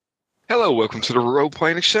Hello, welcome to the Role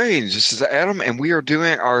Playing Exchange. This is Adam, and we are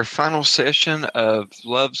doing our final session of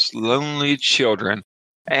Love's Lonely Children.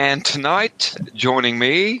 And tonight, joining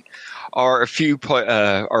me are a few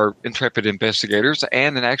our intrepid investigators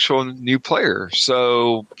and an actual new player.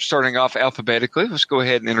 So, starting off alphabetically, let's go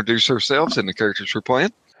ahead and introduce ourselves and the characters we're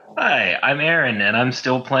playing. Hi, I'm Aaron, and I'm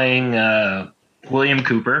still playing William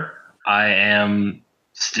Cooper. I am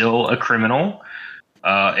still a criminal,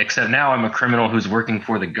 except now I'm a criminal who's working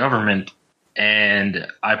for the government, and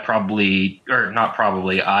I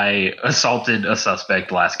assaulted a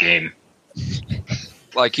suspect last game.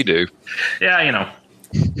 Like you do. Yeah, you know.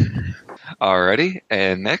 Alrighty,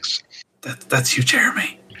 and next? That's you,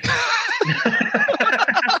 Jeremy.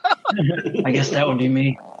 I guess that would be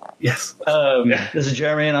me. Yes. This is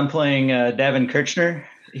Jeremy, and I'm playing Davin Kirchner.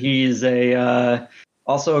 He's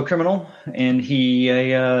also a criminal, and he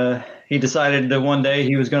decided that one day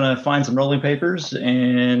he was going to find some rolling papers,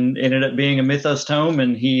 and ended up being a Mythos tome,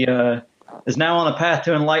 and he is now on a path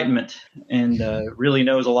to enlightenment, and really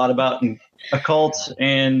knows a lot about occult,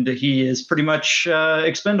 and he is pretty much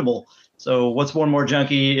expendable. So what's one more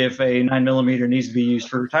junkie if a 9mm needs to be used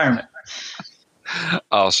for retirement?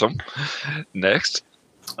 Awesome. Next.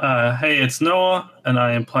 Hey, it's Noah, and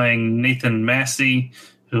I am playing Nathan Massey,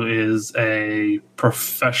 who is a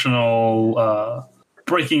professional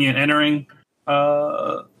breaking and entering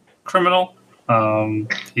criminal.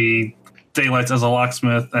 He daylights as a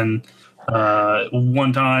locksmith, and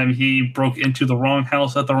one time he broke into the wrong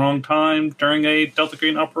house at the wrong time during a Delta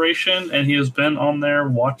Green operation, and he has been on their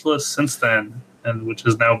watch list since then, and which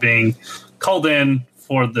is now being called in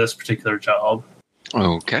for this particular job.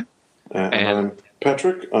 Okay. And I'm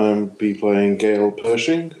Patrick. I'm be playing Gail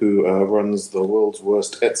Pershing, who runs the world's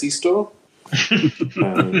worst Etsy store.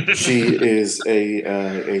 She is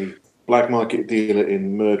a black market dealer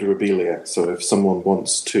in murderabilia. So if someone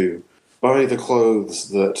wants to buy the clothes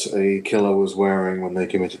that a killer was wearing when they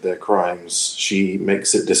committed their crimes, she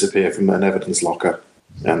makes it disappear from an evidence locker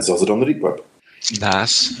and sells it on the deep web.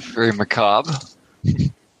 Nice. Very macabre.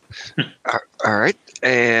 All right.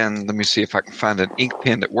 And let me see if I can find an ink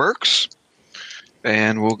pen that works.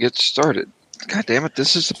 And we'll get started. God damn it,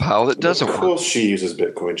 this is the pile that doesn't work. Of course she uses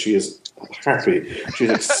Bitcoin. She is happy.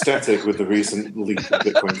 She's ecstatic with the recent leap in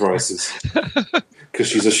Bitcoin prices. Because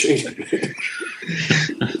she's a shady bitch.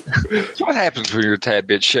 That's what happens when you're a tad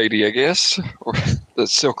bit shady, I guess. Or the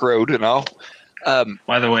Silk Road and all.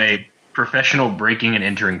 By the way, professional breaking and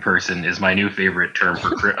entering person is my new favorite term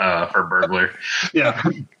for burglar. Yeah.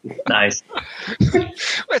 Nice.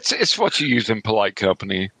 It's what you use in polite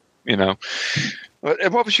company, you know.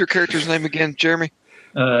 And what was your character's name again, Jeremy?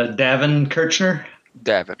 Davin Kirchner.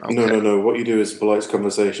 Davin. Okay. No. What you do is polite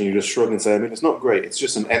conversation. You just shrug and say, I mean, it's not great. It's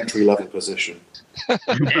just an entry-level position.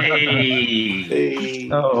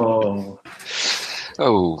 Hey. Oh.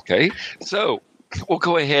 Okay. So we'll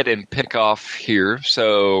go ahead and pick off here.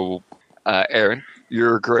 So, Aaron,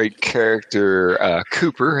 your great character,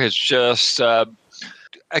 Cooper, has just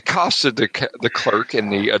accosted the clerk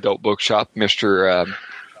in the adult bookshop, Mr.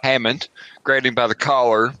 Hammond, grabbed him by the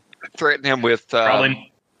collar, threatened him with...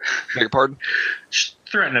 Probably. Beg your pardon?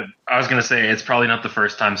 I was going to say, it's probably not the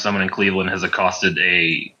first time someone in Cleveland has accosted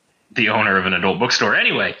the owner of an adult bookstore.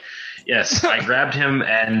 Anyway, yes, I grabbed him,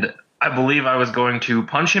 and I believe I was going to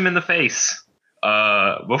punch him in the face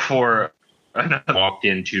before I walked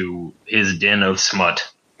into his den of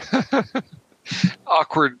smut.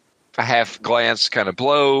 Awkward half glance kind of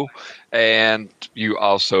blow, and you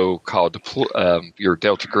also called your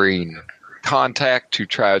Delta Green contact to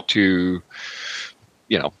try to,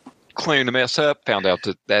 clean the mess up. Found out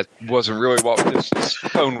that wasn't really what this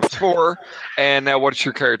phone was for. And now what's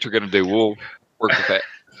your character going to do? We'll work with that.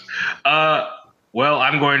 Well,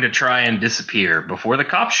 I'm going to try and disappear before the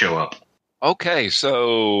cops show up. Okay,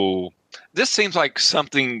 so this seems like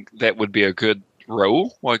something that would be a good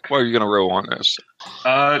roll. Like, what are you going to roll on this?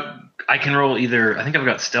 I can roll either. I think I've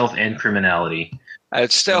got stealth and criminality.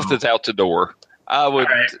 Stealth is out the door. I would.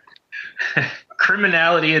 All right.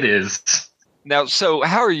 Criminality it is. Now, so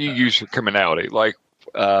how are you using criminality? Like,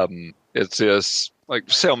 it's this, like,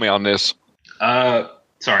 sell me on this.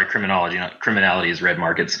 Sorry, criminology, not criminality is red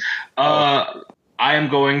markets. I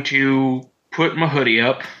am going to put my hoodie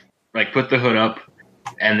up, like put the hood up,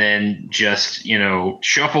 and then just,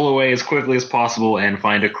 shuffle away as quickly as possible and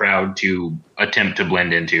find a crowd to attempt to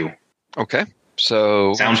blend into. Okay.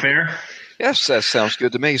 So. Sound fair? Yes, that sounds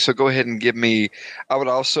good to me. So go ahead and give me, I would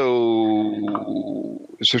also,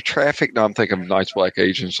 is there traffic? No, I'm thinking of Nice Black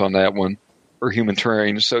Agents on that one, or Human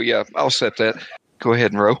Terrain. So yeah, I'll set that. Go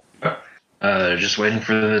ahead and roll. Just waiting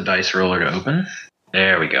for the dice roller to open.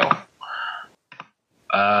 There we go.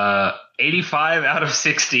 85 out of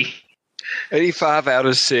 60. 85 out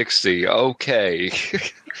of 60. Okay.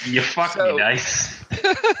 You fucked me, Dice.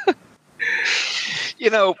 You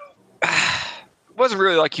know, it wasn't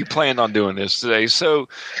really like you planned on doing this today. So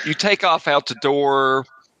you take off out the door,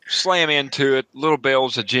 slam into it, little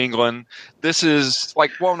bells are jingling. This is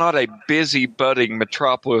like, well, not a busy, budding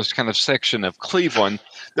metropolis kind of section of Cleveland.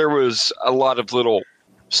 There was a lot of little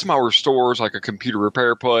smaller stores like a computer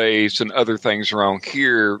repair place and other things around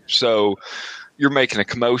here. So you're making a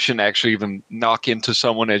commotion, actually even knock into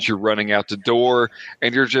someone as you're running out the door,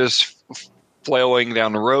 and you're just flailing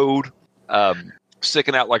down the road,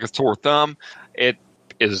 sticking out like a sore thumb. It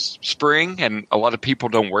is spring, and a lot of people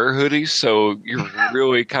don't wear hoodies, so you're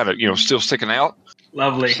really kind of, still sticking out.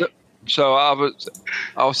 Lovely. So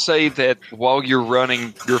I'll say that while you're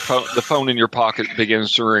running, the phone in your pocket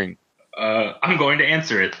begins to ring. I'm going to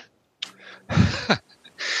answer it.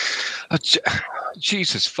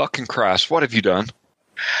 Jesus fucking Christ! What have you done?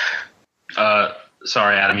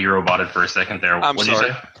 Sorry, Adam, you roboted for a second there. I'm What'd sorry.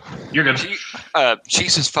 you say? You're good.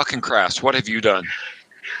 Jesus fucking Christ! What have you done?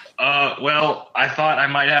 Well, I thought I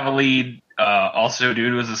might have a lead. Also,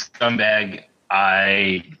 dude was a scumbag.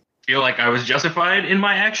 I feel like I was justified in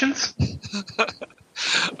my actions.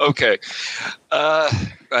 Okay.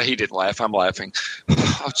 He didn't laugh. I'm laughing.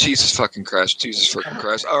 Oh, Jesus fucking Christ. Jesus fucking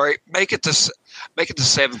Christ. All right. Make it to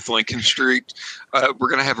 7th Lincoln Street. We're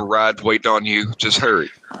going to have a ride waiting on you. Just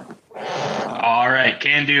hurry. All right.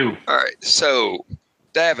 Can do. All right. So,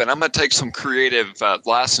 Davin, I'm going to take some creative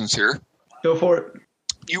license here. Go for it.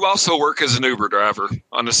 You also work as an Uber driver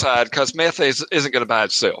on the side because meth isn't going to buy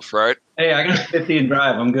itself, right? Hey, I got 50 and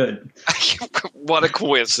drive. I'm good. What a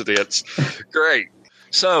coincidence. Great.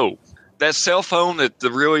 So that cell phone that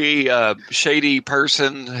the really shady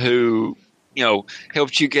person who,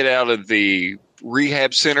 helped you get out of the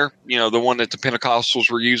rehab center, the one that the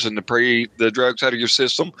Pentecostals were using to pray the drugs out of your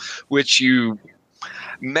system, which you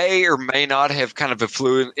may or may not have kind of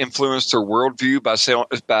influenced their worldview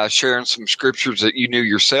by sharing some scriptures that you knew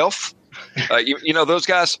yourself. You know those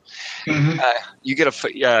guys. Mm-hmm. You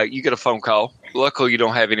get a phone call. Luckily, you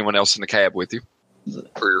don't have anyone else in the cab with you.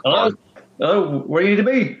 For your car. Oh, where you need to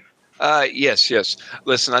be? Yes.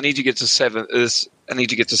 Listen, I need you to get to 7th. I need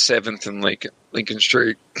to get to 7th and Lincoln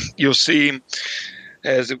Street. You'll see him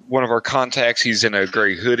as one of our contacts. He's in a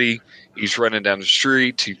gray hoodie. He's running down the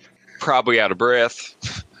street. He's probably out of breath,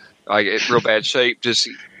 like in real bad shape. Just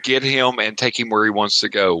get him and take him where he wants to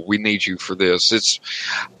go. We need you for this.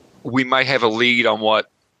 We might have a lead on what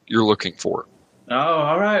you're looking for. Oh,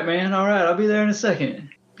 all right, man. All right, I'll be there in a second.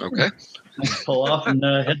 Okay. Pull off and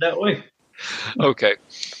head that way. Okay.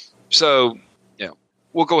 So,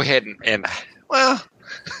 we'll go ahead and well,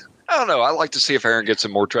 I don't know. I'd like to see if Aaron gets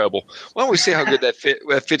in more trouble. Why don't we see how good that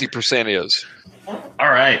 50% is? All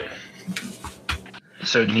right.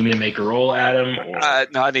 So, do you need me to make a roll, Adam?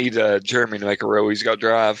 No, I need Jeremy to make a roll. He's got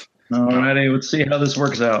drive. All righty, let's see how this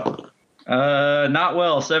works out. Not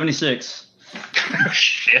well, 76.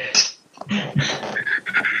 Shit.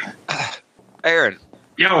 Aaron.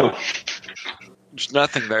 Yo. There's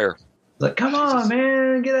nothing there. Like, come on,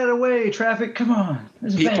 man, get out of the way, traffic. Come on.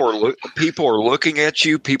 People are looking at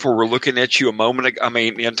you. People were looking at you a moment ago. I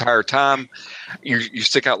mean, the entire time. You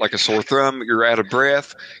stick out like a sore thumb. You're out of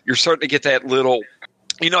breath. You're starting to get that little,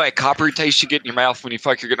 that coppery taste you get in your mouth when you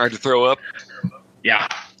feel like you're getting ready to throw up. Yeah.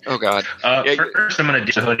 Oh God. First, I'm going to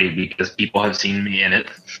ditch the hoodie because people have seen me in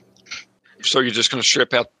it. So you're just going to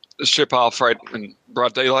strip off right in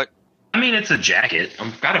broad daylight? I mean, it's a jacket.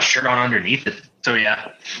 I've got a shirt on underneath it. So,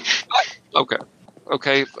 yeah. Okay.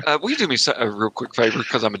 Will you do me a real quick favor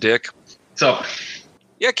because I'm a dick? So,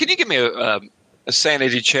 yeah, can you give me a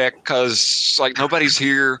sanity check? Because, nobody's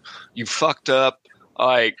here. You fucked up.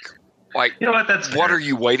 You know what? That's fair. What are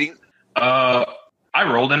you waiting? I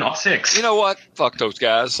rolled in all 6. You know what? Fuck those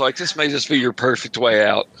guys. This may just be your perfect way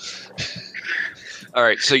out. All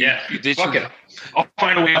right, so you did fuck it. I'll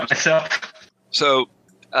find a way out myself. So,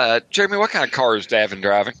 Jeremy, what kind of car is Davin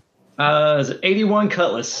driving? It's an 81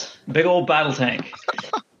 Cutlass. Big old battle tank.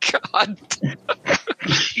 God.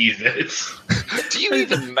 Jesus. Do you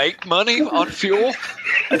even make money on fuel?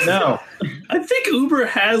 No. I think Uber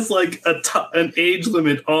has an age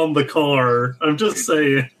limit on the car. I'm just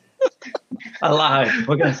saying. I lied.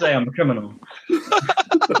 What can I say? I'm a criminal.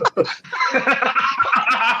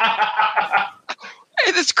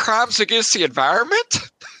 Hey, this crimes against the environment?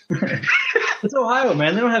 It's Ohio,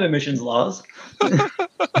 man. They don't have emissions laws.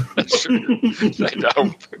 Sure, they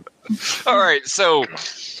don't. All right, so,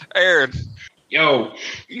 Aaron. Yo.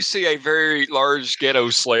 You see a very large ghetto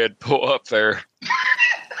sled pull up there.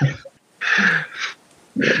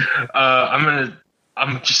 I'm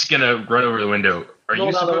I'm just gonna run over the window. Are Roll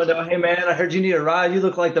you down the supposed window. Hey man, I heard you need a ride. You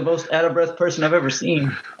look like the most out of breath person I've ever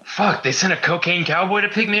seen. Fuck, they sent a cocaine cowboy to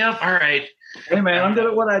pick me up? All right. Hey man, I'm good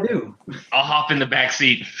at what I do. I'll hop in the back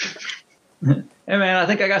seat. Hey man, I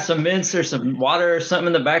think I got some mints or some water or something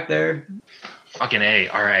in the back there. Fucking A.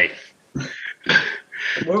 All right.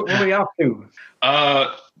 Where are we off to?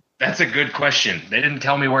 That's a good question. They didn't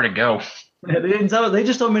tell me where to go. They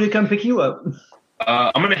just told me to come pick you up.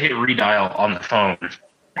 I'm gonna hit redial on the phone,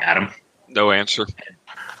 Adam. No answer.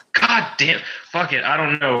 God damn. Fuck it. I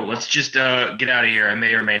don't know. Let's just get out of here. I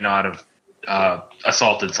may or may not have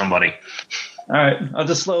assaulted somebody. All right, I'll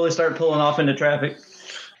just slowly start pulling off into traffic.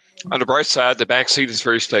 On the bright side, the back seat is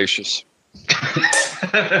very spacious.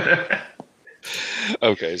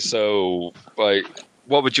 Okay, so like,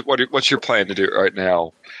 what's your plan to do right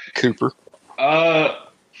now, Cooper?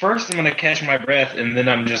 First I'm gonna catch my breath, and then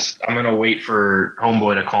I'm gonna wait for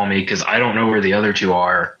Homeboy to call me because I don't know where the other two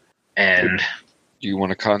are. And Do you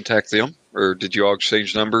want to contact them, or did you all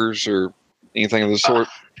exchange numbers, or anything of the sort?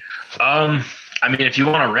 I mean, if you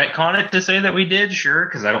want to retcon it to say that we did, sure,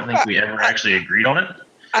 because I don't think we ever actually agreed on it.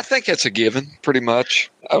 I think it's a given, pretty much.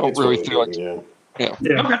 I don't really feel like. Yeah.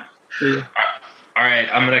 Okay. Yeah. All right.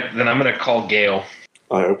 I'm gonna call Gail.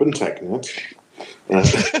 I open TechNet.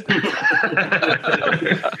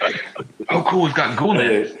 Oh, cool. We've got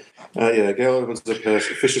GhoulNet. Yeah, Gail opens up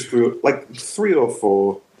fishes through like 3 or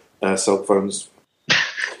 4 cell phones.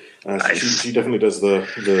 Nice. She definitely does the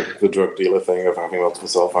drug dealer thing of having multiple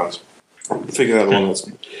cell phones. Figure out the one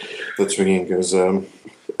that's ringing goes,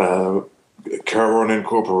 Caron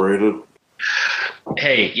Incorporated.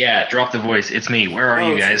 Hey, yeah, drop the voice. It's me. Where are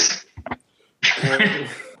you guys?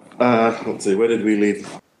 Let's see, where did we leave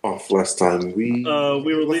off last time? We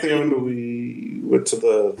were leaving we went to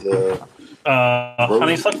the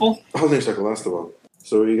Honeysuckle. Honeysuckle, that's the one.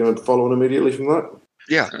 So are you going to follow on immediately from that?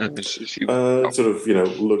 Yeah. Sort of,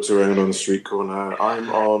 looks around on the street corner. I'm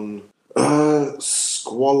on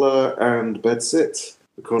Squalor and Bedsit.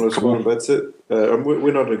 The corner of Squalor and Bedsit.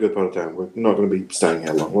 We're not in a good part of town. We're not going to be staying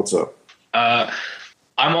here long. What's up? I'm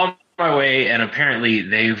on my way, and apparently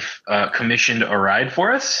they've commissioned a ride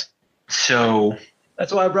for us. So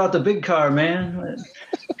That's why I brought the big car, man.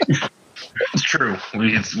 it's true.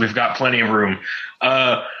 We've got plenty of room.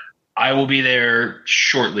 I will be there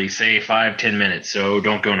shortly, say 5-10 minutes. So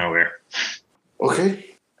don't go nowhere.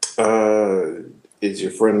 Okay. Is your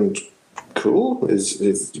friend cool? Is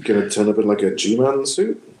he going to turn up in like a G-Man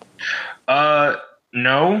suit?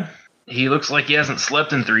 No. He looks like he hasn't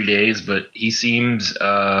slept in 3 days, but he seems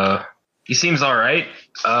all right.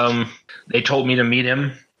 They told me to meet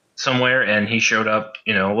him somewhere, and he showed up,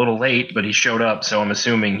 a little late, but he showed up, so I'm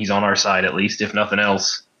assuming he's on our side at least, if nothing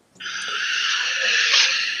else.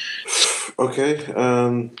 Okay.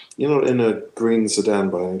 You're not in a green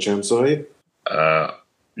sedan by any chance, are you?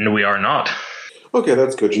 No, we are not. Okay,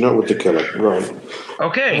 that's good. You're not with the killer. Right.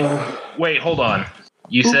 Okay. Wait, hold on.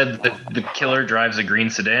 You said that the killer drives a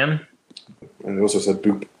green sedan? And I also said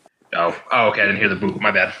boop. Oh, okay. I didn't hear the boop.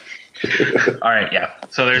 My bad. All right, yeah.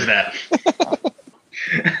 So there's that.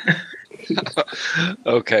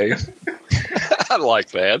 Okay. I like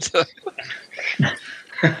that.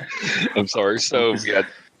 I'm sorry. So, yeah.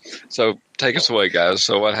 So, take us away, guys.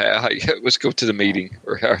 So, let's go to the meeting,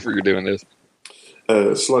 or however you're doing this.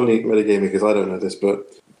 Slightly metagaming because I don't know this, but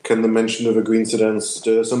can the mention of a green sedan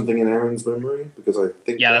stir something in Aaron's memory? Because I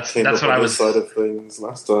think that came up on his side of things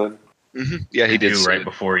last time. Mm-hmm. Yeah, he did. Right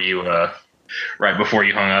before you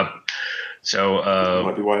hung up. So That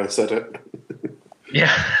might be why I said it.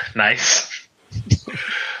 yeah, nice.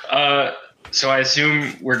 So I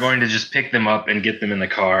assume we're going to just pick them up and get them in the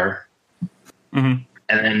car, and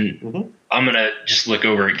then I'm gonna just look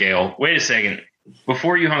over at Gail. Wait a second.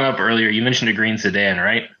 Before you hung up earlier, you mentioned a green sedan,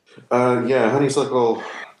 right? Yeah, Honeysuckle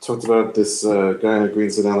talked about this guy in a green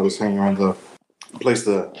sedan that was hanging around the place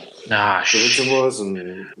the victim was,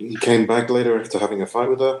 and he came back later after having a fight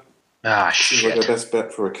with her. Seems like the best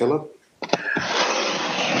bet for a killer.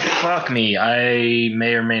 Fuck me. I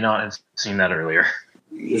may or may not have seen that earlier.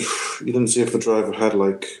 You didn't see if the driver had,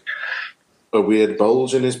 like, a weird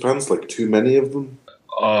bulge in his pants, like too many of them?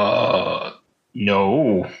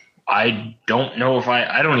 No. I don't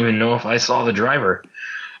even know if I saw the driver.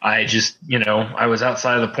 I just, I was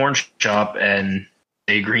outside of the porn shop and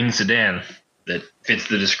a green sedan that fits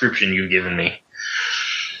the description you've given me.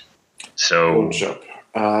 So, Porn shop.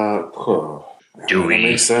 Do we? That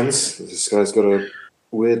makes sense. This guy's got a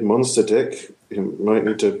weird monster dick. He might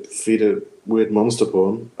need to feed it weird monster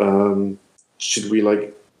porn. Should we,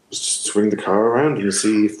 swing the car around and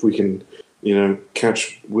see if we can,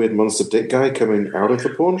 catch weird monster dick guy coming out of the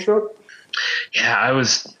pawn shop? Yeah, I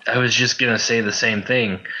was just gonna say the same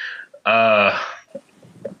thing. I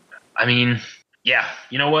mean, yeah,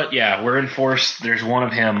 you know what? Yeah, we're in force. There's one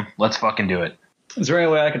of him. Let's fucking do it. Is there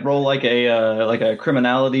any way I could roll like a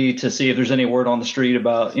criminality to see if there's any word on the street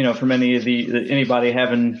about, from any of anybody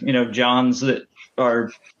having, Johns that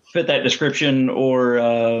are fit that description, or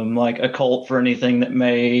like a cult for anything that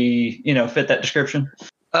may, fit that description?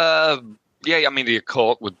 Yeah, I mean the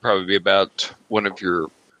occult would probably be about one of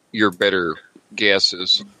your better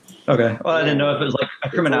guesses. Okay. Well, I didn't know if it was like a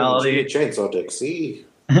criminality. Chainsaw Dick. See.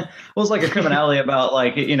 Well, it's like a criminality about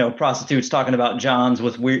like, prostitutes talking about Johns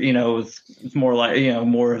with weird, with more like,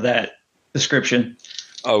 more of that description.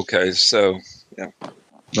 Okay, so yeah.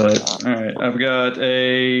 But all right, I've got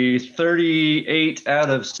a 38 out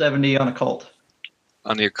of 70 on occult.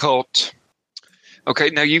 On the occult. Okay,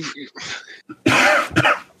 now you've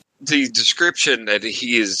the description that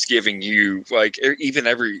he is giving you, like even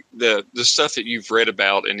the stuff that you've read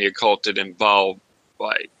about in the occult that involved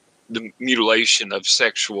like the mutilation of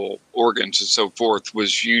sexual organs and so forth,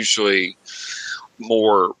 was usually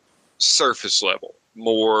more surface level,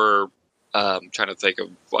 more trying to think of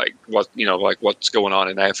like what like what's going on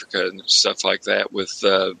in Africa and stuff like that with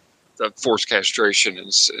the forced castration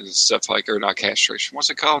and stuff like, or not castration. What's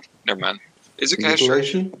it called? Never mind. Is it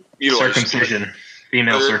castration? Mutilation. Circumcision.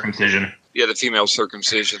 Female circumcision. Yeah, the female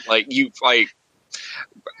circumcision. Like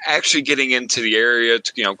actually getting into the area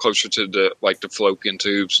to, closer to the like the fallopian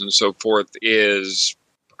tubes and so forth, is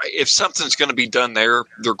if something's going to be done there,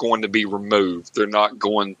 they're going to be removed. They're not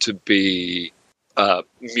going to be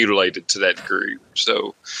mutilated to that degree.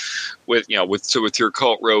 So with your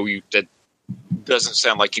cult row, that doesn't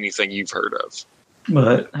sound like anything you've heard of.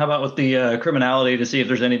 But how about with the criminality to see if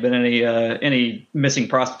there's been any missing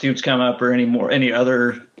prostitutes come up, or any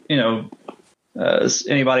other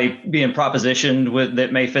anybody being propositioned with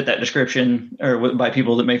that may fit that description, or by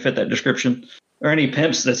people that may fit that description, or any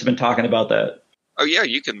pimps that's been talking about that? Oh yeah,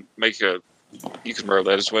 you can roll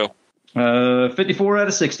that as well. 54 out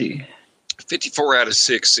of 60. 54 out of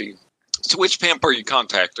 60. So which pimp are you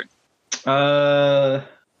contacting?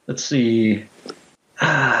 Let's see.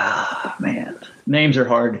 Man, names are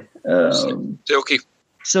hard. Silky.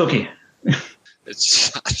 I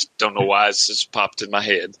just don't know why it's just popped in my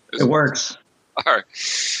head. It works. All right.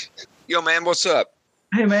 Yo, man, what's up?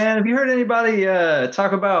 Hey, man, have you heard anybody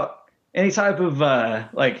talk about any type of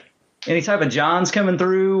Johns coming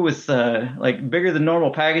through with like bigger than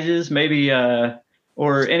normal packages, maybe,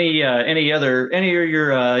 or any of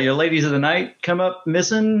your ladies of the night come up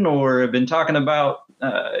missing, or have been talking about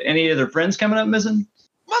any of their friends coming up missing?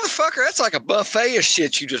 Motherfucker, that's like a buffet of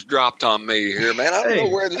shit you just dropped on me here, man. I don't know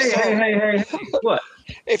where this is. Hey, what?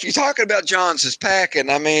 If you're talking about John's packing,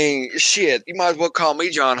 I mean, shit, you might as well call me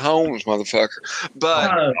John Holmes, motherfucker.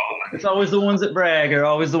 But it's always the ones that brag are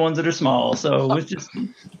always the ones that are small. So it's just.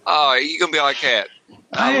 Oh, you gonna be like that?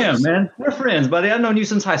 I am, man. We're friends, buddy. I've known you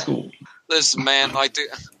since high school. Listen, man,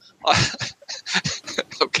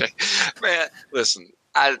 okay, man. Listen,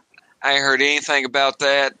 I ain't heard anything about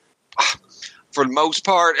that. For the most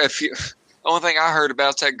part, the only thing I heard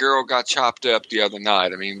about that girl got chopped up the other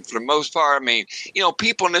night. I mean, for the most part,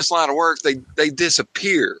 people in this line of work, they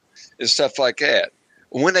disappear and stuff like that.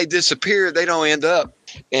 When they disappear, they don't end up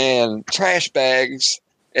in trash bags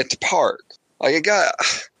at the park. Like it got,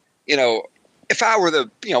 if I were the,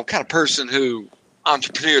 kind of person who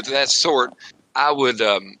entrepreneur to that sort, I would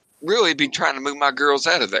really be trying to move my girls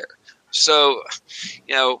out of there. So,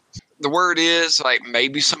 the word is like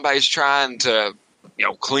maybe somebody's trying to,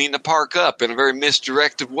 clean the park up in a very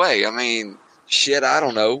misdirected way. I mean, shit, I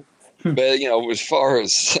don't know. But, as far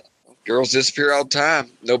as girls disappear all the time,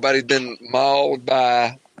 nobody's been mauled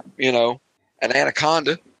by, an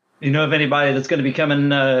anaconda. You know of anybody that's going to be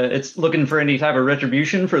coming, it's looking for any type of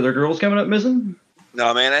retribution for their girls coming up missing?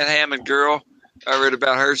 No, man, that Hammond girl, I read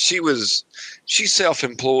about her. She's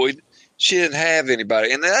self-employed. She didn't have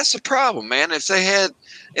anybody. And that's the problem, man. If they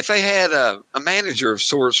had a manager of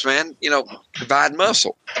sorts, man, provide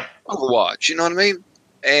muscle, Overwatch, you know what I mean?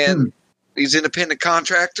 And these independent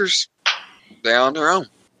contractors, they're on their own.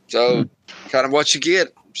 So kind of what you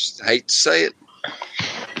get. Just hate to say it.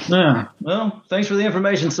 Yeah. Well, thanks for the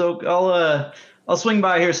information. So I'll swing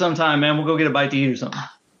by here sometime, man. We'll go get a bite to eat or something.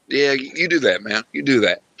 Yeah, you do that, man. You do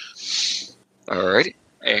that. All righty.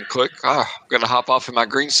 And click. I'm going to hop off in my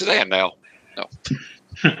green sedan now. No.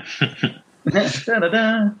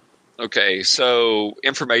 Okay, so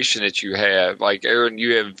information that you have, like Aaron,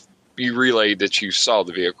 you relayed that you saw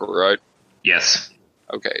the vehicle, right? Yes.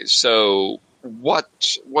 Okay, so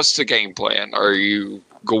what's the game plan? Are you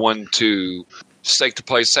going to stake the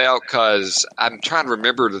place out? Because I'm trying to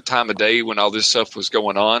remember the time of day when all this stuff was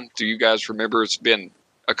going on. Do you guys remember? It's been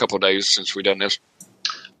a couple of days since we done this.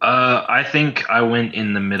 I think I went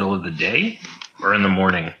in the middle of the day or in the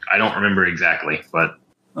morning. I don't remember exactly, but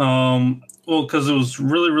Well, because it was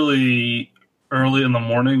really, really early in the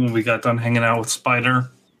morning when we got done hanging out with Spider.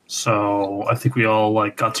 So I think we all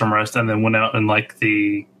like got some rest and then went out in like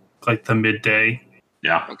the midday.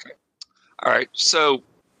 yeah. All right, so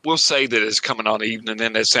we'll say that it's coming on evening,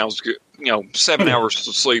 and that sounds good. 7 hours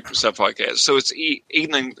of sleep and stuff like that. So it's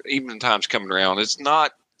evening time's coming around. It's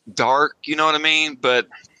not dark, you know what I mean? But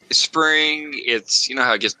it's spring. It's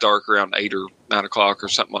how it gets dark around 8 or 9 o'clock or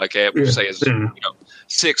something like that. We'll say it's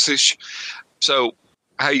 6ish. So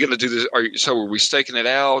how are you going to do this? Are we staking it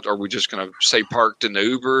out? Or are we just going to say parked in the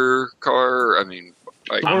Uber car? I mean,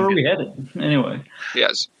 where are we headed anyway?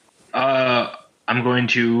 Yes. I'm going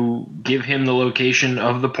to give him the location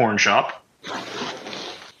of the porn shop,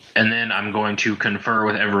 and then I'm going to confer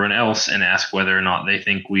with everyone else and ask whether or not they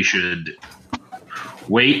think we should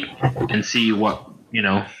wait and see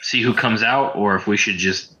see who comes out, or if we should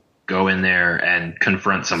just go in there and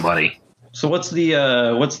confront somebody. So what's the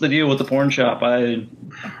deal with the porn shop?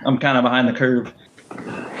 I'm kind of behind the curve.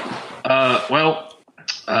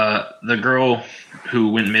 The girl who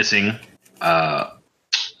went missing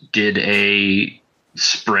did a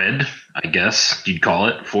spread, I guess you'd call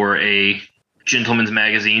it, for a gentleman's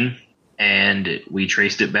magazine, and we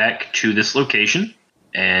traced it back to this location,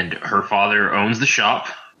 and her father owns the shop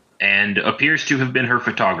and appears to have been her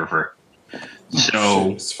photographer.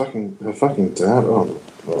 So it's her fucking dad.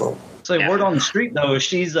 Oh. So word on the street though,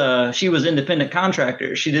 she was independent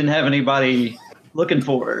contractor. She didn't have anybody looking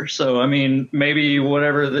for her. So I mean, maybe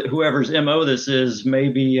whoever's MO this is,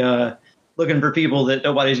 maybe looking for people that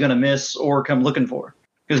nobody's going to miss or come looking for.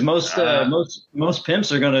 Because most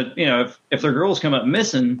pimps are going to, if their girls come up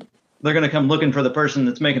missing, they're going to come looking for the person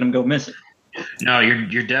that's making them go missing. No,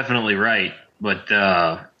 you're definitely right. But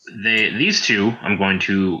these two, I'm going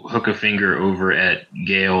to hook a finger over at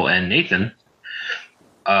Gail and Nathan.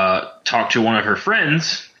 Talk to one of her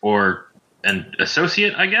friends or an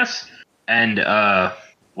associate, I guess. And,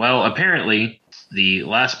 apparently the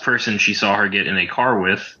last person she saw her get in a car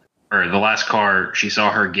with, or the last car she saw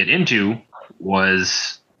her get into,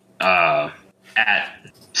 was at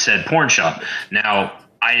said porn shop. Now,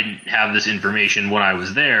 I didn't have this information when I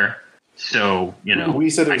was there, so, We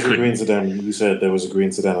said it was a green sedan. You said there was a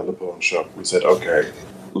green sedan at the pawn shop. We said, okay,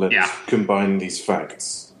 let's combine these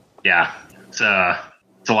facts. Yeah, it's a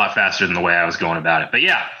lot faster than the way I was going about it. But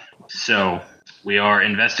yeah, so we are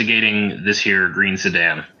investigating this here green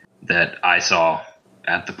sedan that I saw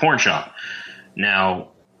at the porn shop. Now,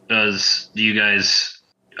 do you guys,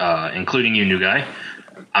 including you, new guy,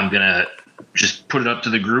 I'm going to just put it up to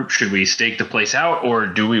the group. Should we stake the place out, or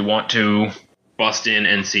do we want to bust in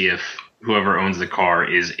and see if whoever owns the car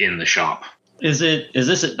is in the shop? Is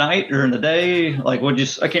this at night or in the day? Like,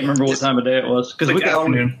 I can't remember what time of day it was. Because we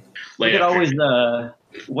could always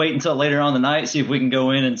wait until later on in the night, see if we can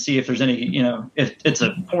go in and see if there's any, if it's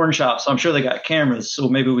a porn shop. So I'm sure they got cameras. So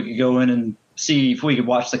maybe we could go in and see if we could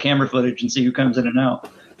watch the camera footage and see who comes in and out.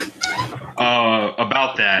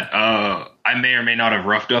 About that, I may or may not have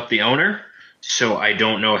roughed up the owner, so I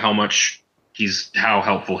don't know how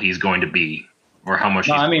helpful he's going to be, or how much.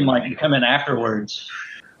 No, I mean like come in afterwards.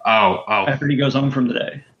 Oh, after he goes home from the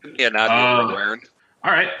day. Yeah, not wearing.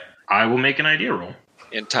 All right, I will make an idea roll.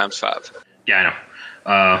 In ×5. Yeah, I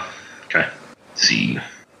know. Okay, let's see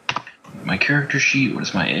my character sheet. What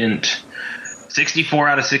is my int? 64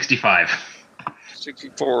 out of 65.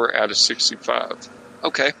 64 out of 65.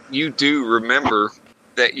 Okay, you do remember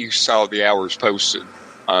that you saw the hours posted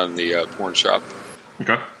on the porn shop.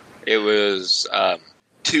 Okay. It was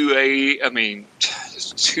 2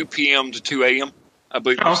 p.m. to 2 a.m. I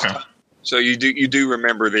believe. Okay. So you do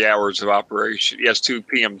remember the hours of operation? Yes, 2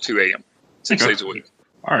 p.m. to 2 a.m. 6 days a week.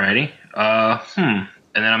 Alrighty. And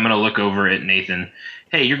then I'm gonna look over at Nathan.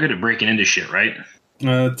 Hey, you're good at breaking into shit, right?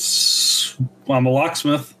 I'm a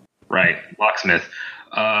locksmith. Right, locksmith.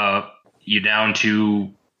 You down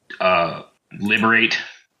to liberate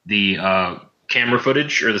the camera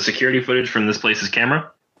footage or the security footage from this place's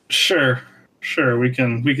camera? Sure. We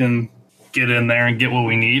can get in there and get what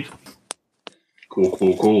we need.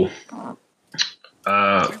 Cool.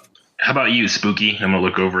 How about you, Spooky? I'm gonna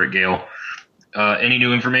look over at Gail. Any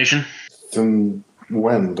new information? From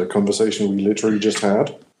when? The conversation we literally just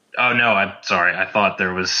had? Oh no, I'm sorry. I thought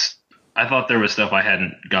there was stuff I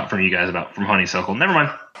hadn't got from you guys from Honeysuckle. Never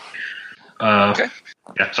mind. Okay.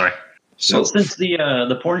 Yeah, sorry. So since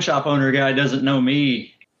the porn shop owner guy doesn't know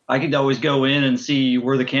me, I could always go in and see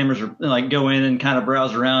where the cameras are. Like go in and kind of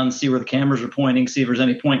browse around, see where the cameras are pointing, see if there's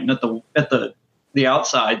any pointing at the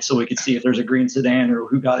outside, so we could see if there's a green sedan or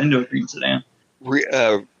who got into a green sedan.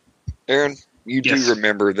 Aaron, you Yes. do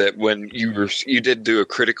remember that when you did do a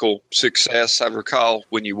critical success, I recall,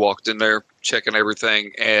 when you walked in there checking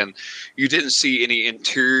everything, and you didn't see any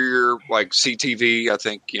interior, like CTV, I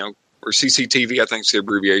think, or CCTV, I think is the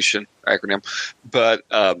abbreviation, acronym. But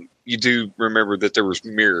you do remember that there was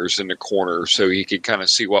mirrors in the corner, so you could kind of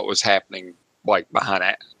see what was happening, like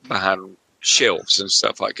behind shelves and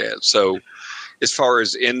stuff like that. So as far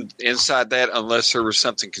as inside that, unless there was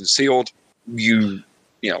something concealed, you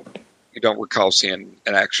don't recall seeing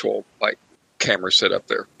an actual like camera set up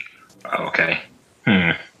there. Okay.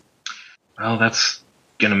 Well, that's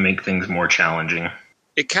gonna make things more challenging.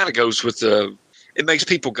 It kind of goes with it makes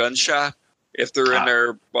people gun shy if they're in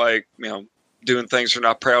there, like, doing things they're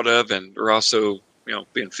not proud of, and they're also,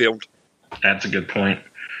 being filmed. That's a good point.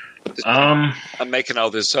 I'm making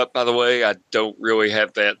all this up, by the way. I don't really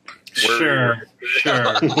have that. Sure.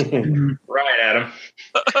 Right, Adam.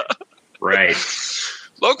 Right.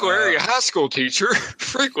 Local area high school teacher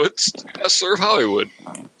frequents Hustler of Hollywood.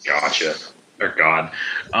 Gotcha. Oh, God.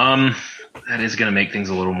 That is going to make things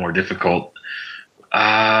a little more difficult.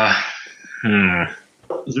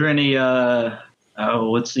 Is there any?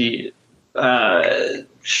 Let's see.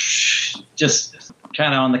 Just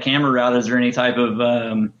kind of on the camera route. Is there any type of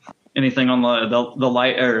anything on the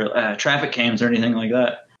light or traffic cams or anything like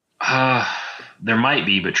that? There might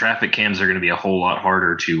be, but traffic cams are going to be a whole lot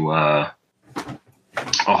harder to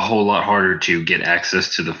get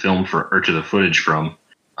access to the film to the footage from.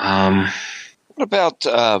 What about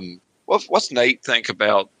what's Nate think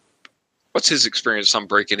about? What's his experience on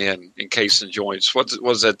breaking in case and joints? What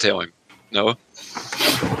does that tell him? Noah?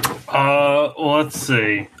 Well, let's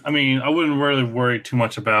see. I mean, I wouldn't really worry too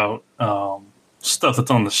much about stuff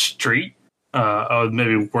that's on the street. I would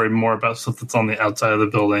maybe worry more about stuff that's on the outside of the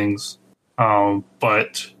buildings.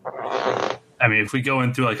 But I mean, if we go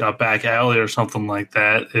into like a back alley or something like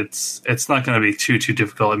that, it's not going to be too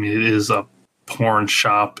difficult. I mean, it is a porn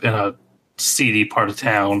shop in a seedy part of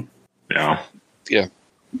town. Yeah.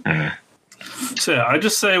 So yeah, I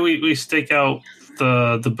just say we stake out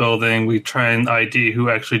the building. We try and ID who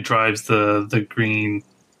actually drives the green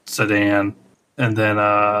sedan, and then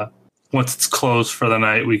once it's closed for the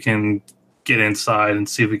night, we can get inside and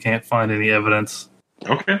see if we can't find any evidence.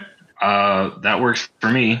 Okay. That works for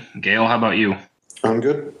me. Gail, how about you? I'm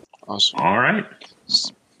good. Awesome. All right.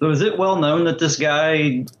 So is it well known that this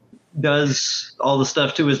guy does all the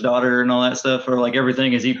stuff to his daughter and all that stuff, or like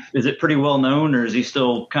everything? Is it pretty well known, or is he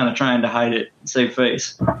still kind of trying to hide it, save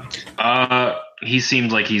face? He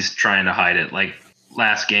seems like he's trying to hide it. Like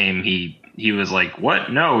last game, he was like,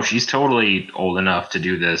 "What? No, she's totally old enough to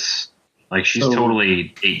do this. Like she's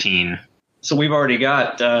totally 18." So we've already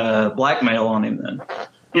got blackmail on him then.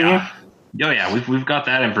 Yeah. Oh yeah, we've got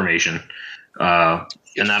that information, and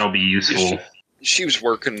that'll be useful. She was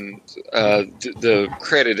working the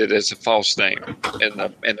credited as a false name in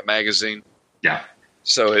the magazine. Yeah.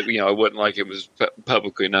 So it wasn't like it was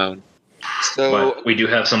publicly known. So But we do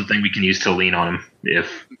have something we can use to lean on him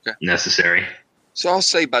if necessary. So I'll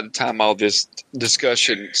say by the time all this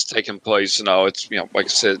discussion is taking place and all, it's like I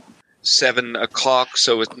said, 7 o'clock,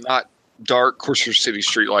 so it's not dark. Of course, there's city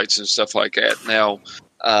streetlights and stuff like that. Now,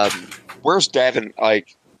 where's Davin?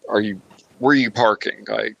 Like, where are you parking?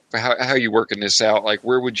 Like, how are you working this out? Like,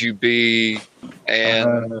 where would you be?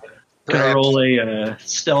 And Can I roll a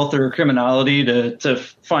stealth or criminality to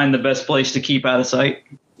find the best place to keep out of sight?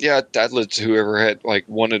 Yeah, I'd let whoever had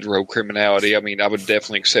wanted to roll criminality. I mean, I would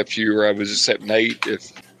definitely accept you, or I would accept Nate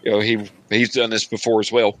if he's done this before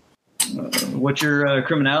as well. What's your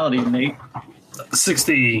criminality, Nate?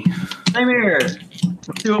 60. Same here.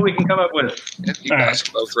 Let's see what we can come up with. If you guys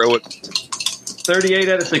can both throw it. 38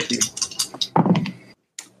 out of 60.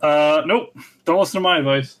 Nope. Don't listen to my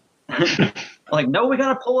advice. Like, no, we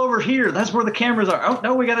got to pull over here. That's where the cameras are. Oh,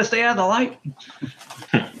 no, we got to stay out of the light.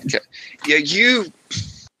 Okay. Yeah,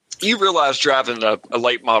 you realize driving a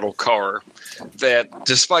late model car that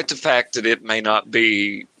despite the fact that it may not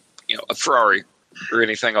be a Ferrari or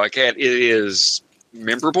anything like that, it is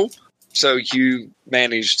memorable. So you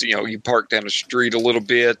managed, you park down the street a little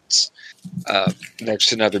bit next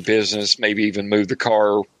to another business, maybe even move the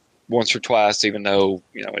car once or twice, even though,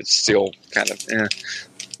 it's still kind of,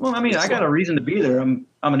 Well, I mean, I got a reason to be there. I'm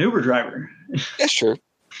an Uber driver. That's true.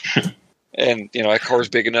 And, that car's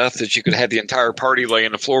big enough that you could have the entire party lay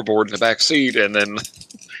in the floorboard in the back seat and then...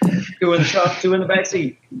 Two in the top, two in the back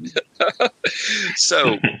seat.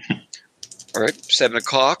 So, All right, 7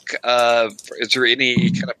 o'clock. Is there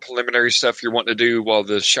any kind of preliminary stuff you're wanting to do while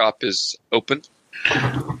the shop is open?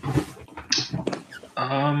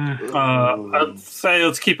 I'd say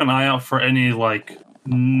let's keep an eye out for any like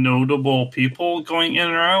notable people going in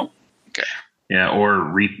or out. Okay. Yeah, or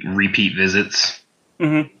repeat visits.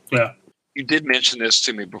 Mm-hmm. Yeah. You did mention this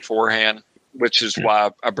to me beforehand, which is why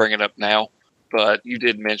I bring it up now. But you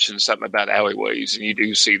did mention something about alleyways, and you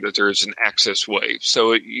do see that there's an access way.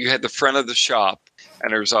 So you had the front of the shop,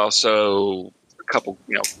 and there's also a couple,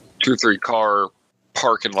 2 or 3 car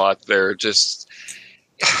parking lot there. Just,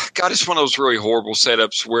 God, it's one of those really horrible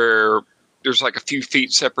setups where there's like a few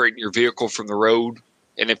feet separating your vehicle from the road.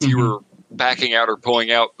 And if you were backing out or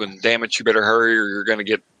pulling out, then damn it, you better hurry or you're going to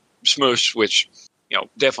get smushed, which,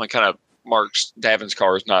 definitely kind of marks Davin's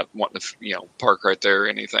car is not wanting to, park right there or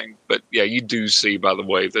anything. But yeah, you do see, by the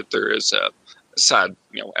way, that there is a side,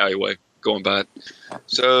 alleyway going by it.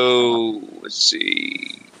 So let's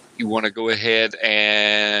see. You want to go ahead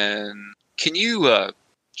and can you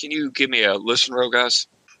give me a listen row, guys?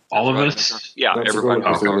 All of us? Yeah, That's everybody.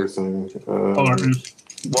 a good thing. Alertness.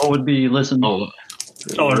 What would be listen?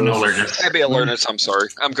 Alertness. That'd be alertness. I'm sorry.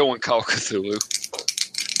 I'm going Call of Cthulhu.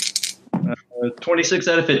 26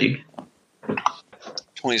 out of 50.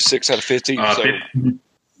 26 out of 50. So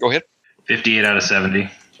go ahead. 58 out of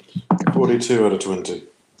 70. 42 out of 20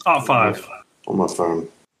 5. on my phone.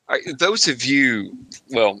 All right, those of you,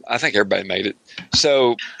 well, I think everybody made it.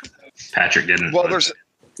 So, Patrick didn't. well, I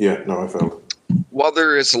failed. while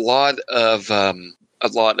there is a lot of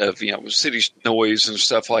city noise and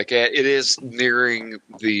stuff like that, it is nearing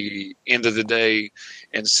the end of the day,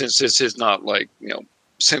 and since this is not like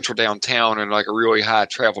central downtown and like a really high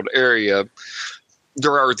traveled area,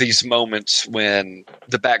 there are these moments when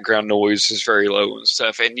the background noise is very low and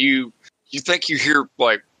stuff, and you think you hear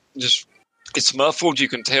like just it's muffled. You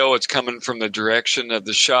can tell it's coming from the direction of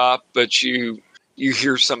the shop, but you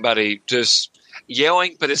hear somebody just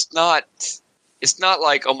yelling, but it's not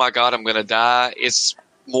like, oh my God, I'm going to die. It's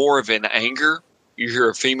more of an anger. You hear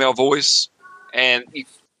a female voice, and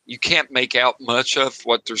you can't make out much of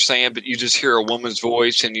what they're saying, but you just hear a woman's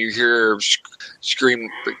voice, and you hear her scream,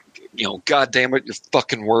 God damn it, you're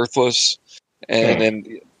fucking worthless. And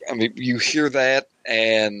then, you hear that,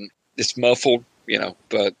 and it's muffled,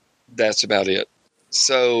 but that's about it.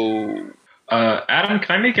 So, Adam,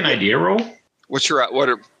 can I make an idea roll? It's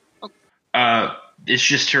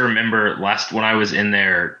just to remember when I was in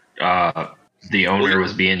there, the owner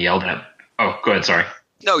was being yelled at. Oh, go ahead. Sorry.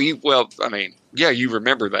 No, you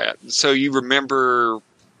remember that. So you remember,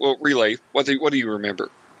 relay. What do you remember?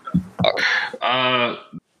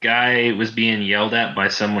 Guy was being yelled at by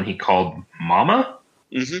someone he called Mama.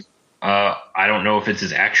 Mm-hmm. I don't know if it's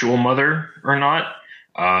his actual mother or not.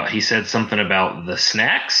 He said something about the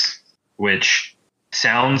snacks, which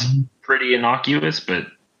sounds pretty innocuous, but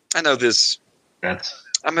I know this.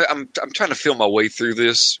 I'm trying to feel my way through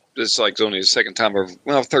this. It's like only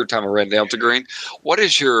the third time I ran down to green. What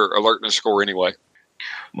is your alertness score anyway?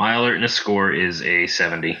 My alertness score is a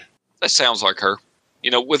 70. That sounds like her.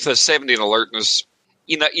 With a 70 in alertness,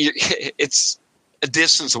 it's a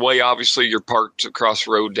distance away. Obviously, you're parked across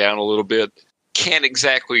the road down a little bit. Can't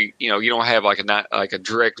exactly, you don't have like a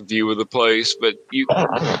direct view of the place, but you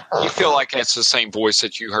feel like that's the same voice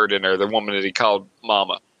that you heard in there, the woman that he called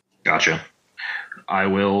Mama. Gotcha. I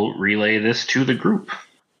will relay this to the group.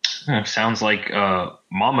 Sounds like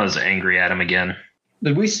Mama's angry at him again.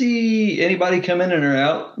 Did we see anybody come in and or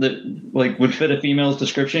out that would fit a female's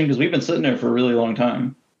description? Because we've been sitting there for a really long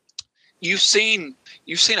time. You've seen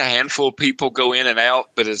a handful of people go in and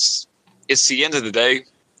out, but it's the end of the day,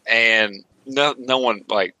 and no one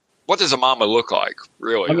what does a mama look like,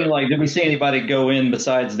 really? I mean, did we see anybody go in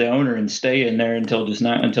besides the owner and stay in there until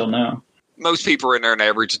now? Most people are in there an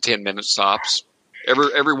average of 10-minute stops.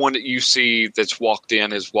 Everyone that you see that's walked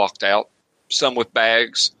in has walked out. Some with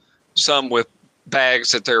bags, some with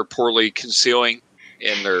bags that they're poorly concealing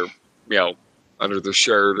in their, under their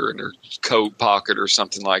shirt or in their coat pocket or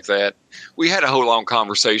something like that. We had a whole long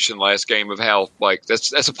conversation last game of how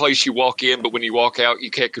that's a place you walk in, but when you walk out,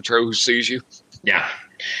 you can't control who sees you. Yeah,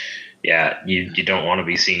 you don't want to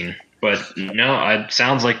be seen. But no, it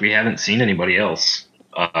sounds like we haven't seen anybody else.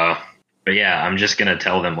 But yeah, I'm just gonna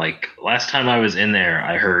tell them last time I was in there,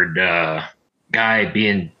 I heard guy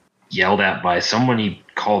being yelled at by someone he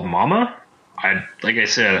called Mama. Like I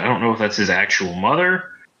said, I don't know if that's his actual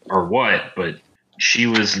mother or what, but she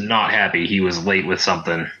was not happy. He was late with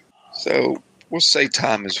something. So we'll say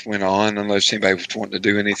time has went on, unless anybody was wanting to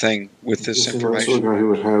do anything with this information. Also a guy who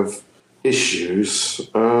would have issues.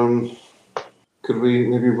 Could we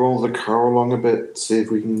maybe roll the car along a bit, see if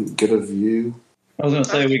we can get a view? I was going to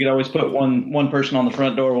say we could always put one person on the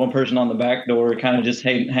front door, one person on the back door, kind of just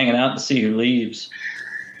hanging out to see who leaves.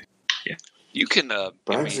 You can.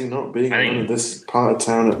 Bagsy not being in this part of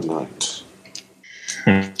town at night.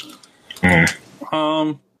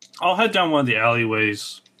 I'll head down one of the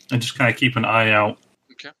alleyways and just kind of keep an eye out.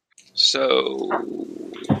 Okay. So,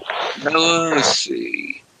 let's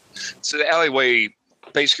see. So the alleyway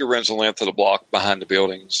basically runs the length of the block behind the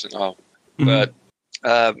buildings and all. Mm-hmm.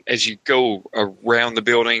 But as you go around the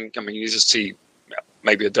building, I mean, you just see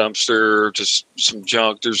maybe a dumpster, just some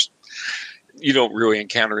junk. You don't really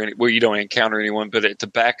encounter you don't encounter anyone, but at the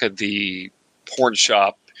back of the porn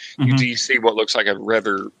shop, you do see what looks like a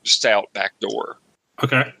rather stout back door.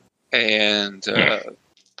 Okay. And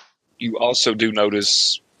you also do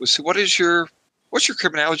notice, let's see, what's your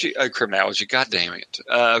criminology? Criminology, God damn it.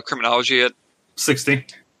 Criminology at 60.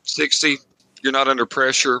 60. You're not under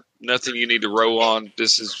pressure. Nothing you need to roll on.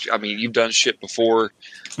 You've done shit before.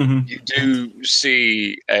 Mm-hmm. You do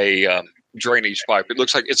see a drainage pipe. It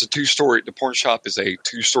looks like it's a 2-story. The porn shop is a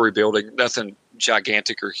 2-story building. Nothing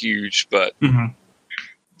gigantic or huge, but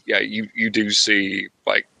yeah, you do see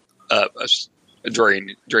like a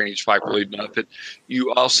drainage pipe leading up it.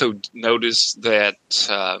 You also notice that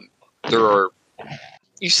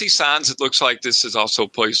you see signs. It looks like this is also a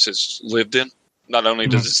place that's lived in. Not only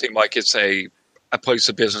does it seem like it's a place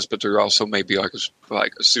of business, but there also may be like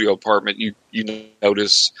a studio apartment. You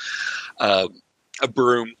notice a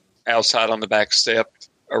broom outside on the back step.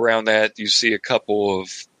 Around that, you see a couple of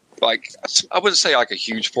I wouldn't say like a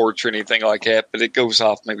huge porch or anything like that, but it goes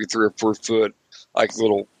off maybe 3 or 4 foot, like a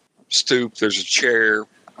little stoop. There's a chair,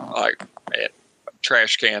 like a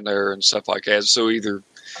trash can there and stuff like that. So either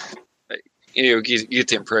you get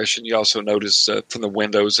the impression. You also notice from the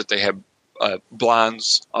windows that they have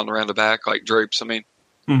blinds on around the back, like drapes. I mean,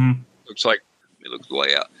 looks like the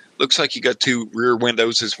layout. Looks like you got 2 rear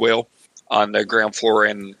windows as well on the ground floor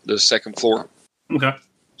and the second floor. Okay.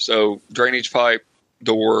 So drainage pipe,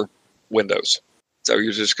 door, windows. So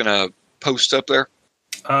you're just gonna post up there?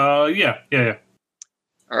 Yeah.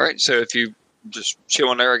 All right. So if you just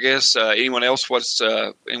chilling there, I guess. Anyone else? What's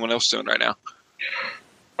anyone else doing right now?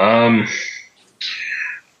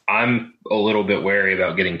 I'm a little bit wary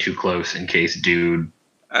about getting too close in case dude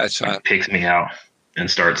picks me out and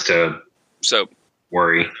starts to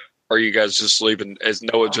worry. Are you guys just leaving as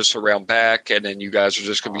Noah just around back, and then you guys are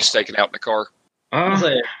just going to be staking out in the car?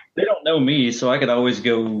 They don't know me, so I could always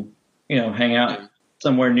go, hang out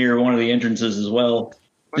somewhere near one of the entrances as well.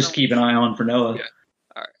 Just keep an eye on for Noah. Yeah.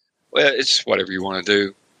 All right. Well, it's whatever you want to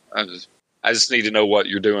do. I just need to know what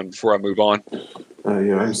you're doing before I move on.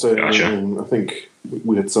 I'm staying. Gotcha. I think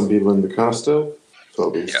we had some people in the car still, so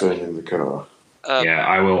I'll be staying in the car.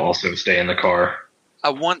 I will also stay in the car. I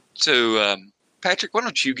want to, Patrick. Why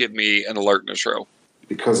don't you give me an alertness roll?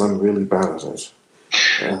 Because I'm really bad at it.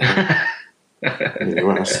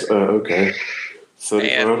 You asked. Okay.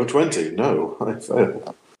 34 out of 20. No, I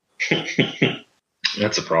failed.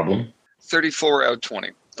 That's a problem. 34 out of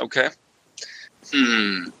 20. Okay.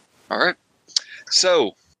 All right.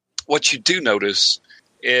 So, what you do notice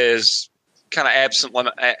is kind of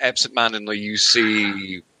absent-mindedly you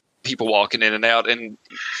see people walking in and out. And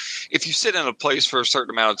if you sit in a place for a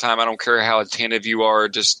certain amount of time, I don't care how attentive you are,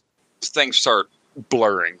 just things start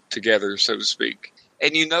blurring together, so to speak.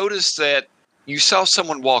 And you notice that you saw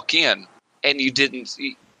someone walk in and you didn't.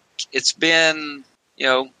 It's been,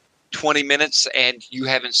 20 minutes and you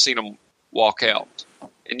haven't seen them walk out.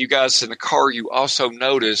 And you guys in the car, you also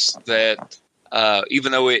notice that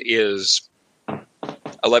even though it is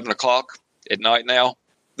 11 o'clock at night now,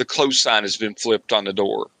 the close sign has been flipped on the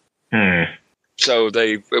door. So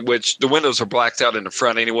which the windows are blacked out in the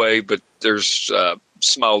front anyway, but there's a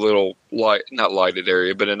small little not lighted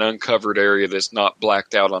area, but an uncovered area that's not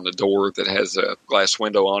blacked out on the door that has a glass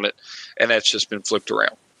window on it, and that's just been flipped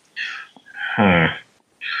around.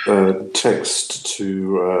 Text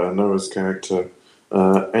to Noah's character.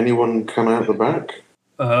 Anyone come out the back?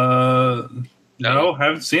 No,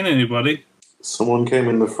 haven't seen anybody. Someone came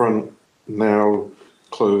in the front, now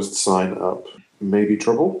closed sign up. Maybe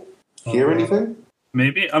trouble? Hear anything?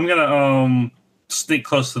 Maybe. I'm gonna sneak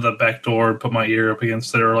close to the back door and put my ear up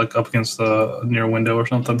against it, or like up against the near window or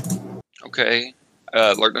something. Okay.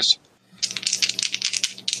 Alertness?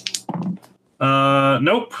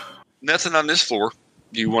 Nope. Nothing on this floor.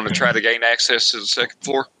 Do you want to try to gain access to the second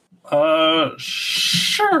floor?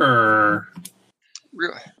 Sure.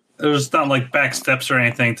 Really? There's not like back steps or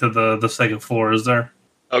anything to the second floor, is there?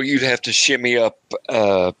 Oh, you'd have to shimmy up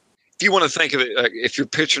if you want to think of it, if you're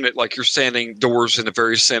picturing it like you're standing doors in the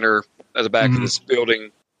very center of the back of this building,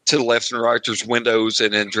 to the left and right, there's windows,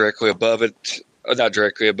 and then directly above it, not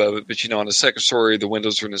directly above it, but on the second story, the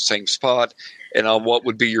windows are in the same spot. And on what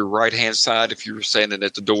would be your right hand side, if you were standing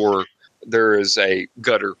at the door, there is a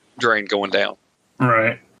gutter drain going down.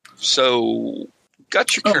 Right. So,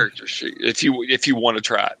 got your character sheet if you want to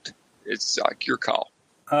try it. It's like your call.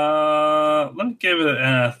 Let me give it an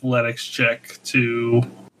athletics check to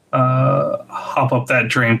hop up that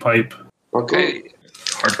drain pipe. Okay.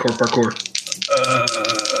 Hardcore parkour.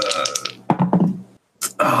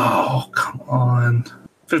 Oh, come on.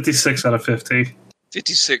 56 out of 50.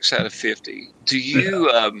 56 out of 50. Do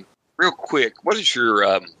you, real quick, what's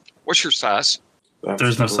your size?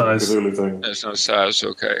 There's no size. There's no size,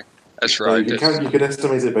 okay. That's right. You can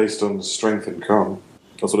estimate it based on strength and con.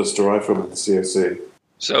 That's what it's derived from in the COC.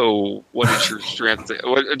 So, what is your strength?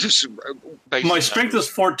 My strength is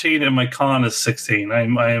 14 and my con is 16. I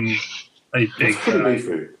am a big guy.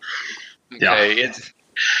 Okay. Yeah.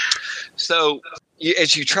 So,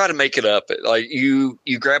 as you try to make it up, like you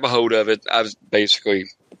grab a hold of it. I was basically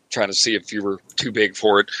trying to see if you were too big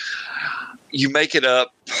for it. You make it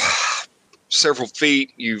up several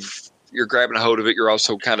feet. You're grabbing a hold of it. You're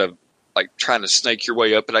also kind of like trying to snake your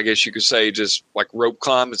way up it. I guess you could say just like rope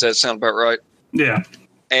climb. Does that sound about right? Yeah.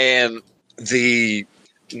 And the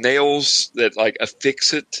nails that like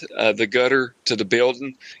affix it, the gutter to the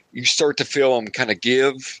building, you start to feel them kind of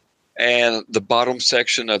give. And the bottom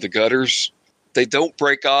section of the gutters, they don't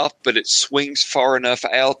break off, but it swings far enough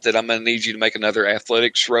out that I'm going to need you to make another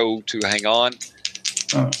athletics roll to hang on.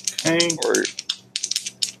 Okay. Or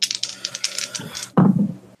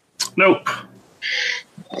nope.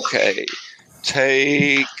 Okay.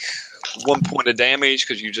 Take 1 point of damage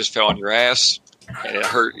because you just fell on your ass and it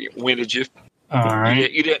hurt. It winded you. All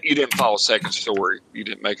right. You didn't follow second story. You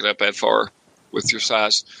didn't make it up that far with your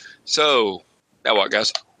size. So now what,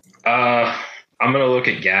 guys? I'm gonna look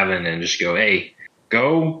at Gavin and just go, "Hey,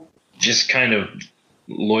 go, just kind of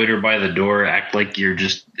loiter by the door, act like you're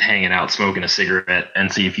just hanging out, smoking a cigarette,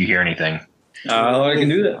 and see if you hear anything." I can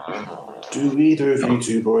do that. Do either of you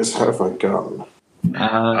two boys have a gun?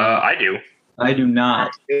 I do. I do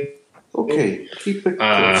not. Okay, keep it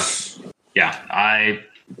close. Yeah,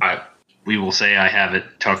 we will say I have it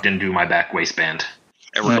tucked into my back waistband.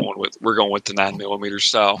 And we're going with the 9mm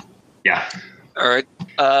style. Yeah. All right.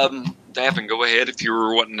 Davin, go ahead if you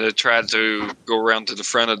were wanting to try to go around to the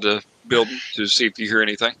front of the building to see if you hear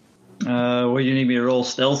anything. What do you need me to roll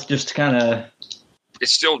stealth just to kind of...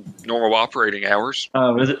 It's still normal operating hours.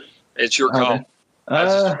 Oh, is it? It's your call.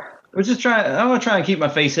 Okay. We're just trying. I want to try and keep my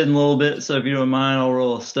face hidden a little bit. So if you don't mind, I'll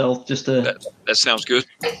roll a stealth just to. That sounds good.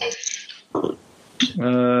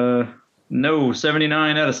 No,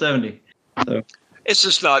 79 out of 70. So it's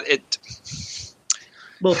just not it.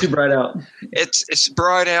 A little too bright out. It's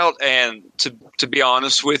bright out, and to be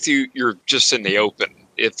honest with you, you're just in the open.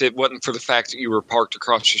 If it wasn't for the fact that you were parked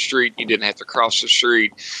across the street, you didn't have to cross the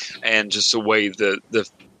street, and just the way the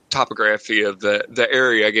topography of the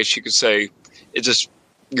area, I guess you could say, it just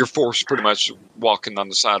you're forced pretty much walking on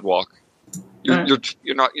the sidewalk. You're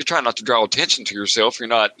trying not to draw attention to yourself. You're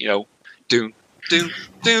not, doom, kind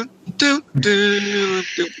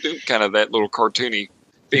of that little cartoony.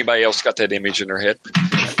 If anybody else got that image in their head,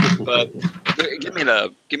 but give me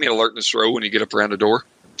an alertness roll when you get up around the door.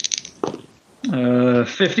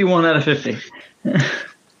 51 out of 50.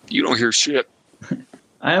 You don't hear shit.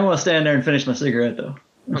 I want to stand there and finish my cigarette though.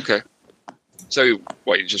 Okay. So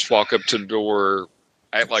what? You just walk up to the door,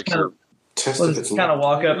 act like you're. Just kind of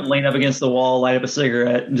walk up and lean up against the wall, light up a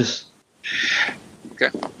cigarette, and just.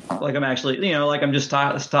 Okay. Like I'm actually, like I'm just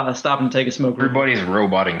stopping to take a smoke. Everybody's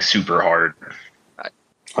roboting super hard.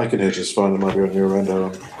 I can hear just fine. It might be on your end,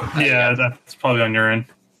 Aaron. Yeah, that's probably on your end.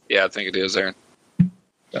 Yeah, I think it is, Aaron.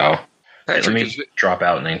 Oh. Patrick, let me drop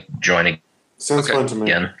out and then join Sounds fine to me.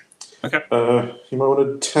 again. Okay. You might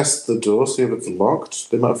want to test the door, see if it's locked.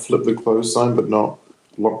 They might flip the close sign, but not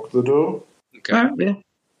lock the door. Okay. All right, yeah.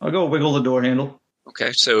 I'll go wiggle the door handle.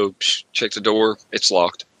 Okay, so check the door. It's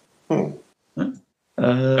locked. Hmm.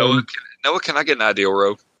 Noah, can I get an ideal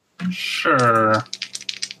roll? Sure.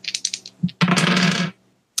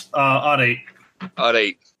 Odd 8. Odd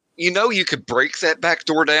 8. You could break that back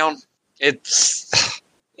door down. It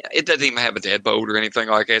doesn't even have a deadbolt or anything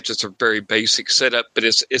like that. It's just a very basic setup, but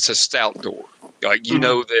it's a stout door. Like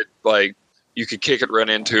know that like you could kick it, run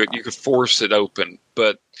into it, you could force it open.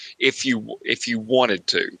 But if you wanted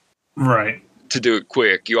to, right, to do it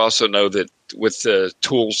quick, you also know that with the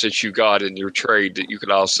tools that you got in your trade, that you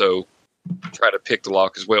could also try to pick the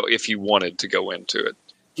lock as well if you wanted to go into it.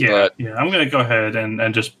 Yeah, I'm going to go ahead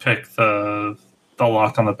and just pick the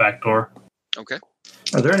lock on the back door. Okay.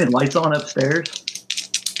 Are there any lights on upstairs?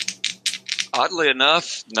 Oddly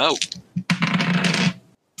enough, no.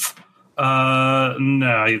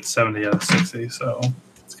 No, I get 70 out of 60, so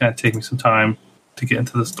it's going to take me some time to get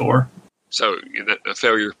into this door. So, a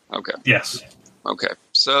failure? Okay. Yes. Okay.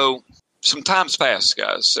 So, some time's passed,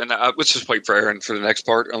 guys. And let's just wait for Aaron for the next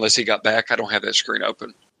part. Unless he got back. I don't have that screen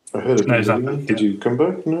open. I heard No, he's not it. back Did you come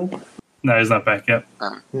back? No? No, he's not back yet.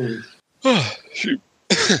 Shoot.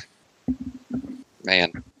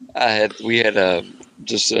 Man, we had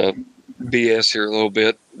just BS here a little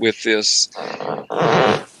bit with this.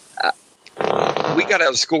 We got out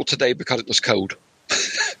of school today because it was cold.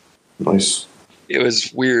 Nice. It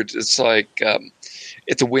was weird. It's like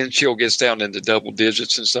if the wind chill gets down into double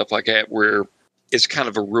digits and stuff like that, where it's kind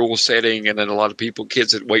of a rule setting, and then a lot of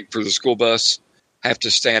kids that wait for the school bus, have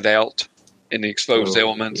to stand out in the exposed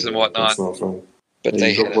elements and whatnot. That's not fun. But And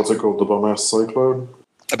they you've got, what's it called? The bomb-ass cyclone?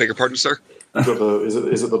 I beg your pardon, sir? You've got is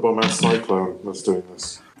it the bomb-ass cyclone that's doing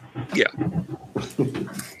this? Yeah.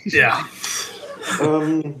 Yeah.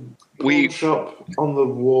 Pawn shop on the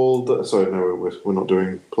wall. Sorry, no, we're not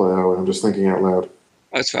doing play hour. I'm just thinking out loud.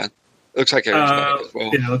 That's fine. Looks like Aaron's back as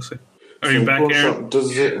well. Yeah, looks like. Are you back, pawn Aaron? shop,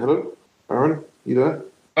 does it? Hello, Aaron, you there?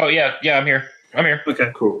 Oh yeah, I'm here.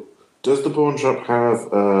 Okay. Cool. Does the pawn shop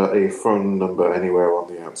have a phone number anywhere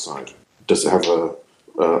on the outside? Does it have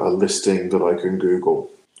a listing that I can Google?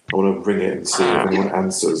 I want to ring it and see if anyone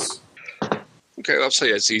answers. Okay, I'll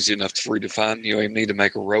say that's easy enough for you to find. You don't even need to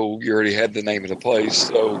make a roll. You already have the name of the place.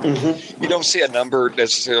 So you don't see a number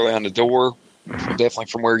necessarily on the door, definitely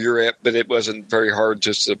from where you're at, but it wasn't very hard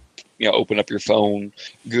just to open up your phone,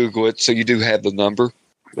 Google it. So you do have the number.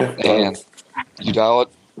 Yeah, And you dial it,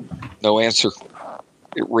 no answer.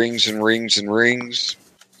 It rings and rings and rings.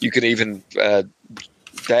 You can even,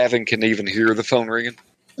 Davin can even hear the phone ringing.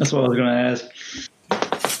 That's what I was going to ask.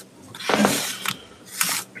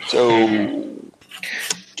 So,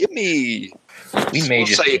 give me. We may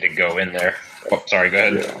just need to go in there. Oh, sorry, go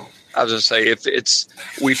ahead. yeah. I was going to say if it's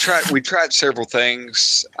we tried several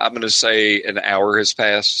things. I'm going to say an hour has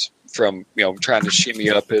passed from trying to shimmy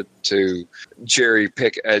up it to Jerry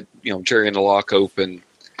Jerry and the lock open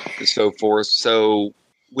and so forth. So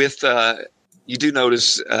with you do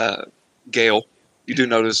notice Gail, you do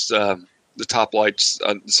notice the top lights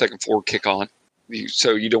on the second floor kick on.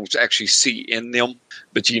 So you don't actually see in them,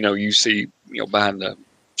 but you see behind the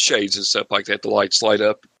shades and stuff like that, the lights light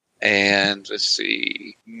up. And let's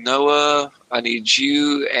see, Noah, I need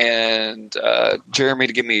you and Jeremy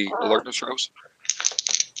to give me alertness rolls.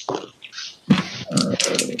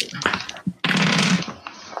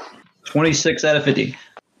 26 out of 50.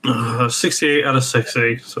 68 out of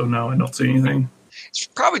 60, so no, I don't see anything. It's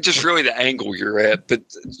probably just really the angle you're at, but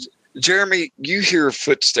Jeremy, you hear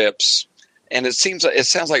footsteps, and it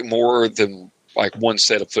sounds like more than like one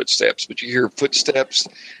set of footsteps, but you hear footsteps,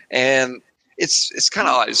 and it's kind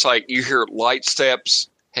of odd. It's like you hear light steps,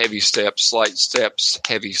 heavy steps, light steps,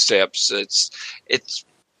 heavy steps. It's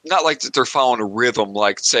not like that they're following a rhythm,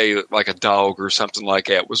 like say like a dog or something like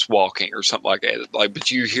that was walking or something like that. Like,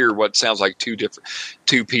 but you hear what sounds like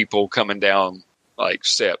two people coming down like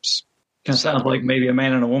steps. Kind of sounds like maybe a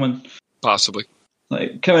man and a woman. Possibly.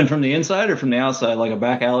 Like coming from the inside or from the outside, like a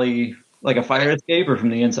back alley, like a fire escape, or from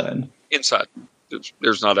the inside? Inside.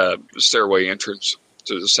 There's not a stairway entrance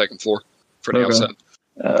to the second floor for the outside.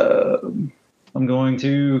 I'm going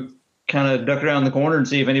to kind of duck around the corner and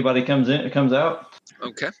see if anybody comes out.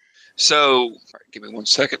 Okay. So, all right, give me 1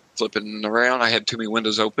 second. Flipping around. I had too many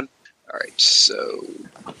windows open. All right. So,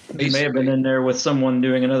 He may have been in there with someone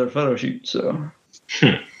doing another photo shoot. So,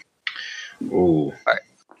 Ooh. All right.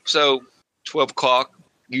 So, 12 o'clock.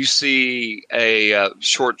 You see a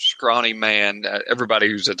short, scrawny man. Everybody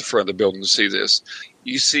who's at the front of the building to see this.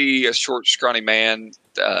 You see a short, scrawny man.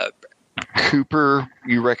 Cooper,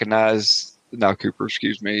 you recognize. Not Cooper,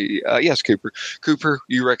 excuse me. Yes, Cooper. Cooper,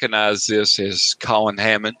 you recognize this as Colin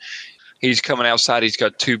Hammond. He's coming outside. He's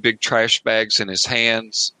got two big trash bags in his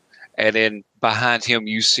hands. And then behind him,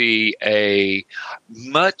 you see a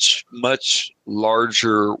much, much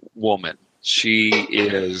larger woman. She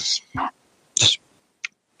is just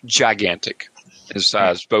gigantic in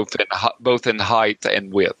size, both in height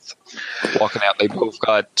and width. Walking out, they both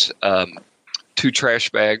got two trash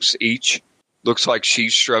bags each. Looks like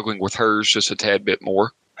she's struggling with hers just a tad bit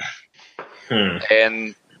more.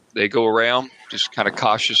 And they go around, just kind of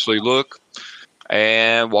cautiously look,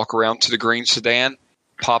 and walk around to the green sedan,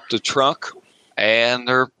 pop the trunk, and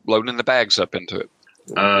they're loading the bags up into it.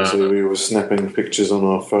 So we were snapping pictures on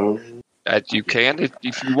our phone. You can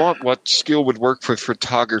if you want. What skill would work for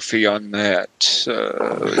photography on that?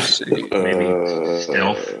 Let's see. Maybe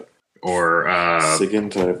stealth or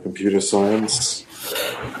SIGINT, I have computer science.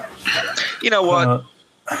 You know what?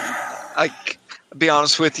 I'll be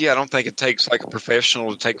honest with you. I don't think it takes like a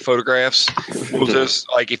professional to take photographs. We'll just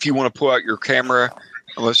like if you want to pull out your camera,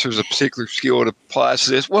 unless there's a particular skill that applies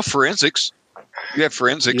to this. Well, forensics. You have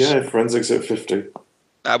forensics. Yeah, forensics at 50.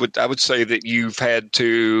 I would say that you've had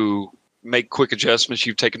to make quick adjustments.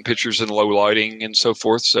 You've taken pictures in low lighting and so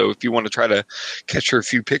forth. So if you want to try to capture a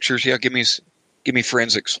few pictures, yeah, give me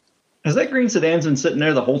forensics. Has that green sedan's been sitting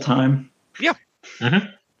there the whole time? Yeah.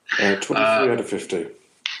 Mm-hmm. 23 out of 50.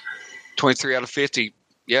 23 out of 50.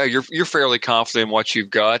 Yeah, you're fairly confident in what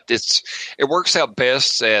you've got. It works out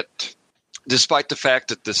best at, despite the fact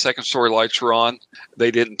that the second story lights were on,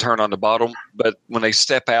 they didn't turn on the bottom. But when they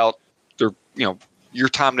step out, they're you're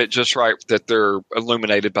timing it just right that they're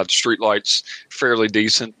illuminated by the street lights fairly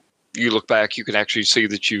decent. You look back, you can actually see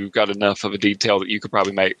that you've got enough of a detail that you could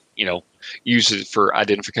probably use it for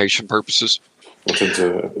identification purposes.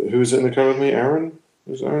 Who's in the car with me? Aaron?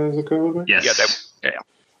 Is Aaron in the car with me? Yes. Yeah.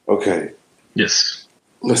 Okay. Yes.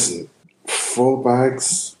 Listen, 4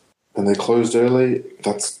 bags and they closed early.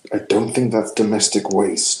 I don't think that's domestic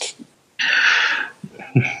waste.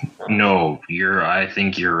 No, I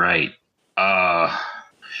think you're right. I'm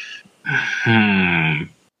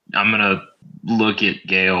gonna look at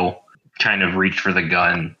Gale, kind of reach for the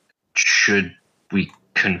gun. Should we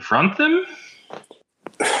confront them?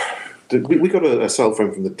 We got a cell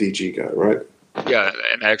phone from the DG guy, right? Yeah,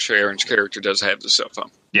 and actually Aaron's character does have the cell phone.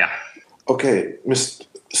 Yeah. Okay, Mr.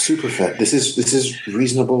 Superfet, this is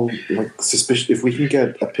reasonable, like, suspicion. If we can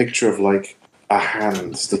get a picture of, like, a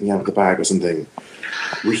hand sticking out of the bag or something,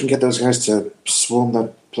 we can get those guys to swarm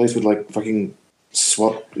that place with, like, fucking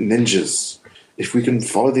SWAT ninjas. If we can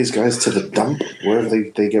follow these guys to the dump, wherever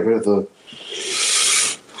they get rid of the...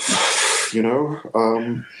 Yeah.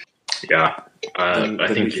 then I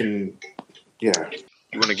think we can... Yeah.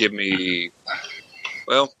 You want to give me...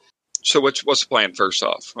 Well, so what's the plan first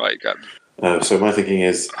off? Like, So my thinking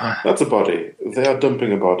is, that's a body. They are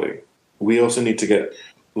dumping a body. We also need to get,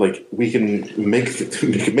 like, we can make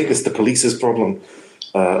this the police's problem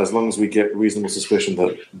as long as we get reasonable suspicion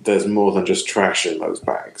that there's more than just trash in those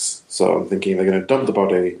bags. So I'm thinking they're going to dump the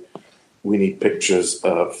body. We need pictures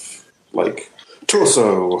of, like,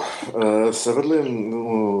 torso, severed limb.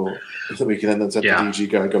 So we can then send the DG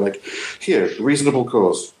guy and go, like, here, reasonable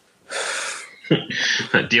cause.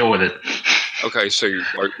 Deal with it. okay, so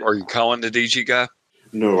are you calling the DG guy?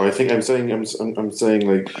 No, I think I'm saying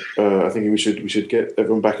like I think we should get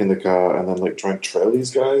everyone back in the car and then like try and trail these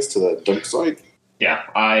guys to the dump site. Yeah,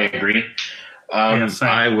 I agree.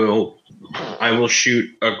 I will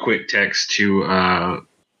shoot a quick text to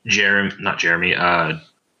Gavin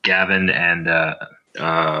and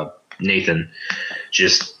Nathan.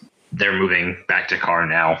 Just they're moving back to car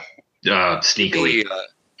now, sneakily.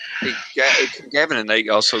 Can Gavin and Nate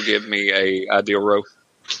also give me a ideal row?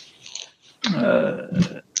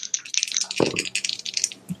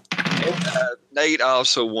 Nate, I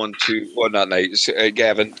also want to. Well, not Nate.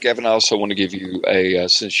 Gavin. Gavin, I also want to give you a.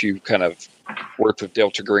 Since you kind of worked with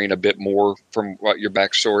Delta Green a bit more from what your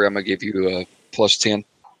backstory, I'm gonna give you a +10.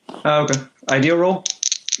 Okay. Ideal roll?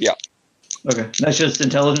 Yeah. Okay. That's just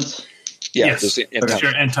intelligence? Yeah. Yes.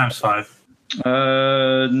 Sure, and times 5.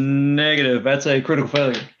 Negative. That's a critical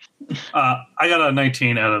failure. I got a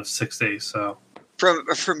 19 out of 60, so.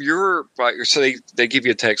 From your, so they give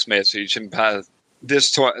you a text message, and by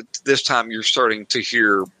this time you're starting to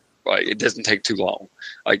hear, like, it doesn't take too long.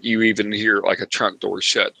 Like, you even hear, like, a trunk door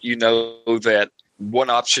shut. You know that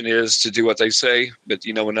one option is to do what they say, but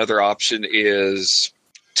another option is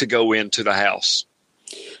to go into the house.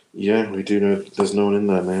 Yeah, we do know there's no one in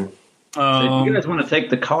there now. If you guys want to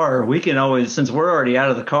take the car, we can always, since we're already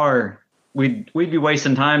out of the car, we'd be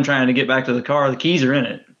wasting time trying to get back to the car. The keys are in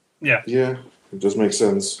it. Yeah. Yeah, it does make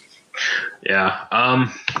sense. Yeah.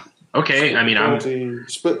 Okay. I mean,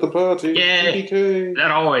 split the party. Yeah. TDK.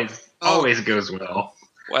 That always goes well.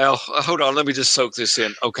 Well, hold on. Let me just soak this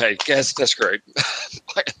in. Okay, guys, that's great.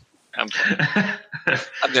 I've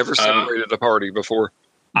never separated a party before.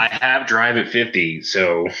 I have drive at 50,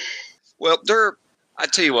 so. Well, I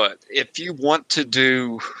tell you what, if you want to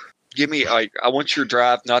give me, I want your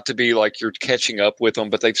drive not to be like you're catching up with them,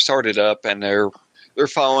 but they've started up and they're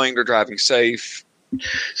following, they're driving safe.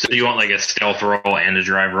 So do you want like a stealth roll and a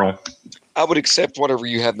drive roll? I would accept whatever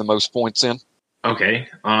you have the most points in. Okay.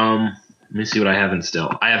 Let me see what I have in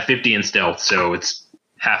stealth. I have 50 in stealth, so it's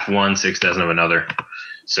half one, 6 dozen of another.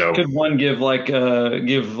 So could one give like a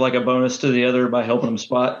bonus to the other by helping them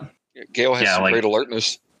spot? Gail has Yeah, some like- great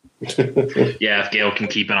alertness. Yeah, if Gail can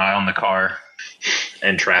keep an eye on the car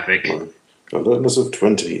and traffic. Alertness of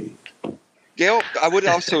 20. Gail, I would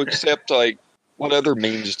also accept, like, what other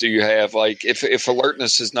means do you have? Like, if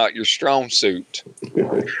alertness is not your strong suit,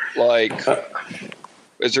 like,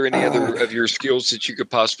 is there any other of your skills that you could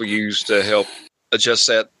possibly use to help adjust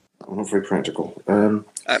that? I'm not very practical. I've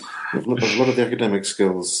a lot of the academic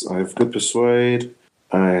skills. I have good persuade.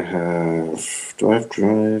 I have. Do I have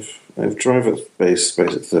drive? I have drive at base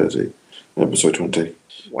at 30. Episode 20.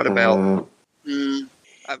 What about?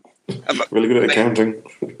 Really good at accounting.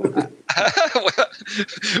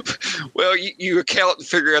 well, you account and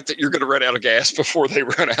figure out that you're going to run out of gas before they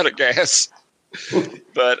run out of gas.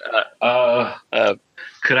 But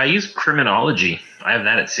could I use criminology? I have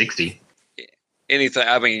that at 60. Anything.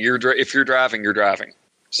 I mean, if you're driving, you're driving.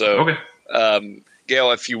 So, Okay.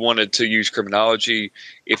 Gail, if you wanted to use criminology,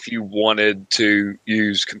 if you wanted to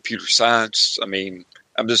use computer science, I mean,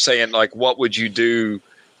 I'm just saying, like, what would you do?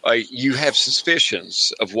 Like, you have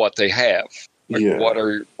suspicions of what they have. Like, Yeah. what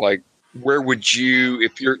are, like, where would you,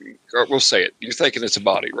 if you're, or we'll say it, you're thinking it's a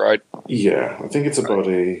body, right? Yeah, I think it's a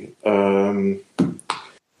body.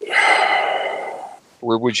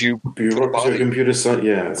 Where would you put a Bureaucracy or body? computer science.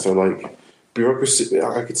 Yeah, so like bureaucracy.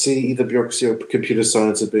 I could see either bureaucracy or computer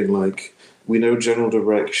science as being like, we know general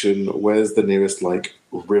direction. Where's the nearest like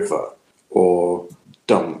river or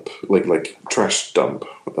dump, like trash dump,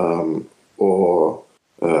 or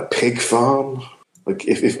pig farm? Like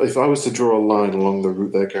if I was to draw a line along the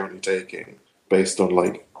route they're currently taking, based on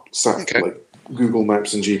like Okay. like Google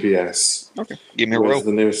Maps and GPS, Okay. Give me a where's roll.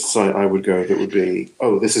 the nearest site I would go that would be,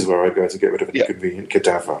 oh, this is where I go to get rid of an Yeah. inconvenient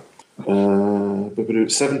cadaver.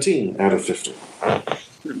 17 out of 50.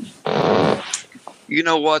 You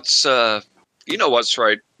know what's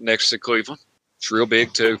right next to Cleveland? It's real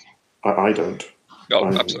big too. I don't. Oh,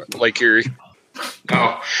 I'm sorry, Lake Erie.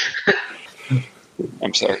 Oh,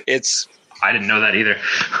 I'm sorry. It's, I didn't know that either.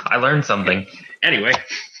 I learned something. Anyway,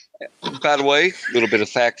 by the way, a little bit of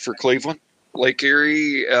fact for Cleveland. Lake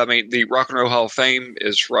Erie, I mean, the Rock and Roll Hall of Fame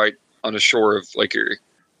is right on the shore of Lake Erie.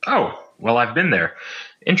 oh, well, I've been there.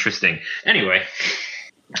 Interesting. Anyway,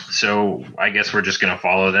 so I guess we're just going to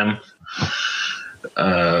follow them.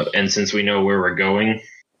 And since we know where we're going,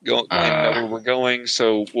 We know where we're going,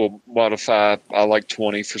 so we'll modify. I like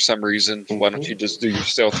 20 for some reason. Why don't you just do your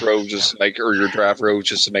stealth roll just to or your drive roll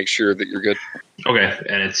just to make sure that you're good? okay,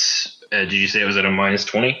 and it's, did you say it was at a minus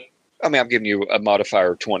 20? I mean, I'm giving you a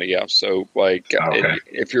modifier of 20, yeah. So, like, Okay.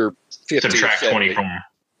 if you're 50 or Subtract 20 70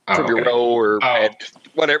 from your okay. roll or Oh. add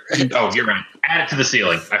whatever. Oh, you're right. Add it to the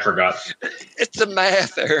ceiling. I forgot. It's the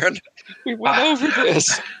math, Aaron. We went over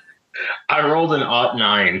this. I rolled an odd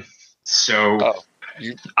 9, so Oh,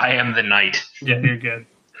 I am the knight. Yeah, you're good.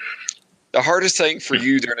 The hardest thing for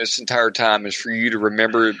you during this entire time is for you to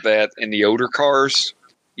remember that in the older cars,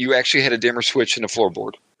 you actually had a dimmer switch in the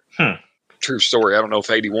floorboard. True story. I don't know if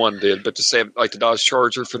 81 did, but the Dodge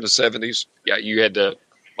Charger from the 70s, yeah, you had a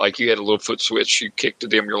little foot switch. You kicked to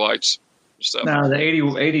dim your lights and stuff. No, the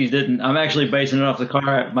 80 didn't. I'm actually basing it off the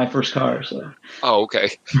car, my first car. So, Oh, okay.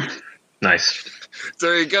 Nice.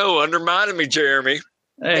 There you go. Undermining me, Jeremy.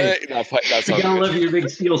 hey, That's all you gotta good. live your big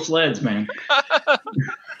steel sleds, man. That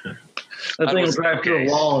thing will was- drive through a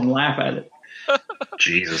wall and laugh at it.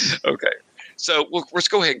 Jesus. Okay. So let's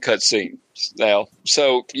go ahead and cut scenes now.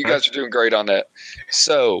 So you guys are doing great on that.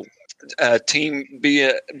 So team B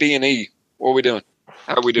and E, what are we doing?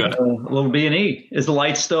 How are we doing? A little B&E. Is the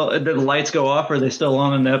lights still? Did the lights go off? Or are they still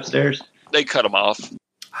on in the upstairs? They cut them off.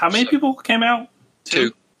 How many people came out?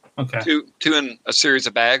 Two Okay. two in a series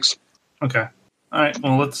of bags. Okay. All right.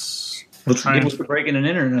 Well, let's try Give and, us the breaking and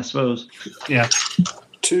entering, I suppose. yeah.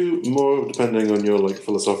 2 more, depending on your like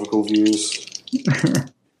philosophical views.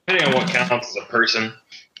 Depending on what counts as a person.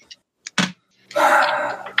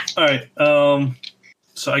 All right.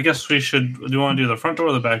 So I guess we should. Do you want to do the front door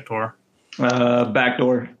or the back door? Back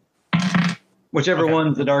door. Whichever Okay.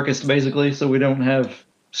 one's the darkest, basically, so we don't have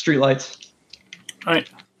street lights. All right.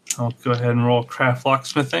 I'll go ahead and roll craft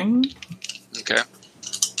locksmithing. Okay.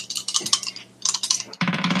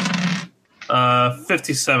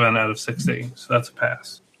 57 out of 60. So that's a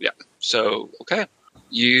pass. So okay,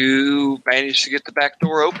 you managed to get the back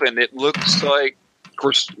door open. It looks like, of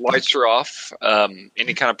course, lights are off.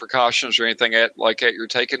 Any kind of precautions or anything like that you're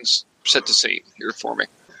taking? Set the scene here for me.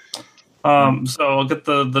 So I'll get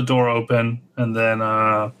the door open, and then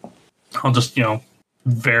I'll just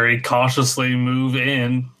very cautiously move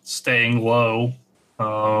in, staying low.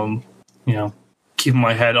 Keeping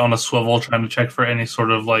my head on a swivel, trying to check for any sort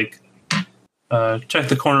of check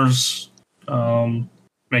the corners,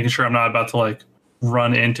 making sure I'm not about to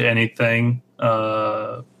run into anything.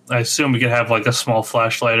 I assume we could have like a small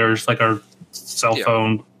flashlight or just like our cell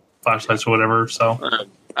phone flashlights or whatever. So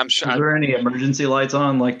I'm sure. Is there any emergency lights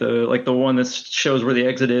on, like the one that shows where the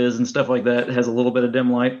exit is and stuff like that? It has a little bit of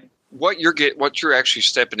dim light. What you're actually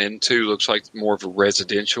stepping into looks like more of a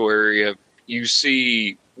residential area. You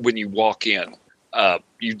see when you walk in,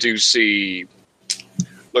 you do see.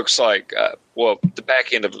 Looks like the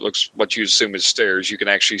back end of it looks what you assume is stairs. You can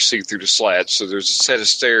actually see through the slats. So there's a set of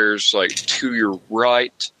stairs like to your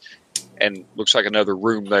right, and looks like another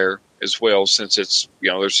room there as well. Since it's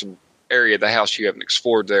there's some area of the house you haven't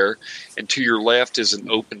explored there, and to your left is an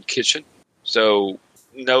open kitchen. So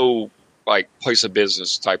no like place of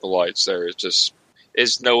business type of lights there.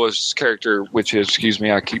 It's Noah's character, which is,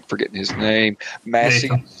 I keep forgetting his name, Massey.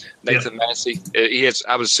 Nathan Massey. He has.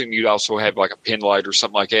 I would assume you'd also have like a pin light or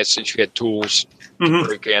something like that since you had tools to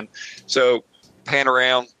break in. So pan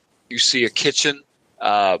around, you see a kitchen,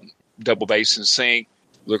 double basin sink.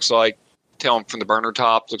 Looks like, tell them from the burner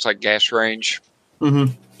top. Looks like gas range.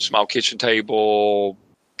 Small kitchen table,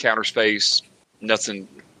 counter space. Nothing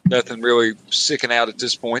really sticking out at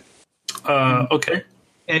this point. Okay.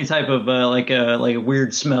 Any type of like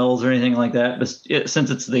weird smells or anything like that? But since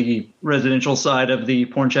it's the residential side of the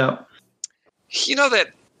porn shop,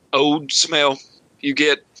 that old smell you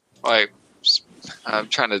get. Like, I'm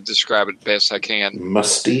trying to describe it best I can.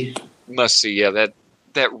 Musty, yeah.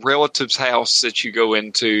 That relative's house that you go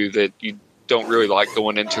into that you don't really like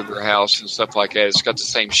going into their house and stuff like that. It's got the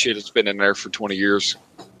same shit. It's been in there for 20 years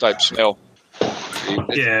type smell.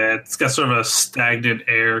 Yeah, it's got sort of a stagnant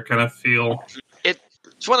air kind of feel.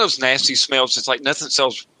 It's one of those nasty smells. It's like nothing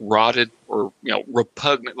smells rotted or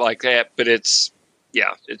repugnant like that, but it's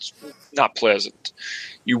not pleasant.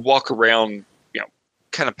 You walk around,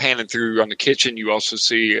 kind of panning through on the kitchen. You also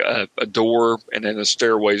see a door and then the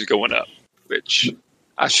stairways going up, which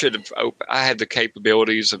I should have. I had the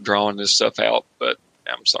capabilities of drawing this stuff out, but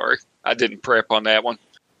I'm sorry, I didn't prep on that one.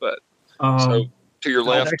 But so to your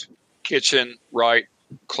left, kitchen, right,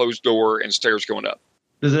 closed door, and stairs going up.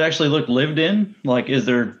 Does it actually look lived in? Like, is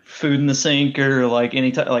there food in the sink or like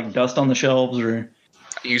any like dust on the shelves? Or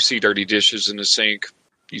you see dirty dishes in the sink.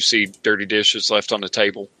 You see dirty dishes left on the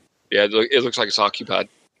table. Yeah, it looks like it's occupied.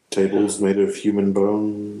 Tables made of human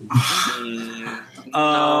bone.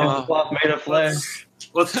 Cloth made of flesh.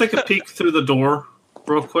 Let's take a peek through the door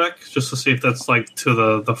real quick, just to see if that's like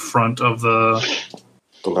to the front of the.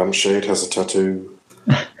 The lampshade has a tattoo.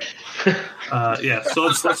 Yeah, so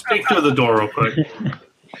let's peek through the door real quick.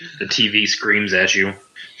 The TV screams at you.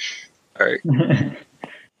 All right.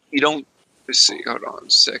 You don't. Let's see. Hold on a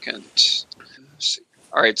second. Let's see.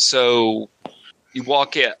 All right. So you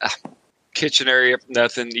walk in, kitchen area,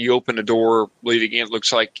 nothing. You open the door, leading in. It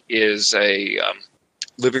looks like is a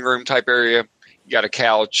living room type area. You got a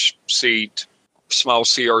couch, seat, small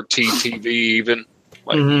CRT TV, even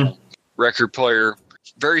like record player.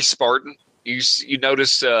 Very Spartan. You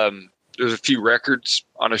notice. There's a few records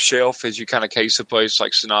on a shelf as you kind of case the place,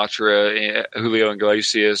 like Sinatra, Julio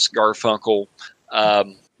Iglesias, Garfunkel,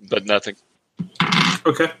 but nothing.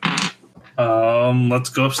 Okay. Let's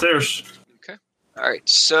go upstairs. Okay. All right.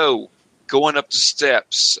 So going up the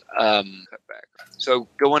steps. So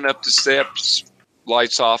going up the steps,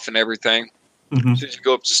 lights off and everything. As you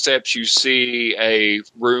go up the steps, you see a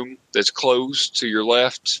room that's closed to your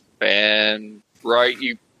left and right.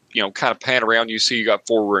 You kind of pan around. You see you got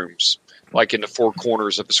 4 rooms. Like in the 4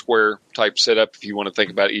 corners of a square type setup, if you want to think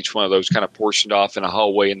about each one of those kind of portioned off in a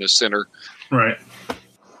hallway in the center. Right.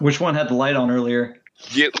 Which one had the light on earlier?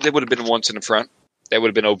 Yeah, there would have been ones in the front. That would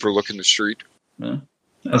have been overlooking the street. Yeah.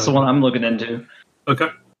 That's the one I'm looking into. Okay.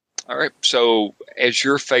 All right. So as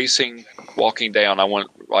you're walking down, I want,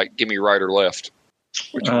 give me right or left.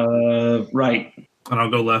 Right. And I'll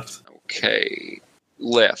go left. Okay.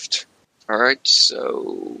 Left. All right.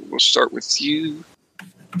 So we'll start with you.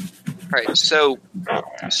 All right, so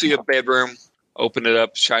you see a bedroom, open it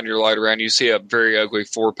up, shine your light around. You see a very ugly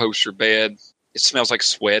 4-poster bed. It smells like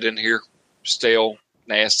sweat in here. Stale,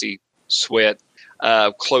 nasty sweat.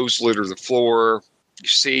 Clothes litter the floor. You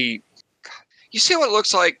see what it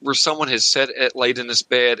looks like where someone has laid in this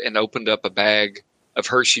bed and opened up a bag of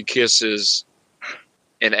Hershey Kisses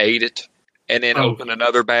and ate it, and then opened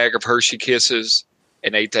another bag of Hershey Kisses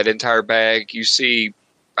and ate that entire bag. You see...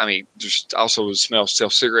 there's also the smell still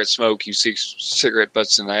cigarette smoke. You see cigarette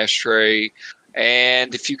butts in the ashtray.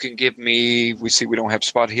 And if you can give me, we see we don't have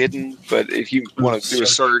spot hidden, but if you want to do a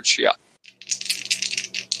search, yeah.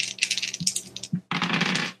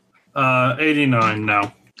 89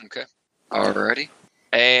 now. Okay. Alrighty.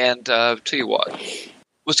 And tell you what,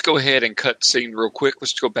 let's go ahead and cut scene real quick.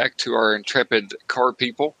 Let's go back to our intrepid car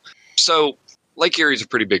people. So Lake Erie is a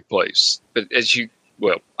pretty big place, but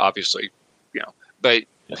obviously, but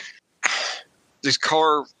this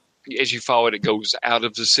car, as you follow it, it goes out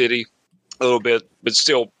of the city a little bit, but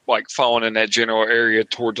still like following in that general area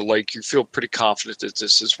toward the lake. You feel pretty confident that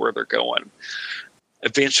this is where they're going.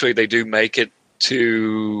 Eventually, they do make it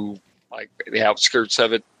to like the outskirts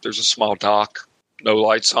of it. There's a small dock, no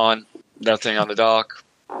lights on, nothing on the dock.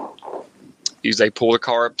 They pull the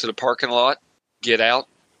car up to the parking lot, get out,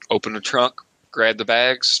 open the trunk, grab the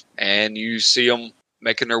bags, and you see them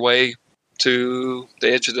making their way to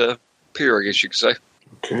the edge of the pier, I guess you could say.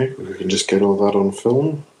 Okay, we can just get all that on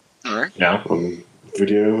film. All right. Yeah. On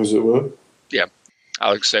video, as it were. Yeah.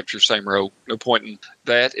 I'll accept your same role. No point in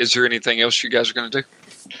that. Is there anything else you guys are going to do?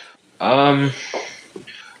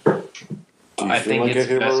 Do you feel like a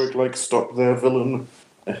heroic, stop their villain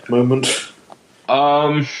moment?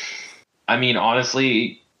 I mean,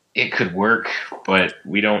 honestly, it could work, but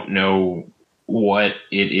we don't know what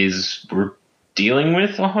it is we're dealing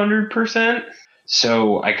with 100%.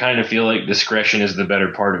 So I kind of feel like discretion is the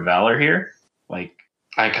better part of valor here. Like,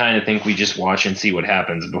 I kind of think we just watch and see what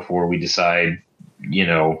happens before we decide,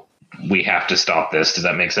 we have to stop this. Does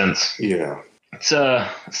that make sense? Yeah. Let's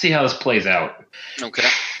see how this plays out. Okay.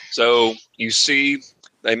 So you see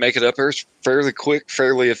they make it up there. It's fairly quick,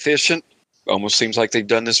 fairly efficient. Almost seems like they've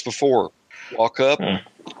done this before. Walk up,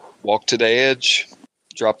 walk to the edge,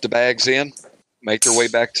 drop the bags in, make their way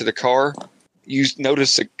back to the car. You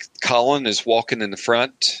notice that Colin is walking in the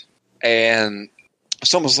front, and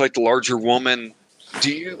it's almost like the larger woman.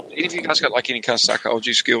 Any of you guys got like any kind of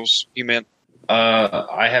psychology skills? You meant?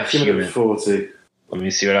 I have human. 40. Let me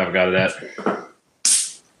see what I've got of that.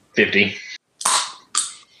 50.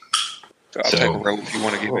 I'll take a roll if you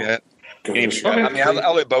want to give me that. Gosh.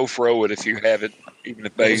 I'll let both roll it if you have it, even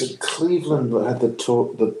if Was base. it Cleveland that had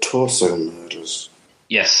the torso murders?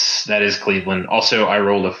 Yes, that is Cleveland. Also, I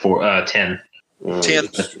rolled a 10. 10.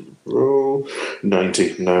 Roll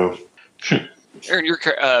 90. No.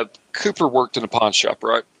 Aaron, Cooper worked in a pawn shop,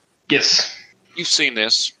 right? Yes. You've seen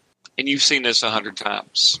this, and you've seen this 100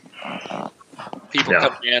 times. People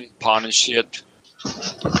come in, pawning shit,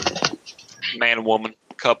 man and woman,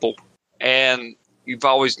 couple, and you've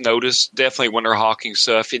always noticed, definitely when they're hawking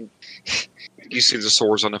stuff, and you see the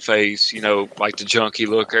sores on the face, like the junky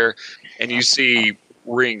look there, and you see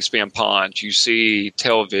rings being pawned, you see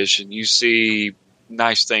television, you see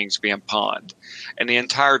nice things being pawned. And the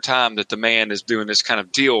entire time that the man is doing this kind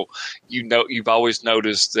of deal, you've always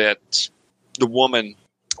noticed that the woman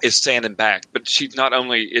is standing back, but not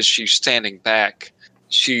only is she standing back,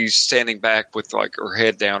 she's standing back with like her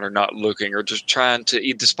head down or not looking or just trying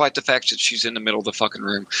to, despite the fact that she's in the middle of the fucking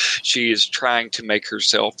room, she is trying to make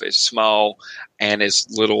herself as small and as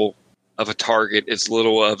little of a target, as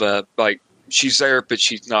little of a, she's there, but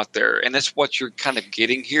she's not there. And that's what you're kind of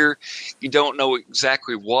getting here. You don't know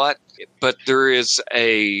exactly what, but there is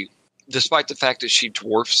despite the fact that she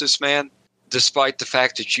dwarfs this man, despite the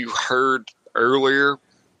fact that you heard earlier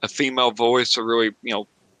a female voice, a really,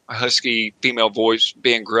 a husky female voice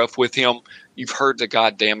being gruff with him, you've heard the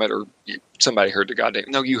goddamn it, or somebody heard the goddamn it.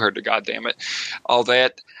 No, you heard the goddamn it. All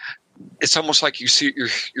that. It's almost like you're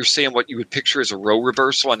seeing what you would picture as a role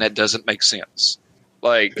reversal, and that doesn't make sense.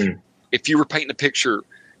 If you were painting a picture,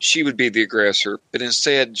 she would be the aggressor, but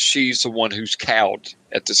instead she's the one who's cowed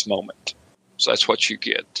at this moment. So that's what you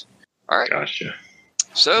get. All right. Gotcha.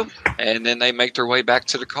 So, and then they make their way back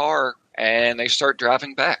to the car, and they start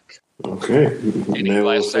driving back. Okay.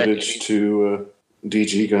 Mail footage to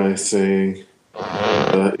DG guy saying,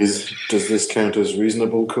 does this count as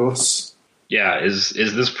reasonable course? Yeah, is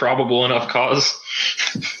this probable enough cause?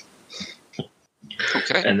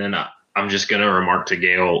 Okay. And then I'm just going to remark to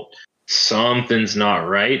Gale, something's not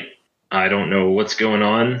right. I don't know what's going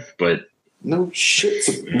on, but... No shit.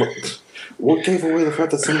 What gave away the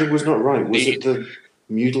fact that something was not right? Was it the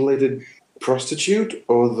mutilated prostitute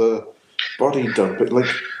or the body dump?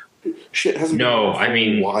 Shit hasn't been for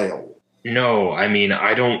a while. No,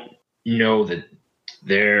 I don't know that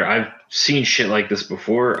I've seen shit like this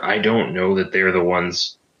before. I don't know that they're the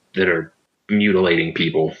ones that are mutilating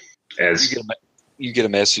people. You get a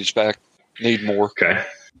message back. Need more. Okay.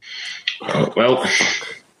 Well,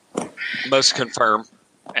 must confirm,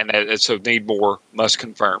 and so need more. Must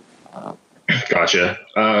confirm. Gotcha.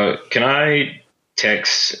 Can I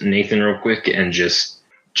text Nathan real quick and just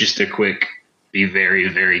a quick, be very,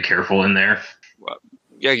 very careful in there?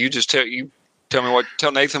 Yeah, you just tell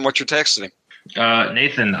Nathan what you're texting him.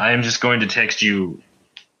 Nathan, I am just going to text you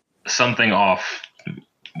something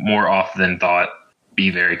more off than thought. Be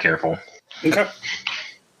very careful. Okay.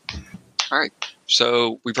 All right.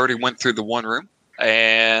 So we've already went through the one room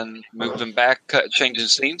and moved them back, changing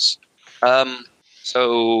scenes.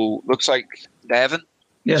 So looks like Davin.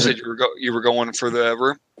 Yeah, You said you were going for the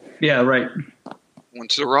room. yeah, right. One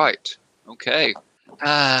to the right. Okay.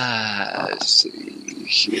 Let's see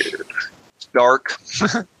here. It's dark.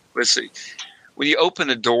 Let's see. When you open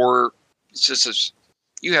a door, it's just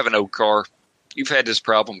you have an old car. You've had this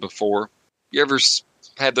problem before. You ever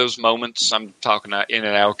had those moments? I'm talking in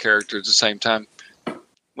and out character at the same time.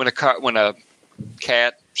 When a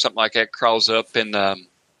cat, something like that, crawls up in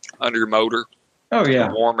under your motor, Oh yeah.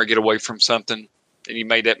 to warm or get away from something, and you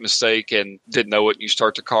made that mistake and didn't know it, and you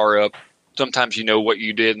start the car up. Sometimes you know what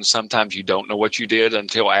you did, and sometimes you don't know what you did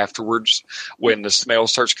until afterwards when the smell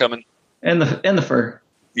starts coming. And the fur.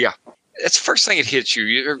 Yeah. It's the first thing it hits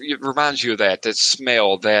you. It reminds you of that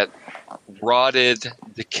smell, that rotted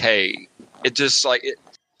decay. It just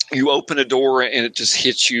you open a door and it just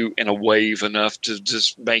hits you in a wave enough to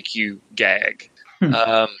just make you gag.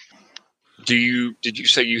 Did you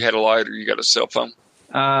say you had a light or you got a cell phone?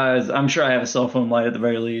 I'm sure I have a cell phone light at the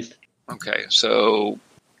very least. Okay, so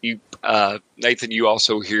you, Nathan, you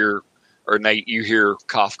also hear, or Nate, you hear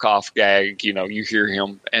cough, cough, gag. You hear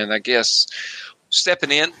him, and I guess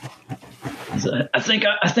stepping in. So I think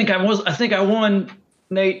I won.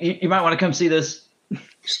 Nate, you might want to come see this.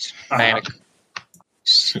 Manacle.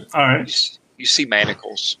 All right. You see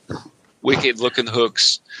manacles, wicked-looking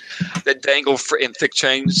hooks that dangle in thick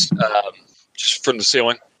chains just from the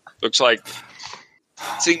ceiling. Looks like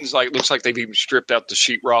they've even stripped out the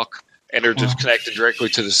sheetrock, and they're just connected directly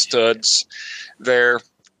to the studs. Their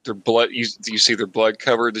blood. You see their blood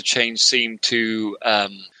covered. The chains seem to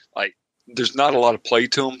there's not a lot of play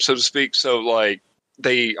to them, so to speak. So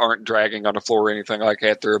they aren't dragging on the floor or anything like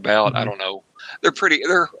that. They're about I don't know. They're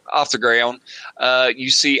off the ground. You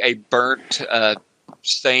see a burnt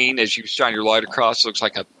stain as you shine your light across. It looks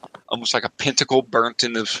like almost like a pentacle burnt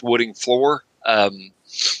in this wooden floor.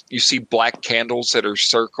 You see black candles that are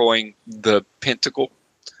circling the pentacle,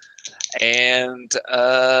 and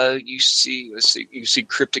you see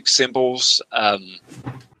cryptic symbols.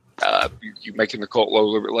 You make an occult a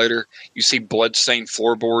little bit later. You see blood-stained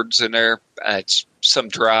floorboards in there. It's some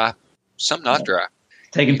dry, some not dry.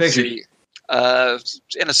 Taking pictures.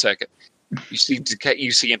 In a second. You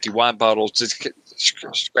see empty wine bottles,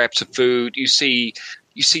 scraps of food. You see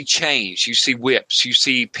chains. You see whips. You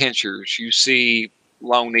see pinchers. You see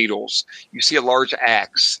long needles. You see a large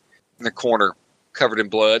axe in the corner covered in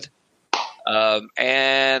blood.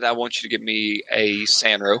 And I want you to give me a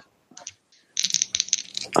Sanro.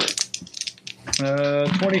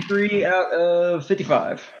 23 out of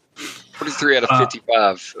 55. 43 out of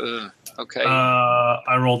 55. Okay.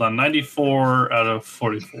 I rolled on 94 out of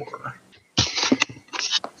 44.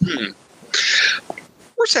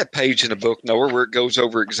 Where's that page in the book, Noah, where it goes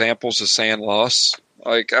over examples of sand loss?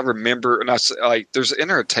 I remember, and there's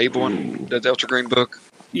a table in the Delta Green book.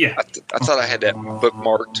 Yeah. I thought I had that book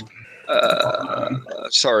marked.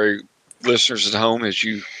 Sorry, listeners at home, as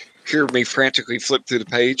you hear me frantically flip through the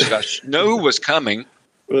page that I know was coming.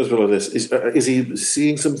 What is this? Is he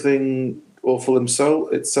seeing something awful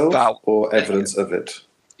itself, or evidence of it?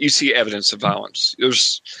 You see evidence of violence.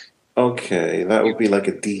 Okay, that would be like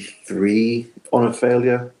a D3 on a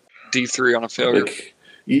failure. D3 on a failure.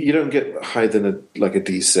 You don't get higher than a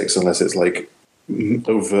D6 unless it's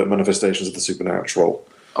overt manifestations of the supernatural.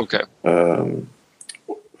 Okay. I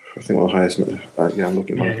think the highest. I'm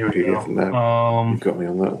looking at my PDF now. You've got me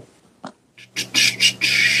on that.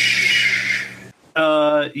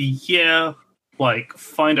 Yeah,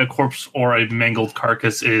 find a corpse or a mangled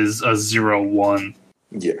carcass is a 0-1.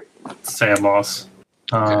 Yeah. Sand loss.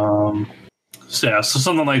 So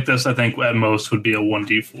something like this, I think at most would be a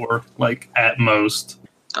 1d4. At most.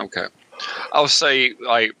 Okay. I'll say,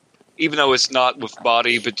 even though it's not with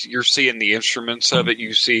body, but you're seeing the instruments of it.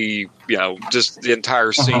 You see, just the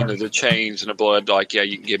entire scene of the chains and the blood. You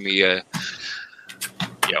can give me a,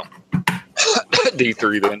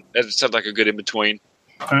 D3 then. That sounds like a good in between.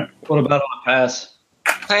 All right. What about on a pass?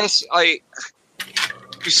 Pass,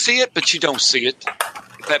 you see it, but you don't see it.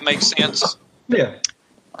 If that makes sense. Yeah.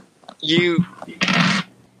 Go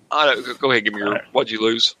ahead, give me your. What'd you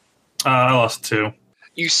lose? I lost 2.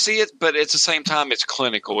 You see it, but at the same time, it's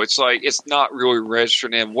clinical. It's it's not really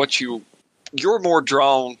registering in what you're more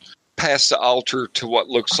drawn past the altar to what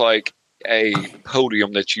looks like a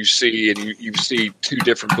podium that you see, and you see 2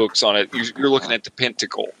 different books on it. You're looking at the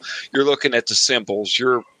pentacle. You're looking at the symbols.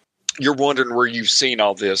 You're wondering where you've seen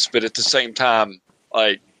all this, but at the same time,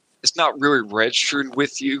 it's not really registering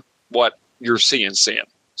with you what you're seeing.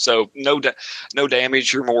 So no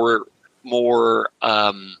damage. You're more more,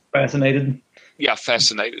 Fascinated.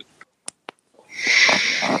 fascinated.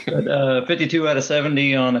 But, 52 out of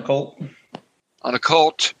 70 on occult. On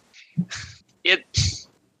occult, it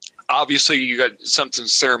obviously you got something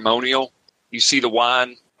ceremonial. You see the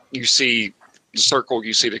wine, you see the circle,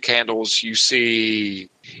 you see the candles, you see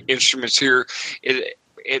instruments here.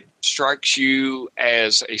 It strikes you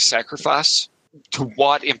as a sacrifice. To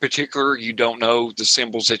what in particular, you don't know the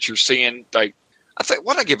symbols that you're seeing. Like, I think,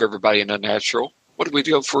 what I give everybody an unnatural. What did we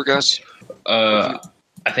go for, Gus? I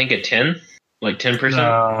think a 10, like 10%.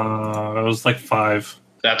 No, it was like 5.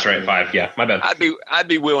 That's right, 5. Yeah, my bad. I'd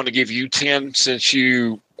be willing to give you 10 since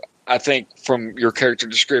you. I think from your character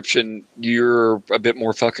description, you're a bit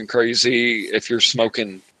more fucking crazy if you're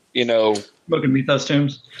smoking. Smoking mythos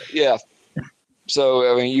tombs. Yeah. So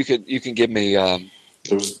I mean, you can give me.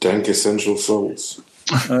 Those dank essential salts.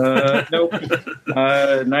 Nope.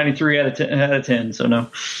 93 out of 10. So no.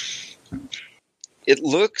 It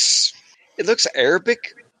looks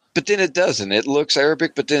Arabic, but then it doesn't. It looks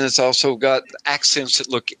Arabic, but then it's also got accents that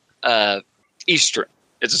look Eastern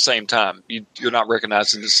at the same time. You're not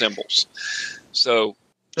recognizing the symbols. So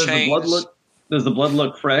Does the blood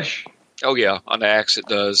look fresh? Oh yeah, on the axe it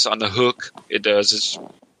does. On the hook it does.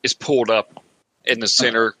 It's pulled up in the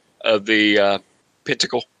center of the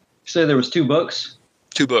pentacle. You said there was 2 books.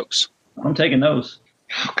 2 books. I'm taking those.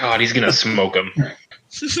 Oh, God, he's going to smoke them.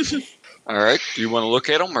 All right. Do you want to look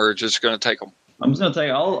at them or just going to take them? I'm just going to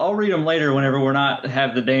take. I'll read them later whenever we're not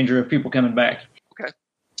have the danger of people coming back. Okay.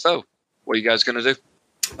 So, what are you guys going to do?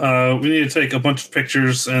 We need to take a bunch of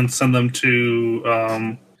pictures and send them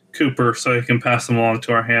to Cooper so he can pass them along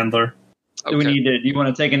to our handler. Okay. Do we need to? Do you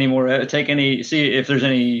want to take any more? See if there's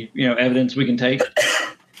any evidence we can take.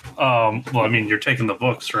 Well, I mean, you're taking the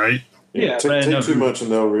books, right? Yeah, Take too much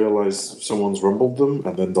and they'll realize someone's rumbled them,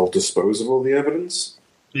 and then they'll dispose of all the evidence.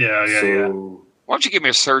 Yeah. Why don't you give me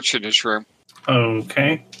a search in this room?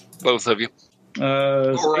 Okay. Both of you.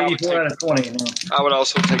 84 out of 20. No. I would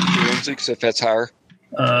also take forensics if that's higher.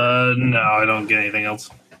 No, I don't get anything else.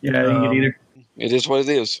 Yeah, I didn't get either. It is what it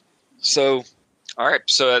is. So, all right.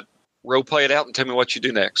 So, role play it out and tell me what you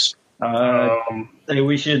do next. Say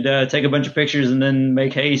we should take a bunch of pictures and then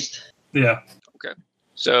make haste. Yeah.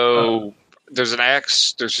 So, there's an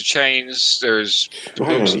axe, there's the chains, there's the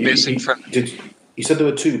Hang books on, missing from. You said there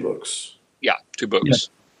were 2 books. Yeah, 2 books.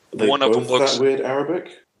 Are they One of both them looks that weird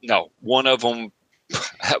Arabic? No, one of them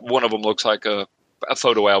looks like a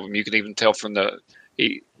photo album. You can even tell from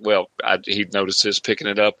he noticed this picking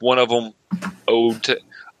it up. One of them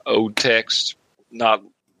old text. Not,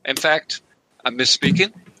 in fact, I'm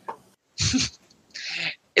misspeaking.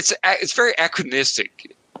 It's very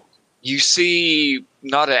anachronistic. You see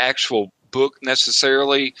not an actual book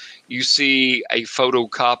necessarily. You see a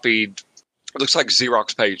photocopied. It looks like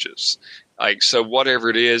Xerox pages. Like, so whatever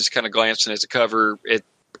it is, kind of glancing at the cover,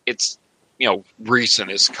 it's recent.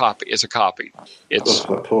 It's a copy. It's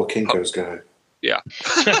that poor Kinko's guy. Yeah.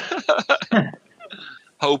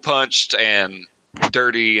 Hole punched and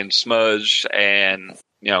dirty and smudged, and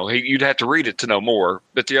you'd have to read it to know more.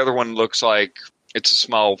 But the other one looks like it's a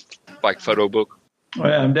small photo book. Oh,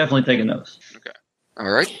 yeah, I'm definitely taking those. Okay. All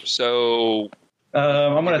right. So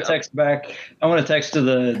I'm going to text back. I want to text to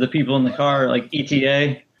the people in the car, like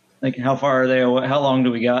ETA. Like, how far are they away? How long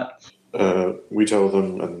do we got? We tell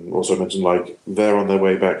them, and also mention, they're on their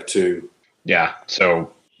way back to... Yeah,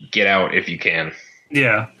 so get out if you can.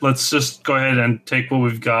 Yeah, let's just go ahead and take what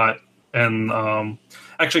we've got. And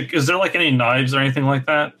actually, is there any knives or anything like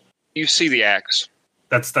that? You see the axe.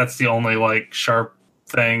 That's the only sharp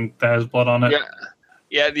thing that has blood on it.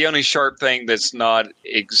 Yeah. The only sharp thing that's not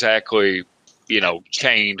exactly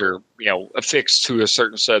chained or affixed to a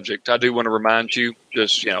certain subject. I do want to remind you,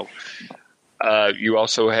 just you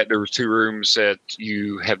also there were 2 rooms that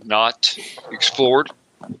you have not explored,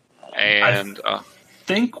 and I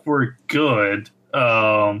think we're good.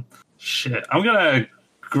 Shit, I'm gonna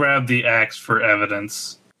grab the axe for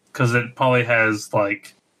evidence because it probably has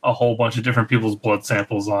a whole bunch of different people's blood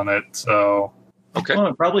samples on it. So okay. Well,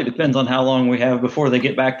 it probably depends on how long we have before they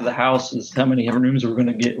get back to the house. Is how many rooms we're going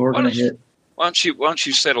to get. We're going to hit. Why don't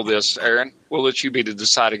you settle this, Aaron? We'll let you be the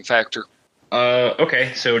deciding factor.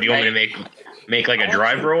 Okay. So do you want me to make a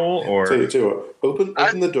drive roll, or Tell you what,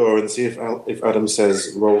 open the door and see if Adam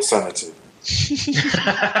says roll sanity.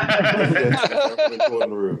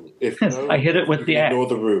 Important room. If no, I hit it with the axe. Ignore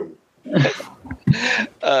the room.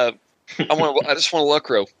 I just want a luck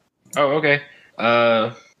roll. Oh, okay.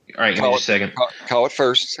 All right, give me just a second. Call it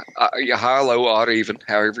first. High, low, odd, even,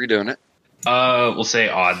 however you're doing it. We'll say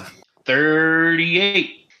odd.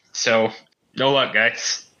 38. So no luck,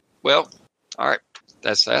 guys. Well, all right.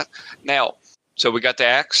 That's that. Now, so we got the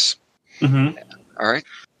axe. Mm-hmm. All right.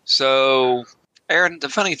 So, Aaron, the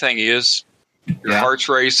funny thing is, your heart's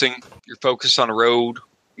racing. You're focused on the road.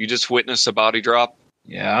 You just witnessed a body drop.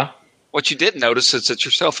 Yeah. What you didn't notice is that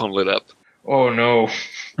your cell phone lit up. Oh, no.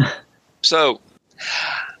 So,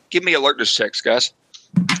 give me alertness checks, guys.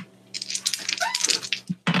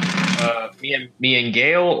 Me and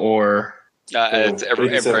Gail, or... It's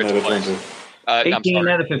everybody's 87 out of playing. 20. I'm 18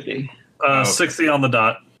 sorry. out of 50. 60 on the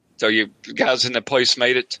dot. So you guys in the place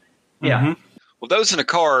made it? Yeah. Mhm. Well, those in the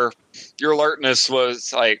car, your alertness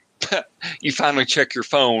was like, you finally check your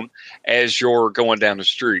phone as you're going down the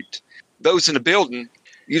street. Those in the building,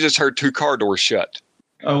 you just heard 2 car doors shut.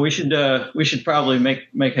 Oh, we should probably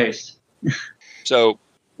make haste. So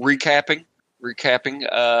recapping,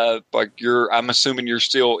 like I'm assuming you're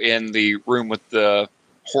still in the room with the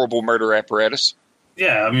horrible murder apparatus.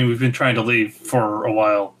 Yeah, I mean, we've been trying to leave for a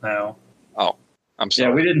while now. Oh, I'm sorry.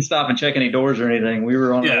 Yeah, we didn't stop and check any doors or anything. We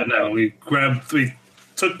were on. Yeah, no, we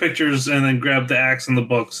took pictures and then grabbed the axe and the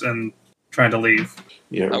books and tried to leave.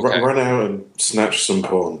 Yeah, Okay. run out and snatch some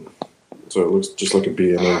porn. So it looks just like a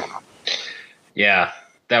B&O. Yeah,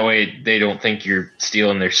 that way they don't think you're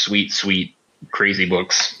stealing their sweet, sweet, crazy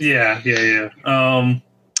books. Yeah.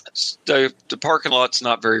 The parking lot's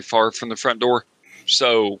not very far from the front door.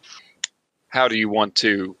 So how do you want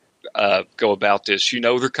to go about this? You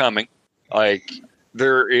know they're coming. Like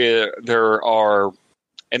there are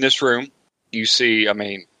in this room. You see, I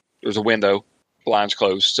mean, there's a window, blinds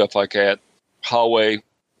closed, stuff like that. Hallway,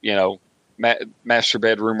 master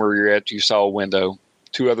bedroom where you're at. You saw a window.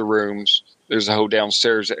 2 other rooms. There's a whole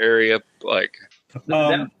downstairs area. Like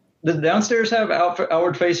Does the downstairs have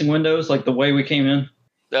outward facing windows like the way we came in?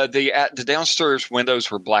 the downstairs windows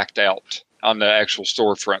were blacked out on the actual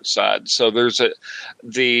storefront side. So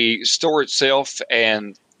the store itself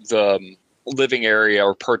and the living area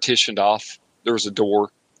are partitioned off. There was a door,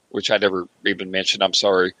 which I never even mentioned. I'm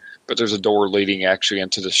sorry, but there's a door leading actually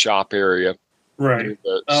into the shop area. Right.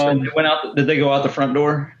 Did they go out the front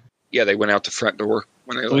door? Yeah, they went out the front door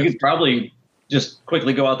when they So we left. could probably just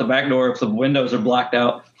quickly go out the back door if the windows are blacked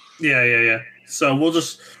out. Yeah. So we'll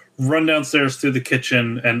just run downstairs through the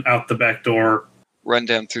kitchen and out the back door. Run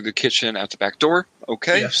down through the kitchen, out the back door.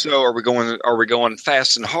 Okay, Yeah. so are we going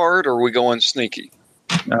fast and hard, or are we going sneaky?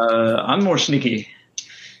 I'm more sneaky.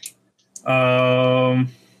 Yeah,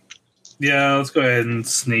 let's go ahead and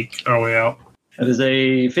sneak our way out. That is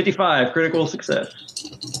a 55 critical success.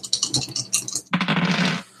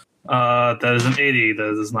 That is an 80.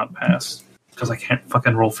 That does not pass because I can't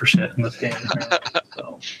fucking roll for shit in this game.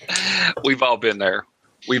 So. We've all been there.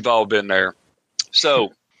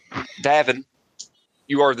 So, Davin,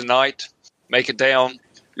 you are the knight. Make it down.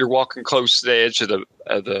 You're walking close to the edge of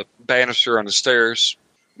the banister on the stairs.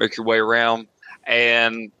 Make your way around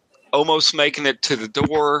and almost making it to the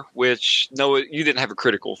door. Which no, you didn't have a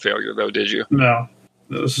critical failure though, did you? No,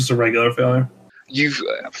 it was just a regular failure. You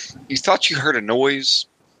thought you heard a noise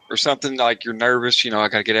or something, like you're nervous. I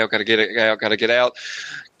gotta get out.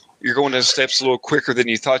 You're going down the steps a little quicker than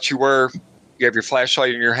you thought you were. You have your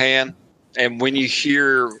flashlight in your hand, and when you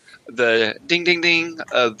hear the ding, ding, ding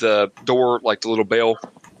of the door, like the little bell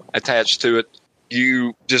attached to it,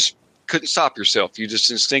 you just couldn't stop yourself. You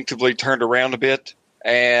just instinctively turned around a bit,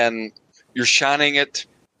 and you're shining it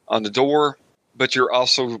on the door, but you're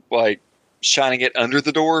also like shining it under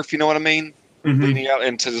the door, if you know what I mean, leading out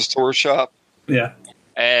into the store shop. Yeah.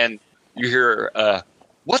 And you hear,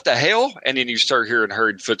 what the hell? And then you start hearing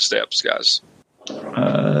hurried footsteps, guys.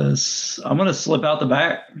 I'm going to slip out the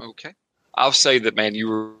back. Okay. I'll say that, man, you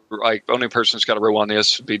were like, the only person that's got to roll on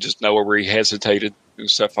this would be just Noah, where he hesitated and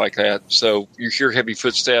stuff like that. So you hear heavy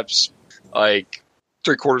footsteps, like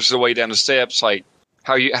 3/4 of the way down the steps. Like,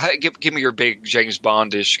 give me your big James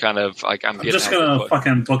Bondish kind of like, I'm just going to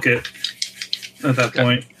fucking book it at that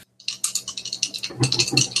point.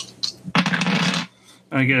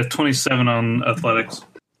 I get a 27 on athletics.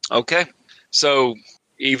 Okay. So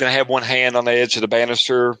you even have one hand on the edge of the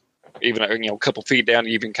banister, even a couple feet down,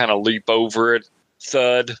 you even kind of leap over it,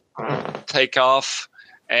 thud, take off,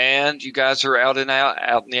 and you guys are out in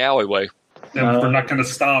the alleyway. And we're not going to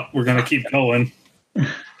stop. We're going to keep going.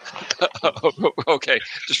 Okay,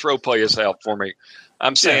 just role play this out for me.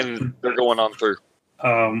 I'm saying they're going on through.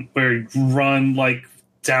 We run like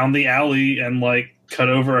down the alley and like cut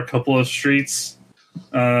over a couple of streets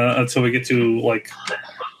until we get to like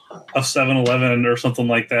a 7-Eleven or something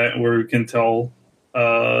like that, where we can tell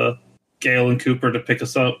Gail and Cooper to pick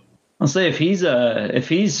us up. I'll say if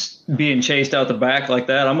he's being chased out the back like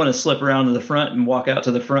that, I'm going to slip around to the front and walk out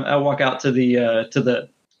to the front. I walk out to the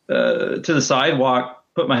sidewalk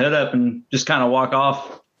put my hood up and just kind of walk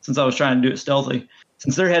off since I was trying to do it stealthy.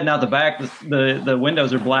 Since they're heading out the back, the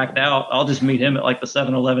windows are blacked out. I'll just meet him at like the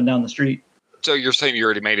 7-Eleven down the street. So you're saying you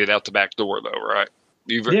already made it out the back door, though, right?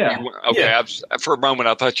 Yeah. Okay. Yeah. For a moment,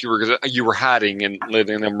 I thought you were hiding and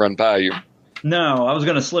letting them run by you. No, I was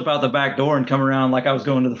going to slip out the back door and come around like I was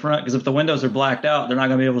going to the front, because if the windows are blacked out, they're not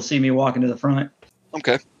going to be able to see me walking to the front.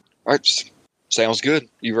 Okay. All right. Sounds good.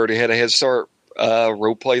 You've already had a head start.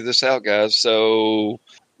 Role play this out, guys. So,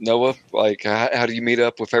 Noah, like, how do you meet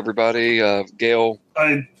up with everybody? Gail?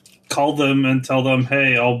 I call them and tell them,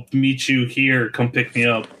 hey, I'll meet you here. Come pick me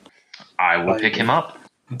up. I will pick him up.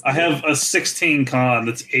 I have a 16 con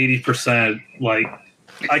that's 80%. Like,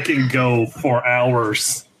 I can go for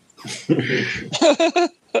hours.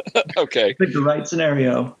 Okay. Pick the right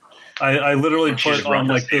scenario. I literally She's put on run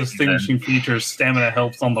like the the distinguishing features. Stamina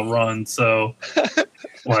helps on the run, so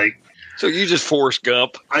like So you just Forrest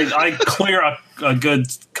Gump. I clear a good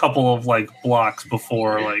couple of like blocks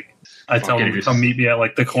before like I tell them to come meet me at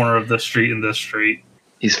like the corner of this street and this street.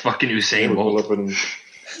 He's fucking Usain Pull Bolt. up and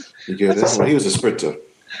you get it. Well, he was a sprinter.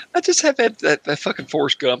 I just have that fucking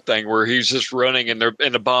Forrest Gump thing where he's just running and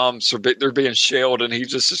the bombs they're being shelled and he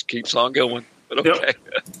just keeps on going. But okay.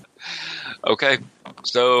 Yep. Okay.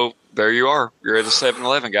 So there you are. You're at a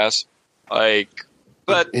 7-Eleven, guys. Like,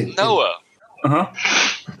 but Noah,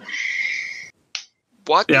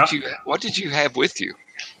 what did you have with you?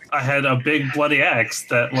 I had a big bloody axe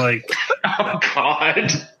that like Oh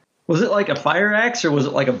God! Was it like a fire axe or was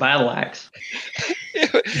it like a battle axe?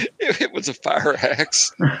 It was a fire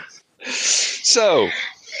axe. So,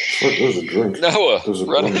 There was a drink. Noah, There's a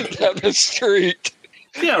running drink. down the street.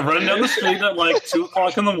 yeah, running down the street at like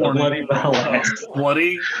 2:00 in the morning. Bloody battle axe.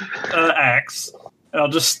 Bloody axe. And I'll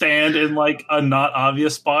just stand in like a not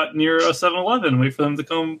obvious spot near a 7-Eleven, wait for them to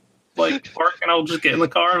come like park, and I'll just get in the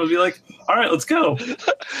car and I'll be like, all right, let's go.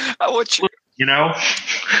 I want you. You know,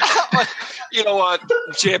 You know what?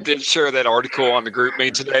 Jeb didn't share that article on the group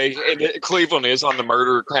me today, and Cleveland is on the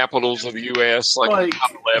murder capitals of the U.S. like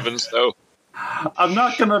top 11. So I'm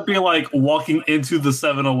not gonna be like walking into the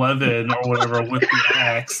 7-Eleven or whatever with the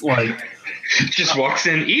axe. Like, just walks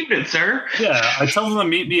in. Evening, sir. yeah, I tell them to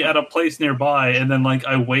meet me at a place nearby, and then like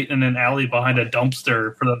I wait in an alley behind a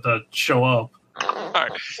dumpster for them to show up. all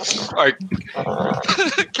right.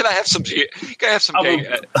 Can I have some? Can I have some?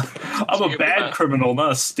 I'm a bad criminal,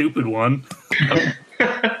 not a stupid one.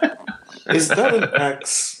 Is that an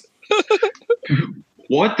axe?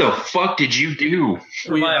 What the fuck did you do?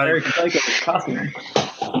 My American Psycho costume.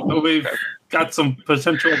 We've got some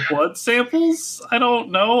potential blood samples. I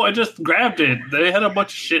don't know. I just grabbed it. They had a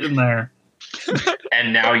bunch of shit in there.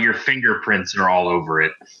 And now your fingerprints are all over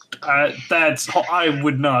it. I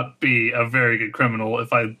would not be a very good criminal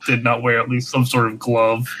if I did not wear at least some sort of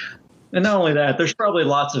glove. And not only that, there's probably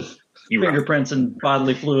lots of fingerprints and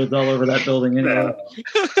bodily fluids all over that building anyway.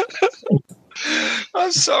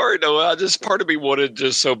 I'm sorry, Noah. Part of me wanted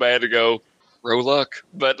just so bad to go, roll luck.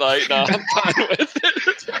 But, like, no, I'm fine with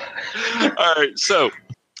it. All right, so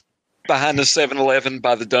behind the 7-Eleven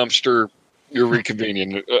by the dumpster, you're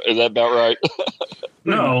reconvening. Is that about right?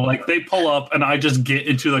 No, like they pull up and I just get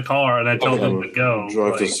into the car and I tell them to go.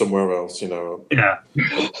 Drive to Like, somewhere else, you know. yeah.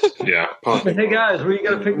 Yeah. Hey guys, where you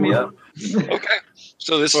gonna pick me up? Okay.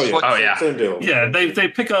 So this is what. Oh, yeah. Same deal. Yeah, they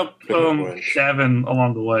pick up Gavin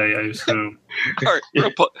along the way, I assume. All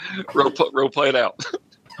right, role play it out.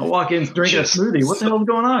 I walk in drinking a smoothie. What the hell's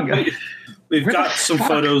going on, guys? We've got some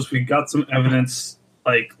photos, we've got some evidence.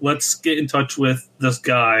 Like, let's get in touch with this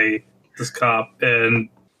guy, this cop, and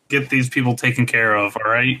get these people taken care of,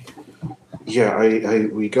 all right? Yeah,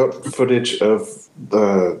 we got footage of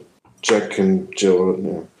Jack and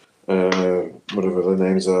Jill, whatever their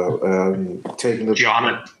names are, taking the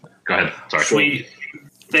John. Go ahead. Sorry.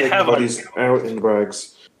 They taking have the bodies out in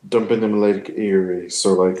bags, dumping them in Lake Erie.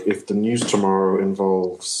 So, like, if the news tomorrow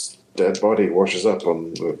involves dead body washes up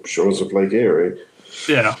on the shores of Lake Erie,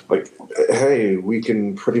 yeah. like, hey, we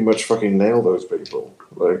can pretty much fucking nail those people.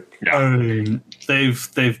 Like,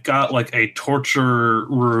 They've got like a torture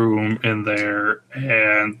room in there,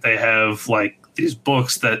 and they have like these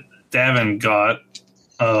books that Davin got.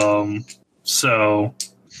 So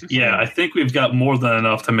yeah, I think we've got more than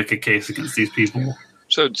enough to make a case against these people.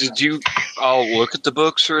 So did you all look at the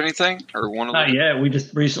books or anything, or one of them? Not yet. We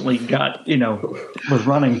just recently got, was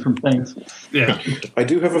running from things. Yeah. I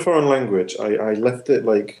do have a foreign language. I left it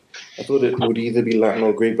like I thought it would either be Latin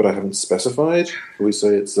or Greek, but I haven't specified. We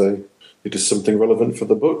say it is something relevant for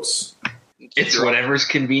the books. It's whatever's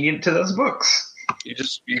convenient to those books.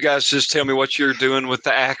 You guys just tell me what you're doing with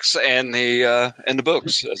the axe and the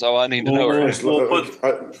books. That's all I need to know. Well,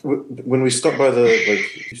 Right? When we stop by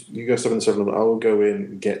you guys stop in the 7-Eleven, I will go in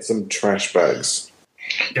and get some trash bags.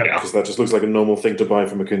 Yeah. Because that just looks like a normal thing to buy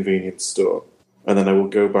from a convenience store. And then I will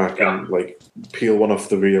go back and peel one off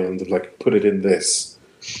the reel and put it in this.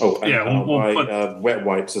 Oh, and I'll buy wet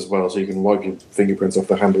wipes as well, so you can wipe your fingerprints off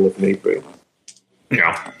the handle if need be.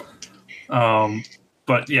 Yeah.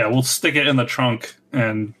 But yeah, we'll stick it in the trunk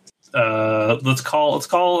and let's call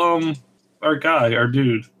our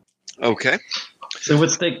dude. Okay. So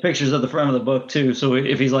let's take pictures of the front of the book too. So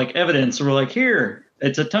if he's like evidence, we're like, here,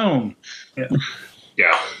 it's a tome. Yeah.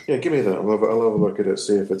 Yeah, give me that. I'll have a look at it,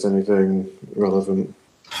 see if it's anything relevant.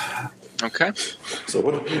 Okay.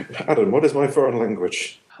 So, Adam, what is my foreign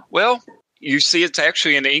language? Well, you see, it's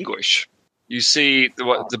actually in English. You see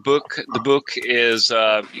what the book. The book is.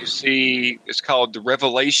 You see, it's called "The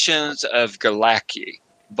Revelations of Galaki,"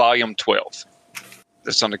 Volume 12.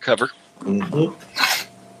 That's on the cover. Mm-hmm.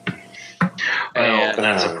 Well,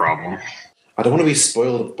 that's a problem. I don't want to be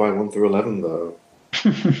spoiled by 1 through 11, though.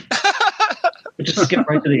 Just skip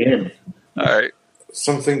right to the end. All right.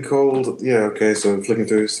 Something called so I'm flicking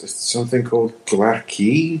through something called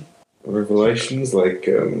Galaki Revelations,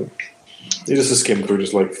 you just skim through,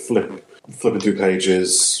 just flipping through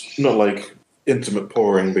pages, not like intimate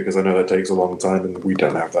pouring because I know that takes a long time and we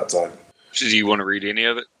don't have that time. So do you want to read any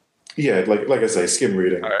of it? Yeah, like I say, skim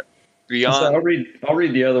reading. All right. Beyond. So I'll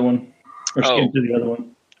read the other one, or skim to the other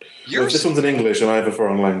one. This one's in English and I have a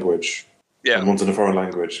foreign language. Yeah. And one's in a foreign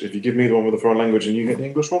language. If you give me the one with the foreign language and you get the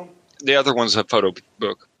English one? The other one's a photo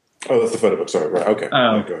book. Oh, that's the photo book. Sorry. Right. Okay.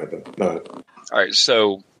 Oh. Go ahead then. No. All right.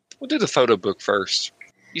 So we'll do the photo book first.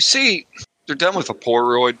 You see, they're done with a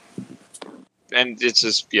Polaroid. And it's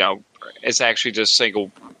just, it's actually just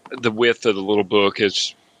single. The width of the little book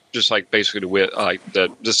is just basically the width,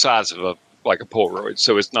 the size of a Polaroid.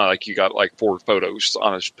 So it's not like you got 4 photos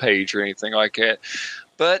on a page or anything like that.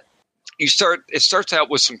 But it starts out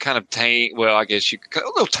with some kind of tame, well, I guess a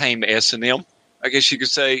little tame S&M, I guess you could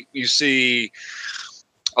say. You see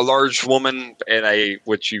a large woman in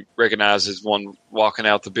what you recognize as one walking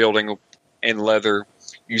out the building in leather.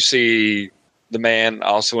 You see the man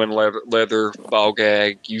also in leather, ball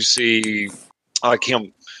gag. You see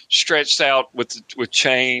him stretched out with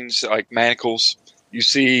chains, manacles. You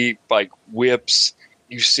see whips.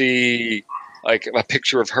 You see a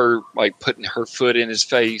picture of her putting her foot in his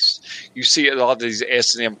face. You see a lot of these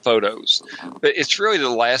S&M photos, but it's really the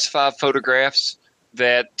last 5 photographs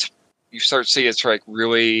that you start to see it's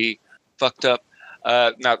really fucked up.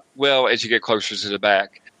 As you get closer to the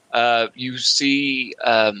back, you see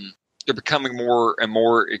they're becoming more and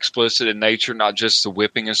more explicit in nature, not just the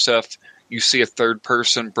whipping and stuff. You see a third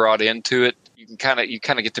person brought into it. You kind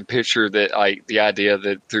of get the picture that the idea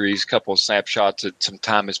that through these couple of snapshots that some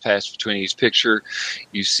time has passed between each picture.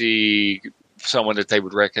 You see someone that they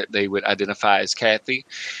would identify as Kathy,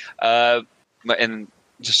 and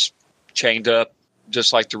just chained up,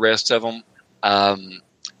 just like the rest of them.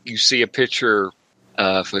 You see a picture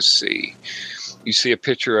of You see a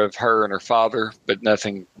picture of her and her father, but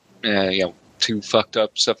nothing, too fucked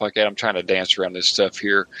up stuff like that. I'm trying to dance around this stuff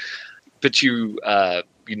here, but you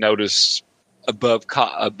notice. Above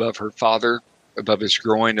her father, above his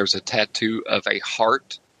groin, there's a tattoo of a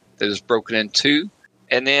heart that is broken in 2.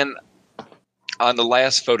 And then on the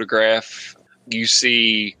last photograph, you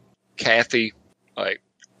see Kathy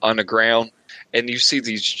on the ground, and you see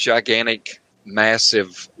these gigantic,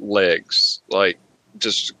 massive legs,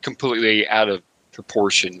 just completely out of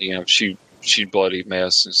proportion. She bloody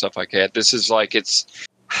mess and stuff like that. This is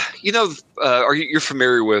you're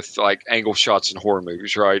familiar with angle shots in horror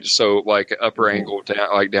movies, right? So upper angle,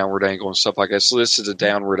 downward angle and stuff like that. So this is a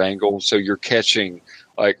downward angle. So you're catching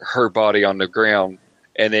her body on the ground,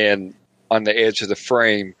 and then on the edge of the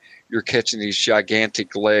frame, you're catching these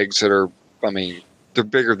gigantic legs that are, they're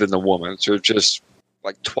bigger than the woman's. They're just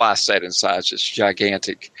twice that in size. It's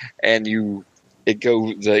gigantic. And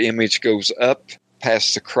the image goes up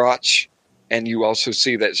past the crotch, and you also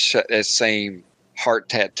see that same heart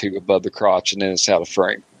tattoo above the crotch, and then it's out of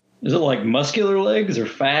frame. Is it muscular legs or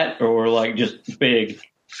fat or just big?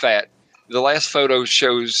 Fat. The last photo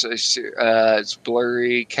shows it's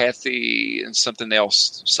blurry, Kathy, and something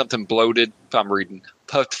else, something bloated. If I'm reading,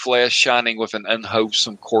 puffed flesh shining with an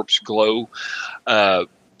unwholesome corpse glow.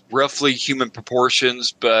 Roughly human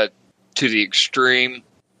proportions, but to the extreme,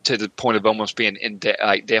 to the point of almost being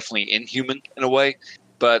definitely inhuman in a way.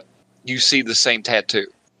 But you see the same tattoo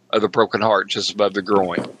of the broken heart just above the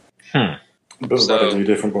groin. But radically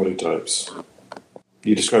different body types.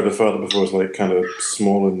 You described the father before as like kind of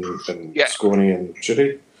small and Yeah. scrawny and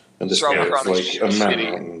shitty, and this Scrawny, guy is scrawny, like a man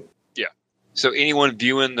shitty. mountain. So anyone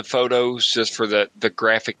viewing the photos just for the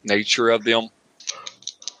graphic nature of them,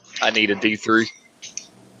 I need a D3.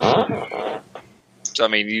 So I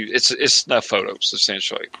mean, it's snuff photos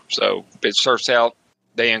essentially. So it starts out,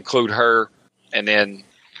 they include her, and then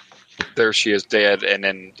there she is dead, and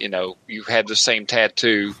then you had the same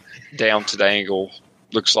tattoo down to the angle.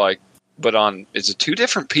 Looks like, but is it two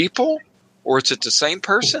different people, or is it the same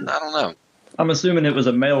person? I don't know. I'm assuming it was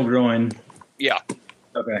a male groin. Yeah,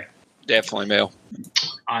 Okay. definitely male.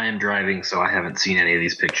 I am driving, so I haven't seen any of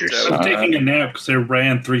these pictures. I'm taking a nap because I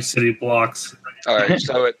ran 3 city blocks. All right,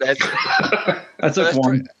 so that's I took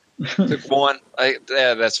one. took one.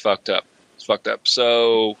 That's fucked up. It's fucked up.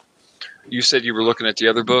 So you said you were looking at the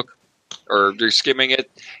other book, or you're skimming it.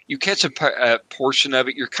 You catch a portion of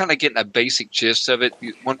it. You're kind of getting a basic gist of it.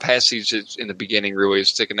 One passage is in the beginning really is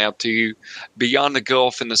sticking out to you. Beyond the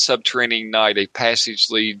gulf in the subterranean night, a passage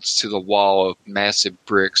leads to the wall of massive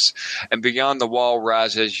bricks, and beyond the wall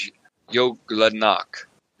rises Yoglanak.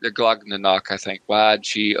 Yoglanak, I think.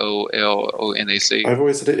 Ygollnac. I've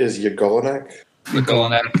always said it is Yagolanak.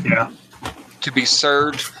 Yoglanak. Yeah. To be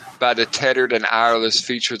served by the tattered and eyeless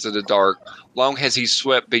features of the dark. Long has he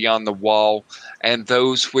swept beyond the wall, and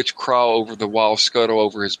those which crawl over the wall scuttle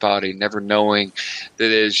over his body, never knowing that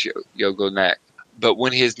it is Yoglanak. But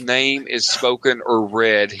when his name is spoken or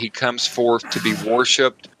read, he comes forth to be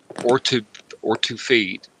worshipped or to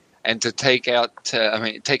feed, and to take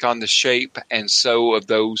on the shape and soul of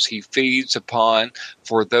those he feeds upon.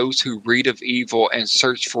 For those who read of evil and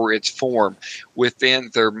search for its form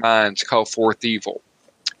within their minds call forth evil.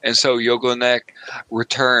 And so Yoglanak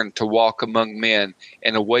returned to walk among men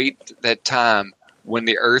and await that time when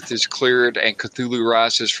the earth is cleared and Cthulhu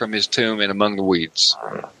rises from his tomb and among the weeds.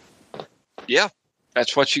 Yeah,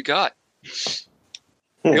 that's what you got.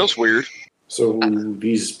 Feels weird. So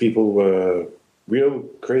these people were real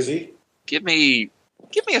crazy. Give me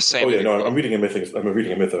a sanity. Oh yeah, no, I'm reading a mythos.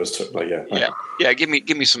 Yeah.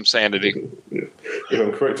 Give me some sanity. If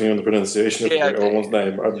I'm correcting on the pronunciation of everyone's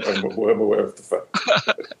name, I'm aware of the fact.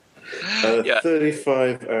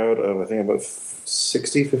 35 out of, I think, about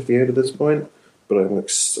 60, 58 at this point. But I'm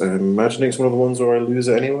imagining some of the ones where I lose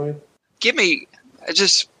it anyway. Give me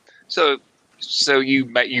so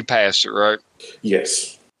you passed it, right?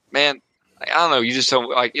 Yes. Man, I don't know. You just don't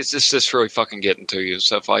like. It's just really fucking getting to you and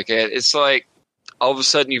stuff like that. It's like all of a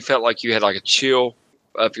sudden you felt like you had like a chill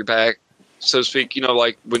up your back, so to speak.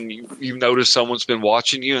 Like when you notice someone's been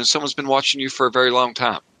watching you, and someone's been watching you for a very long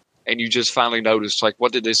time, and you just finally notice, like,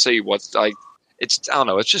 what did they see? What's like? I don't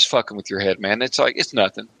know. It's just fucking with your head, man. It's like it's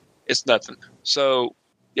nothing. It's nothing. So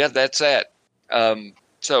yeah, that's that.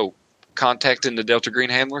 So contacting the Delta Green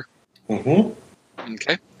handler. Mm-hmm.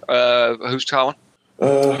 Okay. Who's calling?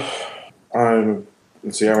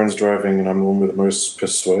 Aaron's driving, and I'm the one with the most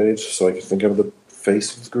persuade, so I can think of the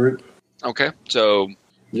face of the group. Okay, so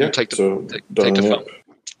yeah, take the phone.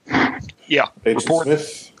 Yeah, Agent report.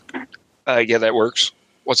 Smith. Yeah, that works.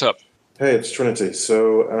 What's up? Hey, it's Trinity.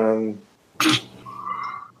 So,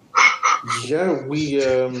 yeah, we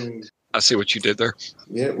I see what you did there.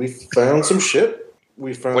 Yeah, we found some shit.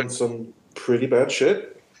 We found some pretty bad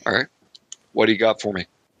shit. All right. What do you got for me?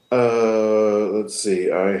 Let's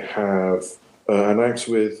see. I have an axe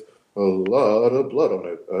with a lot of blood on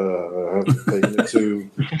it. I haven't taken it to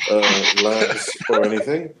labs or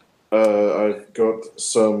anything. I've got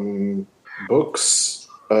some books.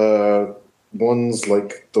 One's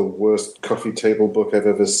like the worst coffee table book I've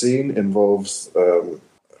ever seen. Involves, I'm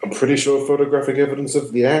pretty sure, photographic evidence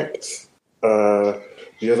of the act.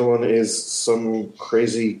 The other one is some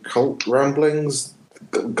crazy cult ramblings.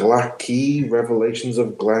 Glaaki, Revelations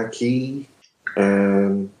of Glaaki.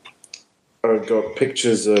 I've got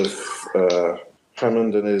pictures of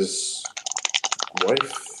Hammond and his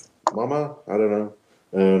wife, Mama, I don't know,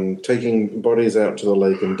 taking bodies out to the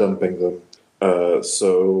lake and dumping them.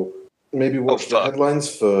 So maybe watch the headlines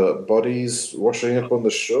for bodies washing up on the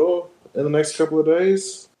shore in the next couple of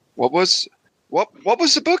days. What was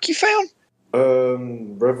the book you found?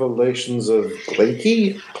 Revelations of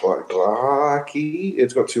Glaaki. Glaaki.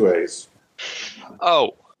 It's got 2 A's.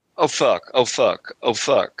 Oh fuck. Okay.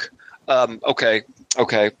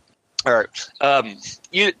 All right.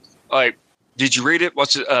 Did you read it?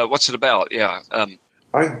 What's it about? Yeah.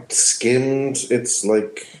 I skimmed. It's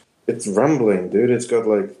rambling, dude. It's got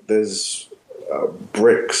there's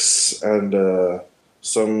bricks and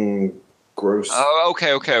some gross. Oh,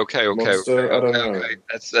 okay. Monster. I don't know. Okay.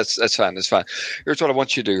 That's fine. That's fine. Here's what I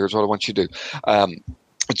want you to do.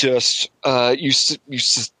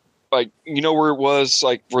 like you know where it was,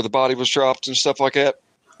 like where the body was dropped and stuff like that?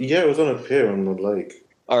 Yeah, it was on a pier on the lake.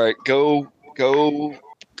 All right, go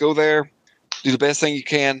there. Do the best thing you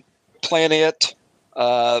can. Plan it.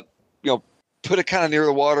 You know, put it kind of near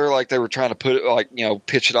the water, like they were trying to put it, like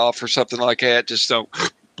pitch it off or something like that. Just don't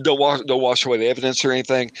wash away the evidence or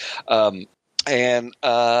anything. And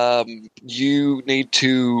you need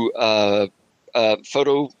to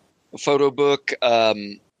photo book.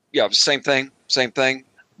 Yeah, same thing.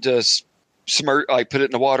 Just put it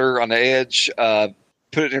in the water on the edge.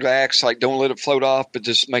 Put it in the axe, like don't let it float off, but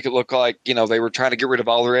just make it look like, they were trying to get rid of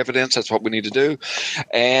all their evidence. That's what we need to do.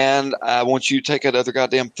 And I want you to take that other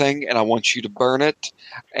goddamn thing and I want you to burn it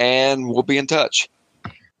and we'll be in touch.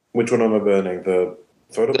 Which one am I burning? The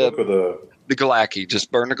photo book or the Galaki?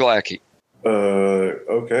 Just burn the Galaki.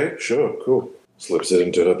 Okay, sure, cool. Slips it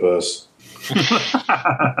into her purse.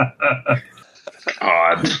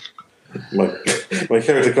 Odd. My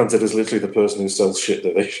character considers literally the person who sells shit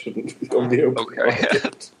that they shouldn't be on the open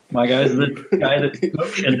market. My guy's the guy that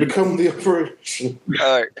You become the operation.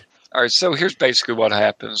 All right. So here's basically what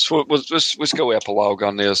happens. Let's go epilogue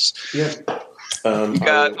on this. Yeah.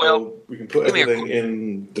 We can put everything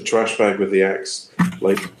in the trash bag with the axe.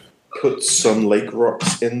 Like, put some lake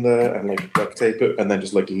rocks in there and like duct tape it, and then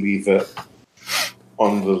just like leave it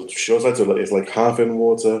on the shore side so it's like half in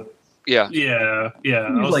water. Yeah. I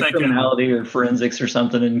was like thinking criminality or forensics or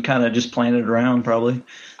something, and kind of just plan it around. Probably.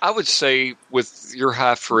 I would say with your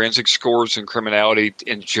high forensic scores and criminality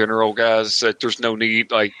in general, guys, that there's no need.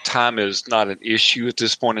 Like, time is not an issue at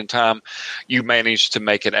this point in time. You managed to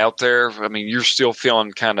make it out there. I mean, you're still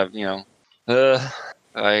feeling kind of,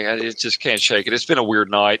 I just can't shake it. It's been a weird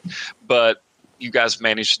night, but you guys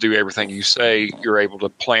managed to do everything you say. You're able to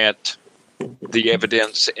plant the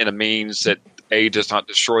evidence in a means that A, does not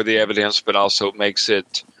destroy the evidence, but also makes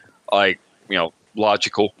it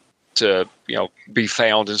logical to be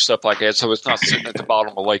found and stuff like that. So it's not sitting at the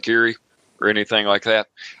bottom of Lake Erie or anything like that.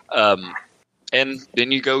 And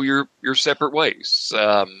then you go your separate ways.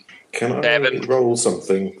 Can I David, roll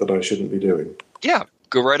something that I shouldn't be doing? Yeah,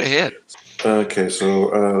 go right ahead. Okay,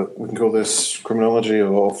 so we can call this criminology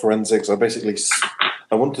or forensics. I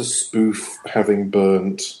want to spoof having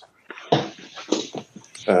burnt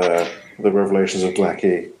the revelations of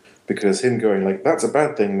Glacky, because him going like, that's a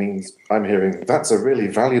bad thing means I'm hearing that's a really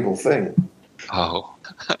valuable thing. Oh.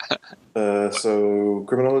 So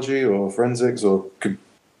criminology or forensics or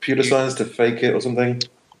computer science to fake it or something?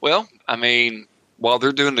 Well, I mean, while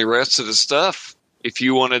they're doing the rest of the stuff, if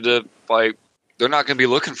you wanted to, they're not going to be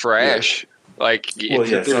looking for Ash. So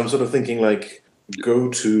I'm sort of thinking go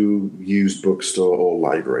to used bookstore or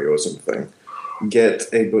library or something. Get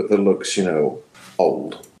a book that looks,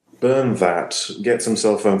 old. Burn that. Get some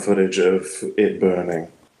cell phone footage of it burning.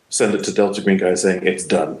 Send it to Delta Green guy saying it's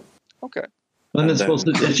done. Okay.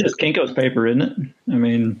 It's just Kinko's paper, isn't it? I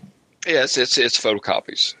mean, yes, it's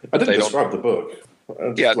photocopies. I didn't describe the book.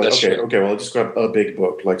 That's true. Okay. Well, I'll describe a big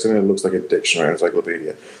book, like something that looks like a dictionary, or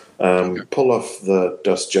encyclopedia. Pull off the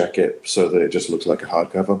dust jacket so that it just looks like a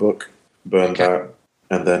hardcover book. Burn that,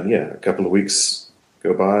 and then a couple of weeks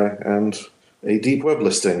go by, and a deep web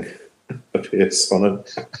listing appears on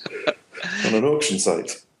an auction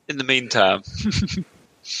site. In the meantime,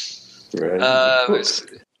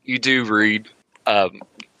 you do read.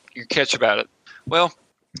 You catch about it. Well,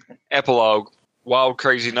 epilogue. Wild,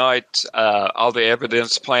 crazy night. All the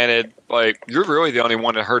evidence planted. You're really the only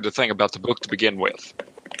one that heard the thing about the book to begin with.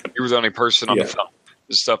 You were the only person on the phone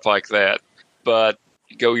and stuff like that. But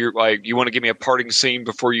you want to give me a parting scene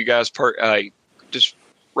before you guys part? Just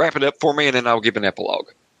wrap it up for me, and then I'll give an epilogue.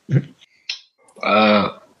 We're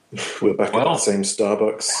back at the same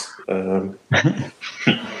Starbucks.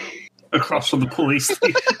 Across from the police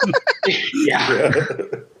station. Yeah.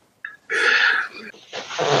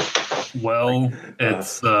 Well,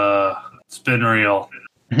 it's been real.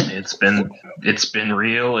 It's been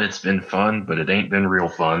real. It's been fun, but it ain't been real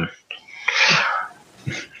fun.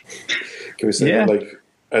 Can we say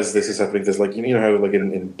as this is happening, there's how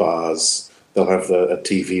in bars they'll have a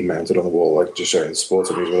TV mounted on the wall, just showing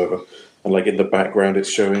sports or news or whatever, and in the background it's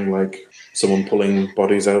showing someone pulling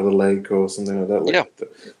bodies out of the lake or something like that.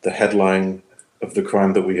 The headline of the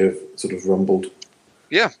crime that we have sort of rumbled.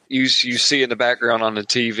 Yeah, you see in the background on the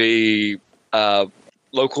TV,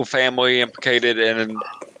 local family implicated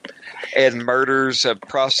in murders of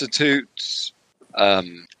prostitutes.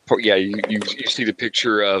 You see the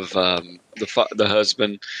picture of the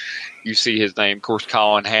husband. You see his name, of course,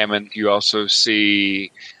 Colin Hammond. You also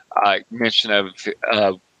see mention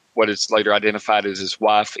of what is later identified as his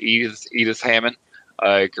wife, Edith Hammond,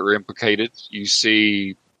 are implicated. You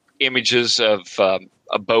see images of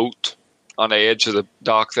a boat on the edge of the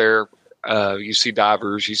dock there. You see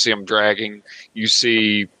divers. You see them dragging. You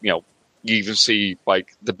see, you even see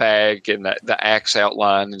like the bag and the axe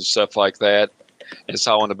outline and stuff like that. It's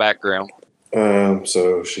all in the background.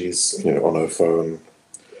 So she's on her phone.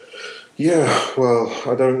 Yeah, well,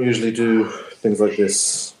 I don't usually do things like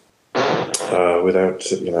this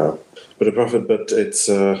without a bit of profit, but it's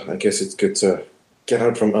I guess it's good to get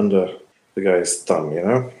out from under the guy's thumb,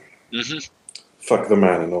 Mm-hmm. Fuck the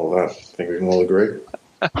man and all that. I think we can all agree.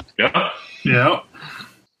 Yeah. Yeah.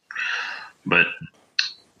 But,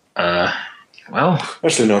 well,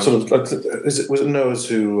 Actually, no. Sort of. Was it Noah's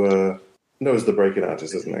who Noah's the break-in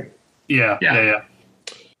artist, isn't he? Yeah.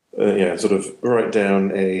 Sort of write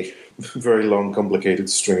down a very long, complicated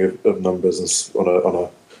string of numbers on a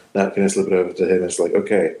napkin and slip it over to him. It's like,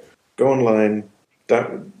 okay, go online,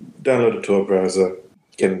 download a Tor browser.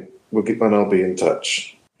 And I'll be in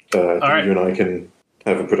touch. Right. You and I can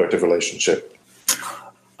have a productive relationship.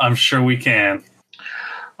 I'm sure we can.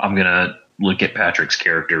 I'm going to look at Patrick's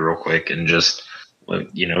character real quick and just,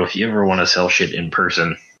 if you ever want to sell shit in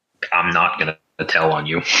person, I'm not going to tell on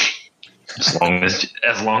you. As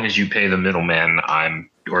long as you pay the middleman,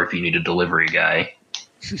 or if you need a delivery guy.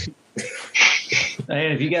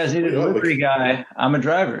 And if you guys need a delivery guy, I'm a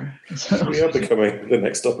driver. So. We are becoming the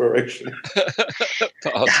next operation.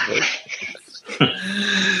 Possibly.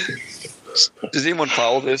 Does anyone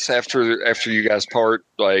follow this after you guys part?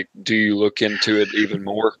 Like, do you look into it even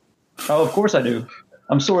more? Oh, of course I do.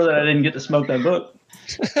 I'm sore that I didn't get to smoke that book.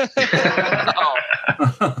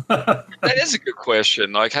 That is a good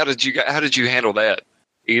question. Like, how did you handle that,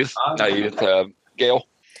 Edith? Gail.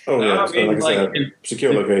 Oh yeah, I mean, like I said,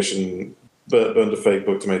 secure location. Burned a fake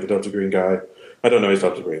book to make the Dr. Green guy. I don't know he's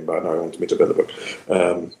Dr. Green, but I know he wanted me to burn the book.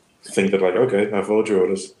 Think that okay, I followed your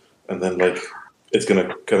orders, and then it's going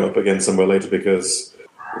to come up again somewhere later because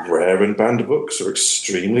rare and banned books are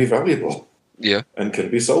extremely valuable. Yeah, and can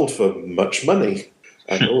be sold for much money,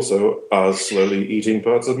 and also are slowly eating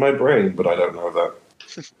parts of my brain, but I don't know that.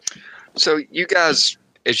 So you guys,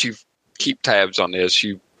 as you keep tabs on this,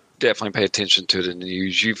 you definitely pay attention to it in the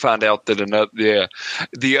news. You find out that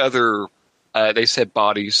the other, they said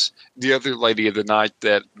bodies. The other lady of the night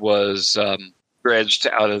that was dredged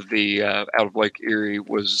out of Lake Erie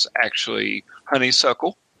was actually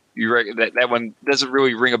Honeysuckle. You reckon that one doesn't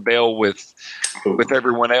really ring a bell with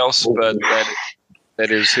everyone else, but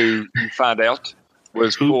that is who you find out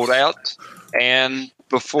was pulled out. And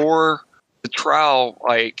before the trial,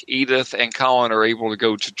 like Edith and Colin are able to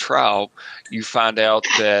go to trial, you find out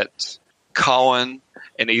that Colin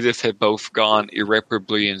and Edith have both gone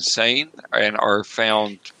irreparably insane and are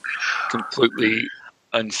found completely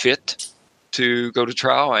unfit to go to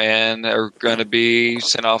trial and are going to be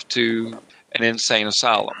sent off to an insane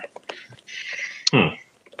asylum.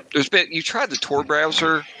 You tried the Tor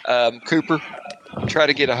browser, Cooper. Try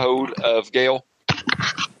to get a hold of Gail.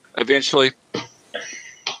 Eventually,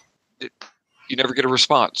 you never get a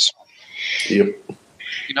response. Yep.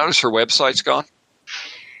 You notice her website's gone,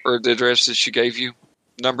 or the address that she gave you,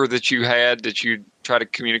 number that you had that you tried to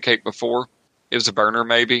communicate before. It was a burner,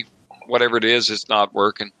 maybe. Whatever it is, it's not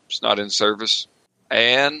working. It's not in service,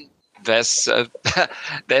 and that's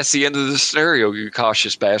the end of the scenario, you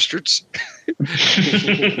cautious bastards.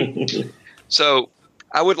 So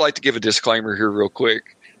I would like to give a disclaimer here real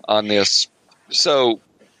quick on this. So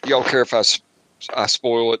y'all care if I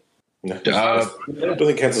spoil it? No. I don't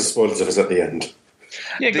think Kansas spoilers if it's at the end.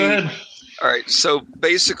 Yeah, go ahead. All right. So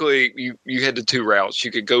basically, you had the two routes.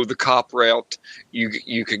 You could go the cop route.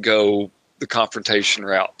 You could go the confrontation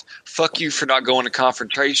route. Fuck you for not going the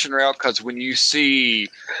confrontation route, because when you see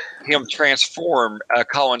him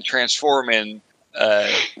Colin transform in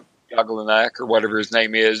Yaglanak or whatever his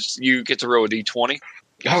name is, you get to roll a d20.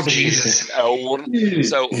 Oh Jesus!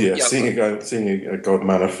 So yeah, seeing a god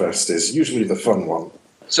manifest is usually the fun one.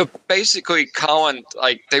 So basically, Colin,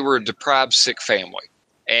 they were a deprived, sick family,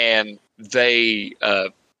 and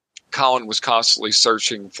Colin was constantly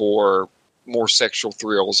searching for more sexual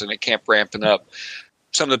thrills, and it kept ramping up.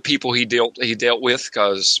 Some of the people he dealt with,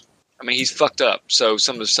 because he's fucked up. So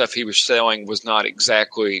some of the stuff he was selling was not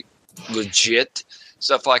exactly legit.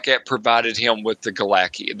 Stuff like that provided him with the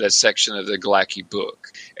Galaki, that section of the Galaki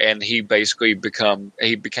book, and he basically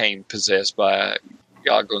became possessed by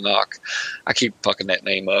Yaglanak. I keep fucking that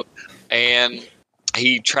name up. And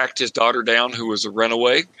he tracked his daughter down, who was a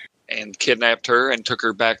runaway, and kidnapped her and took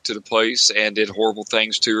her back to the place and did horrible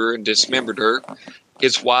things to her and dismembered her.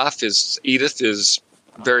 His wife Edith is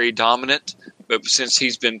very dominant, but since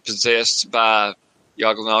he's been possessed by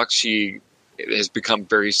Yaglanak, she has become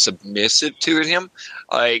very submissive to him.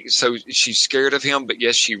 Like, so she's scared of him, but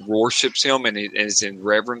yes, she worships him and is in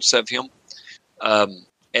reverence of him.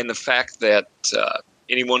 And the fact that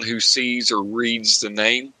anyone who sees or reads the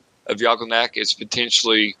name of Yaglanak is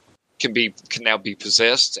potentially can now be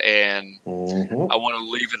possessed. And I want to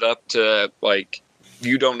leave it up to, like,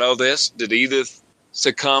 you don't know this. Did Edith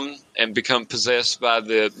succumb and become possessed by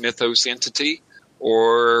the Mythos entity,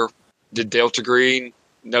 or did Delta Green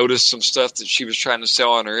notice some stuff that she was trying to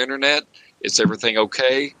sell on her internet? Is everything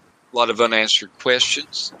okay? A lot of unanswered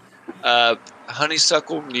questions.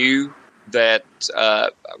 Honeysuckle knew that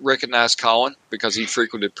recognized Colin because he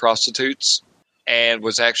frequented prostitutes and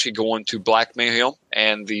was actually going to blackmail him.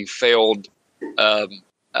 And the failed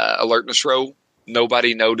alertness roll,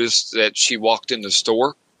 nobody noticed that she walked in the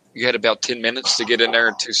store. You had about 10 minutes to get in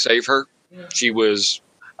there to save her. She was,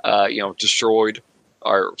 destroyed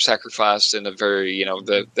or sacrificed in a very,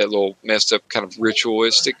 that little messed up kind of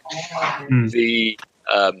ritualistic. If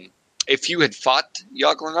you had fought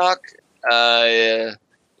Yaglanak,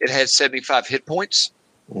 it had 75 hit points.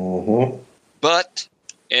 But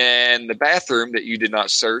in the bathroom that you did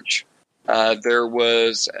not search, there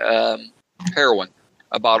was heroin,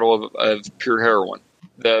 a bottle of pure heroin.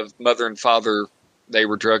 The mother and father, they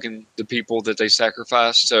were drugging the people that they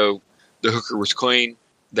sacrificed, so the hooker was clean.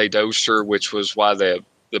 They dosed her, which was why the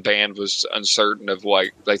band was uncertain of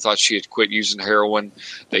why they thought she had quit using heroin.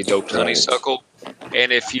 They doped Honeysuckle.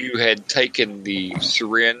 And if you had taken the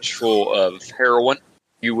syringe full of heroin,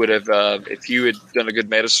 you would have, if you had done a good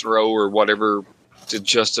medicine roll or whatever to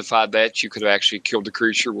justify that, you could have actually killed the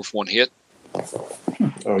creature with one hit.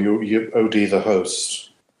 Oh, you OD the host.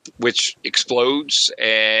 Which explodes,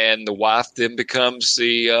 and the wife then becomes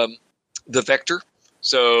the vector.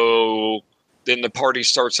 So then the party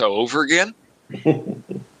starts all over again.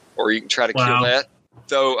 Or you can try to kill that.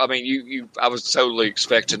 So, I mean, I was totally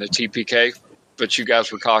expecting a TPK, but you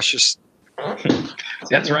guys were cautious.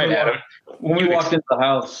 That's right, Adam. When we walked into the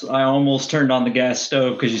house, I almost turned on the gas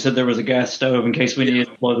stove because you said there was a gas stove in case we needed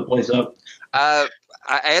to blow the place up. I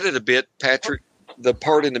added a bit, Patrick. The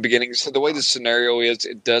part in the beginning, so the way the scenario is,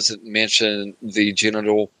 it doesn't mention the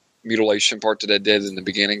genital mutilation part that I did in the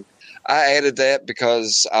beginning. I added that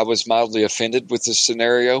because I was mildly offended with the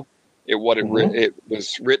scenario. It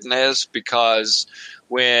was written as, because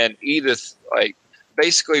when Edith, like,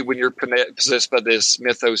 basically when you're possessed by this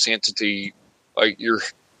Mythos entity, like your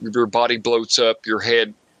body bloats up, your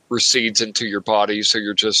head recedes into your body, so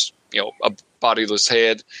you're just a bodiless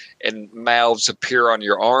head, and mouths appear on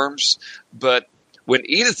your arms. But when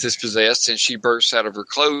Edith is possessed and she bursts out of her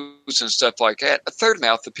clothes and stuff like that, a third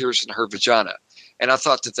mouth appears in her vagina. And I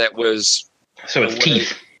thought that was... So it's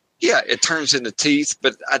teeth. Yeah, it turns into teeth.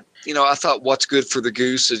 But, I thought what's good for the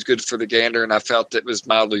goose is good for the gander. And I felt it was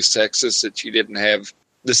mildly sexist that you didn't have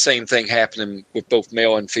the same thing happening with both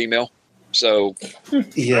male and female. So...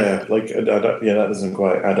 Yeah, that doesn't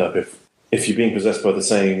quite add up. If you're being possessed by the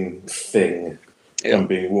same thing and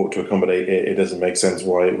being walked to accommodate it, it doesn't make sense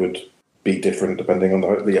why it would be different depending on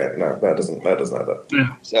that doesn't add up.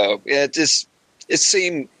 Yeah. So it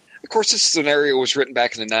seemed, of course, this scenario was written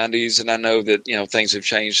back in the 90s, and I know that things have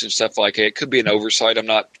changed and stuff like that. It could be an oversight. I'm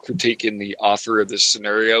not critiquing the author of this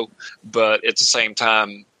scenario, but at the same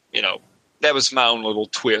time, that was my own little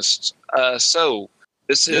twist. So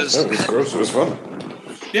this is it was gross. It was fun.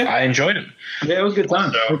 Yeah, I enjoyed it. Yeah, it was a good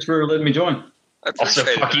time. Thanks for letting me join. Also,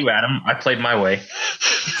 fuck you, Adam. I played my way.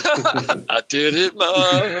 I did it my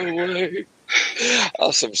way.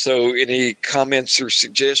 Awesome. So any comments or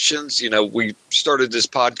suggestions? We started this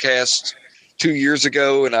podcast 2 years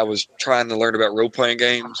ago, and I was trying to learn about role-playing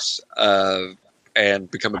games and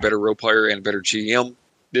become a better role player and a better GM.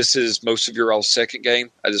 This is most of your all second game.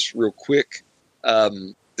 Real quick.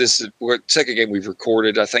 This is second game we've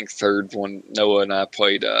recorded. I think third one, Noah and I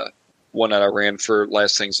played one that I ran for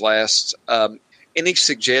Last Things Last. Any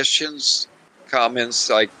suggestions, comments,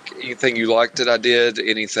 like anything you liked that I did,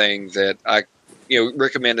 anything that I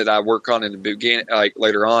recommended I work on in the beginning, like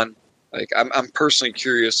later on? Like I'm personally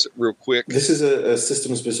curious, real quick. This is a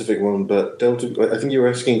system-specific one, but Delta. I think you were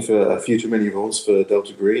asking for a few too many rolls for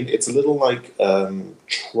Delta Green. It's a little like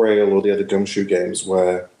Trail or the other Gumshoe games,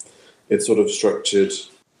 where it's sort of structured.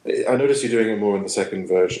 I noticed you're doing it more in the second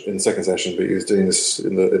session, but you was doing this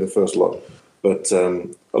in the first lot. But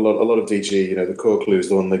a lot of DG, the core clue is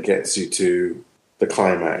the one that gets you to the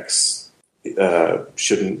climax.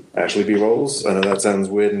 Shouldn't actually be rolls. I know that sounds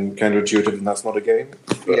weird and counterintuitive, and that's not a game.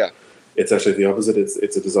 But it's actually the opposite.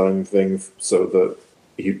 It's a design thing so that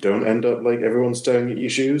you don't end up like everyone's staring at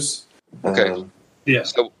your shoes. Okay. Yeah.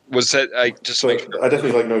 So was that I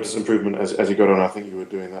definitely noticed improvement as you got on. I think you were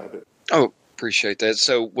doing that a bit. Oh, appreciate that.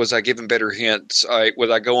 So, was I giving better hints?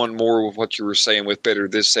 Was I going more with what you were saying with better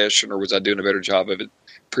this session, or was I doing a better job of it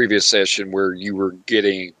previous session where you were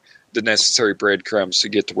getting the necessary breadcrumbs to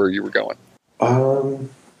get to where you were going?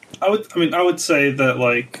 I would say that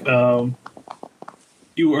like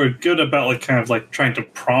you were good about like kind of like trying to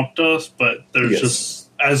prompt us, but there's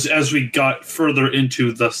just as we got further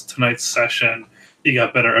into tonight's session, you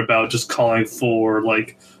got better about just calling for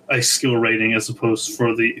like a skill rating as opposed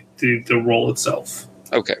for the role itself.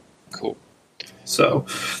 Okay, cool. So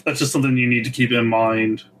that's just something you need to keep in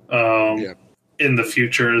mind in the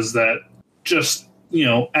future, is that just,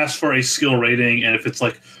 ask for a skill rating, and if it's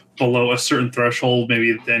like below a certain threshold,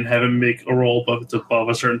 maybe then have him make a roll, but if it's above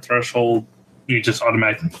a certain threshold, you just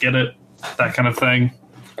automatically get it, that kind of thing.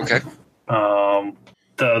 Okay.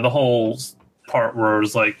 The whole part where it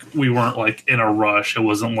was like we weren't like in a rush, it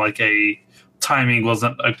wasn't like timing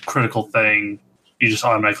wasn't a critical thing, you just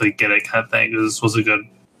automatically get it kind of thing. This was a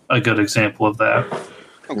good example of that.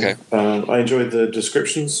 Okay. I enjoyed the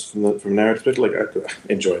descriptions from narrative bit. Like, I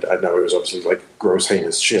enjoyed it. I know it was obviously like gross,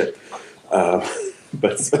 heinous shit, but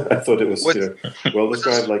I thought it was well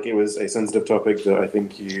described. Like, it was a sensitive topic that I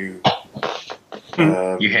think you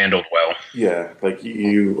handled well. Yeah, like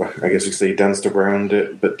you, I guess you could say, danced around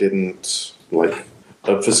it, but didn't like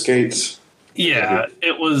obfuscate. Yeah,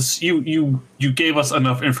 it was you gave us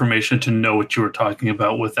enough information to know what you were talking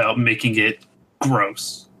about without making it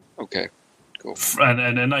gross. Okay, cool.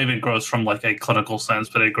 And not even gross from like a clinical sense,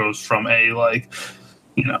 but it grows from a like,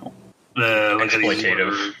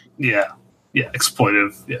 exploitative. Yeah,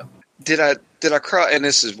 exploitive. Yeah. Did I cry? And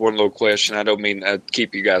this is one little question. I don't mean to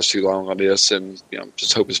keep you guys too long on this, and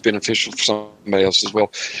just hope it's beneficial for somebody else as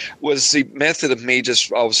well. Was the method of me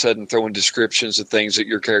just all of a sudden throwing descriptions of things that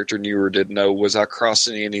your character knew or didn't know? Was I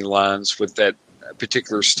crossing any lines with that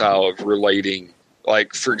particular style of relating?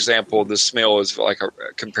 Like, for example, the smell is like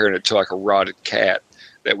comparing it to like a rotted cat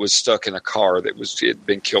that was stuck in a car that had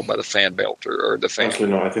been killed by the fan belt or the fan. Actually,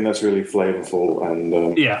 no. I think that's really flavorful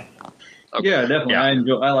and yeah. Okay. Yeah, definitely.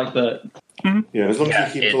 Yeah. I like that. Mm-hmm. Yeah, as long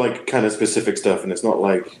as you keep like kind of specific stuff, and it's not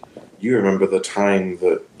like you remember the time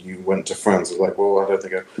that you went to France. It's like, well, I don't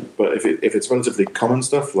think But if it's relatively common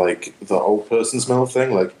stuff, like the old person smell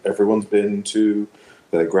thing, like everyone's been to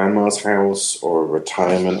their grandma's house or a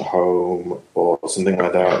retirement home or something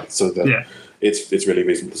like that, so that it's really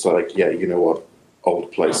reasonable. So like, yeah, you know what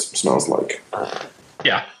old place smells like.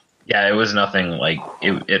 Yeah, it was nothing like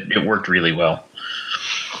it worked really well.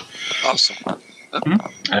 Awesome.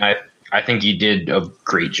 Mm-hmm. And I think you did a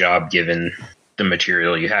great job given the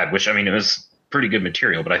material you had, which, I mean, it was pretty good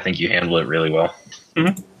material, but I think you handled it really well.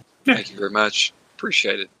 Mm-hmm. Yeah. Thank you very much.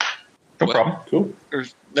 Appreciate it. No problem. Cool.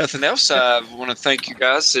 There's nothing else. I want to thank you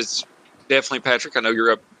guys. It's definitely Patrick. I know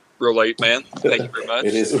you're up real late, man. Thank you very much.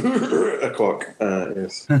 It is a clock.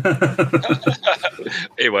 Yes.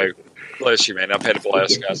 Anyway, bless you, man. I've had a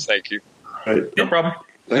blast, guys. Thank you. Right. No problem.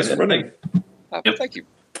 Thanks for running. Thank you.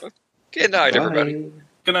 Good night, everybody.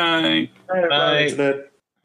 Good night. Bye. Internet.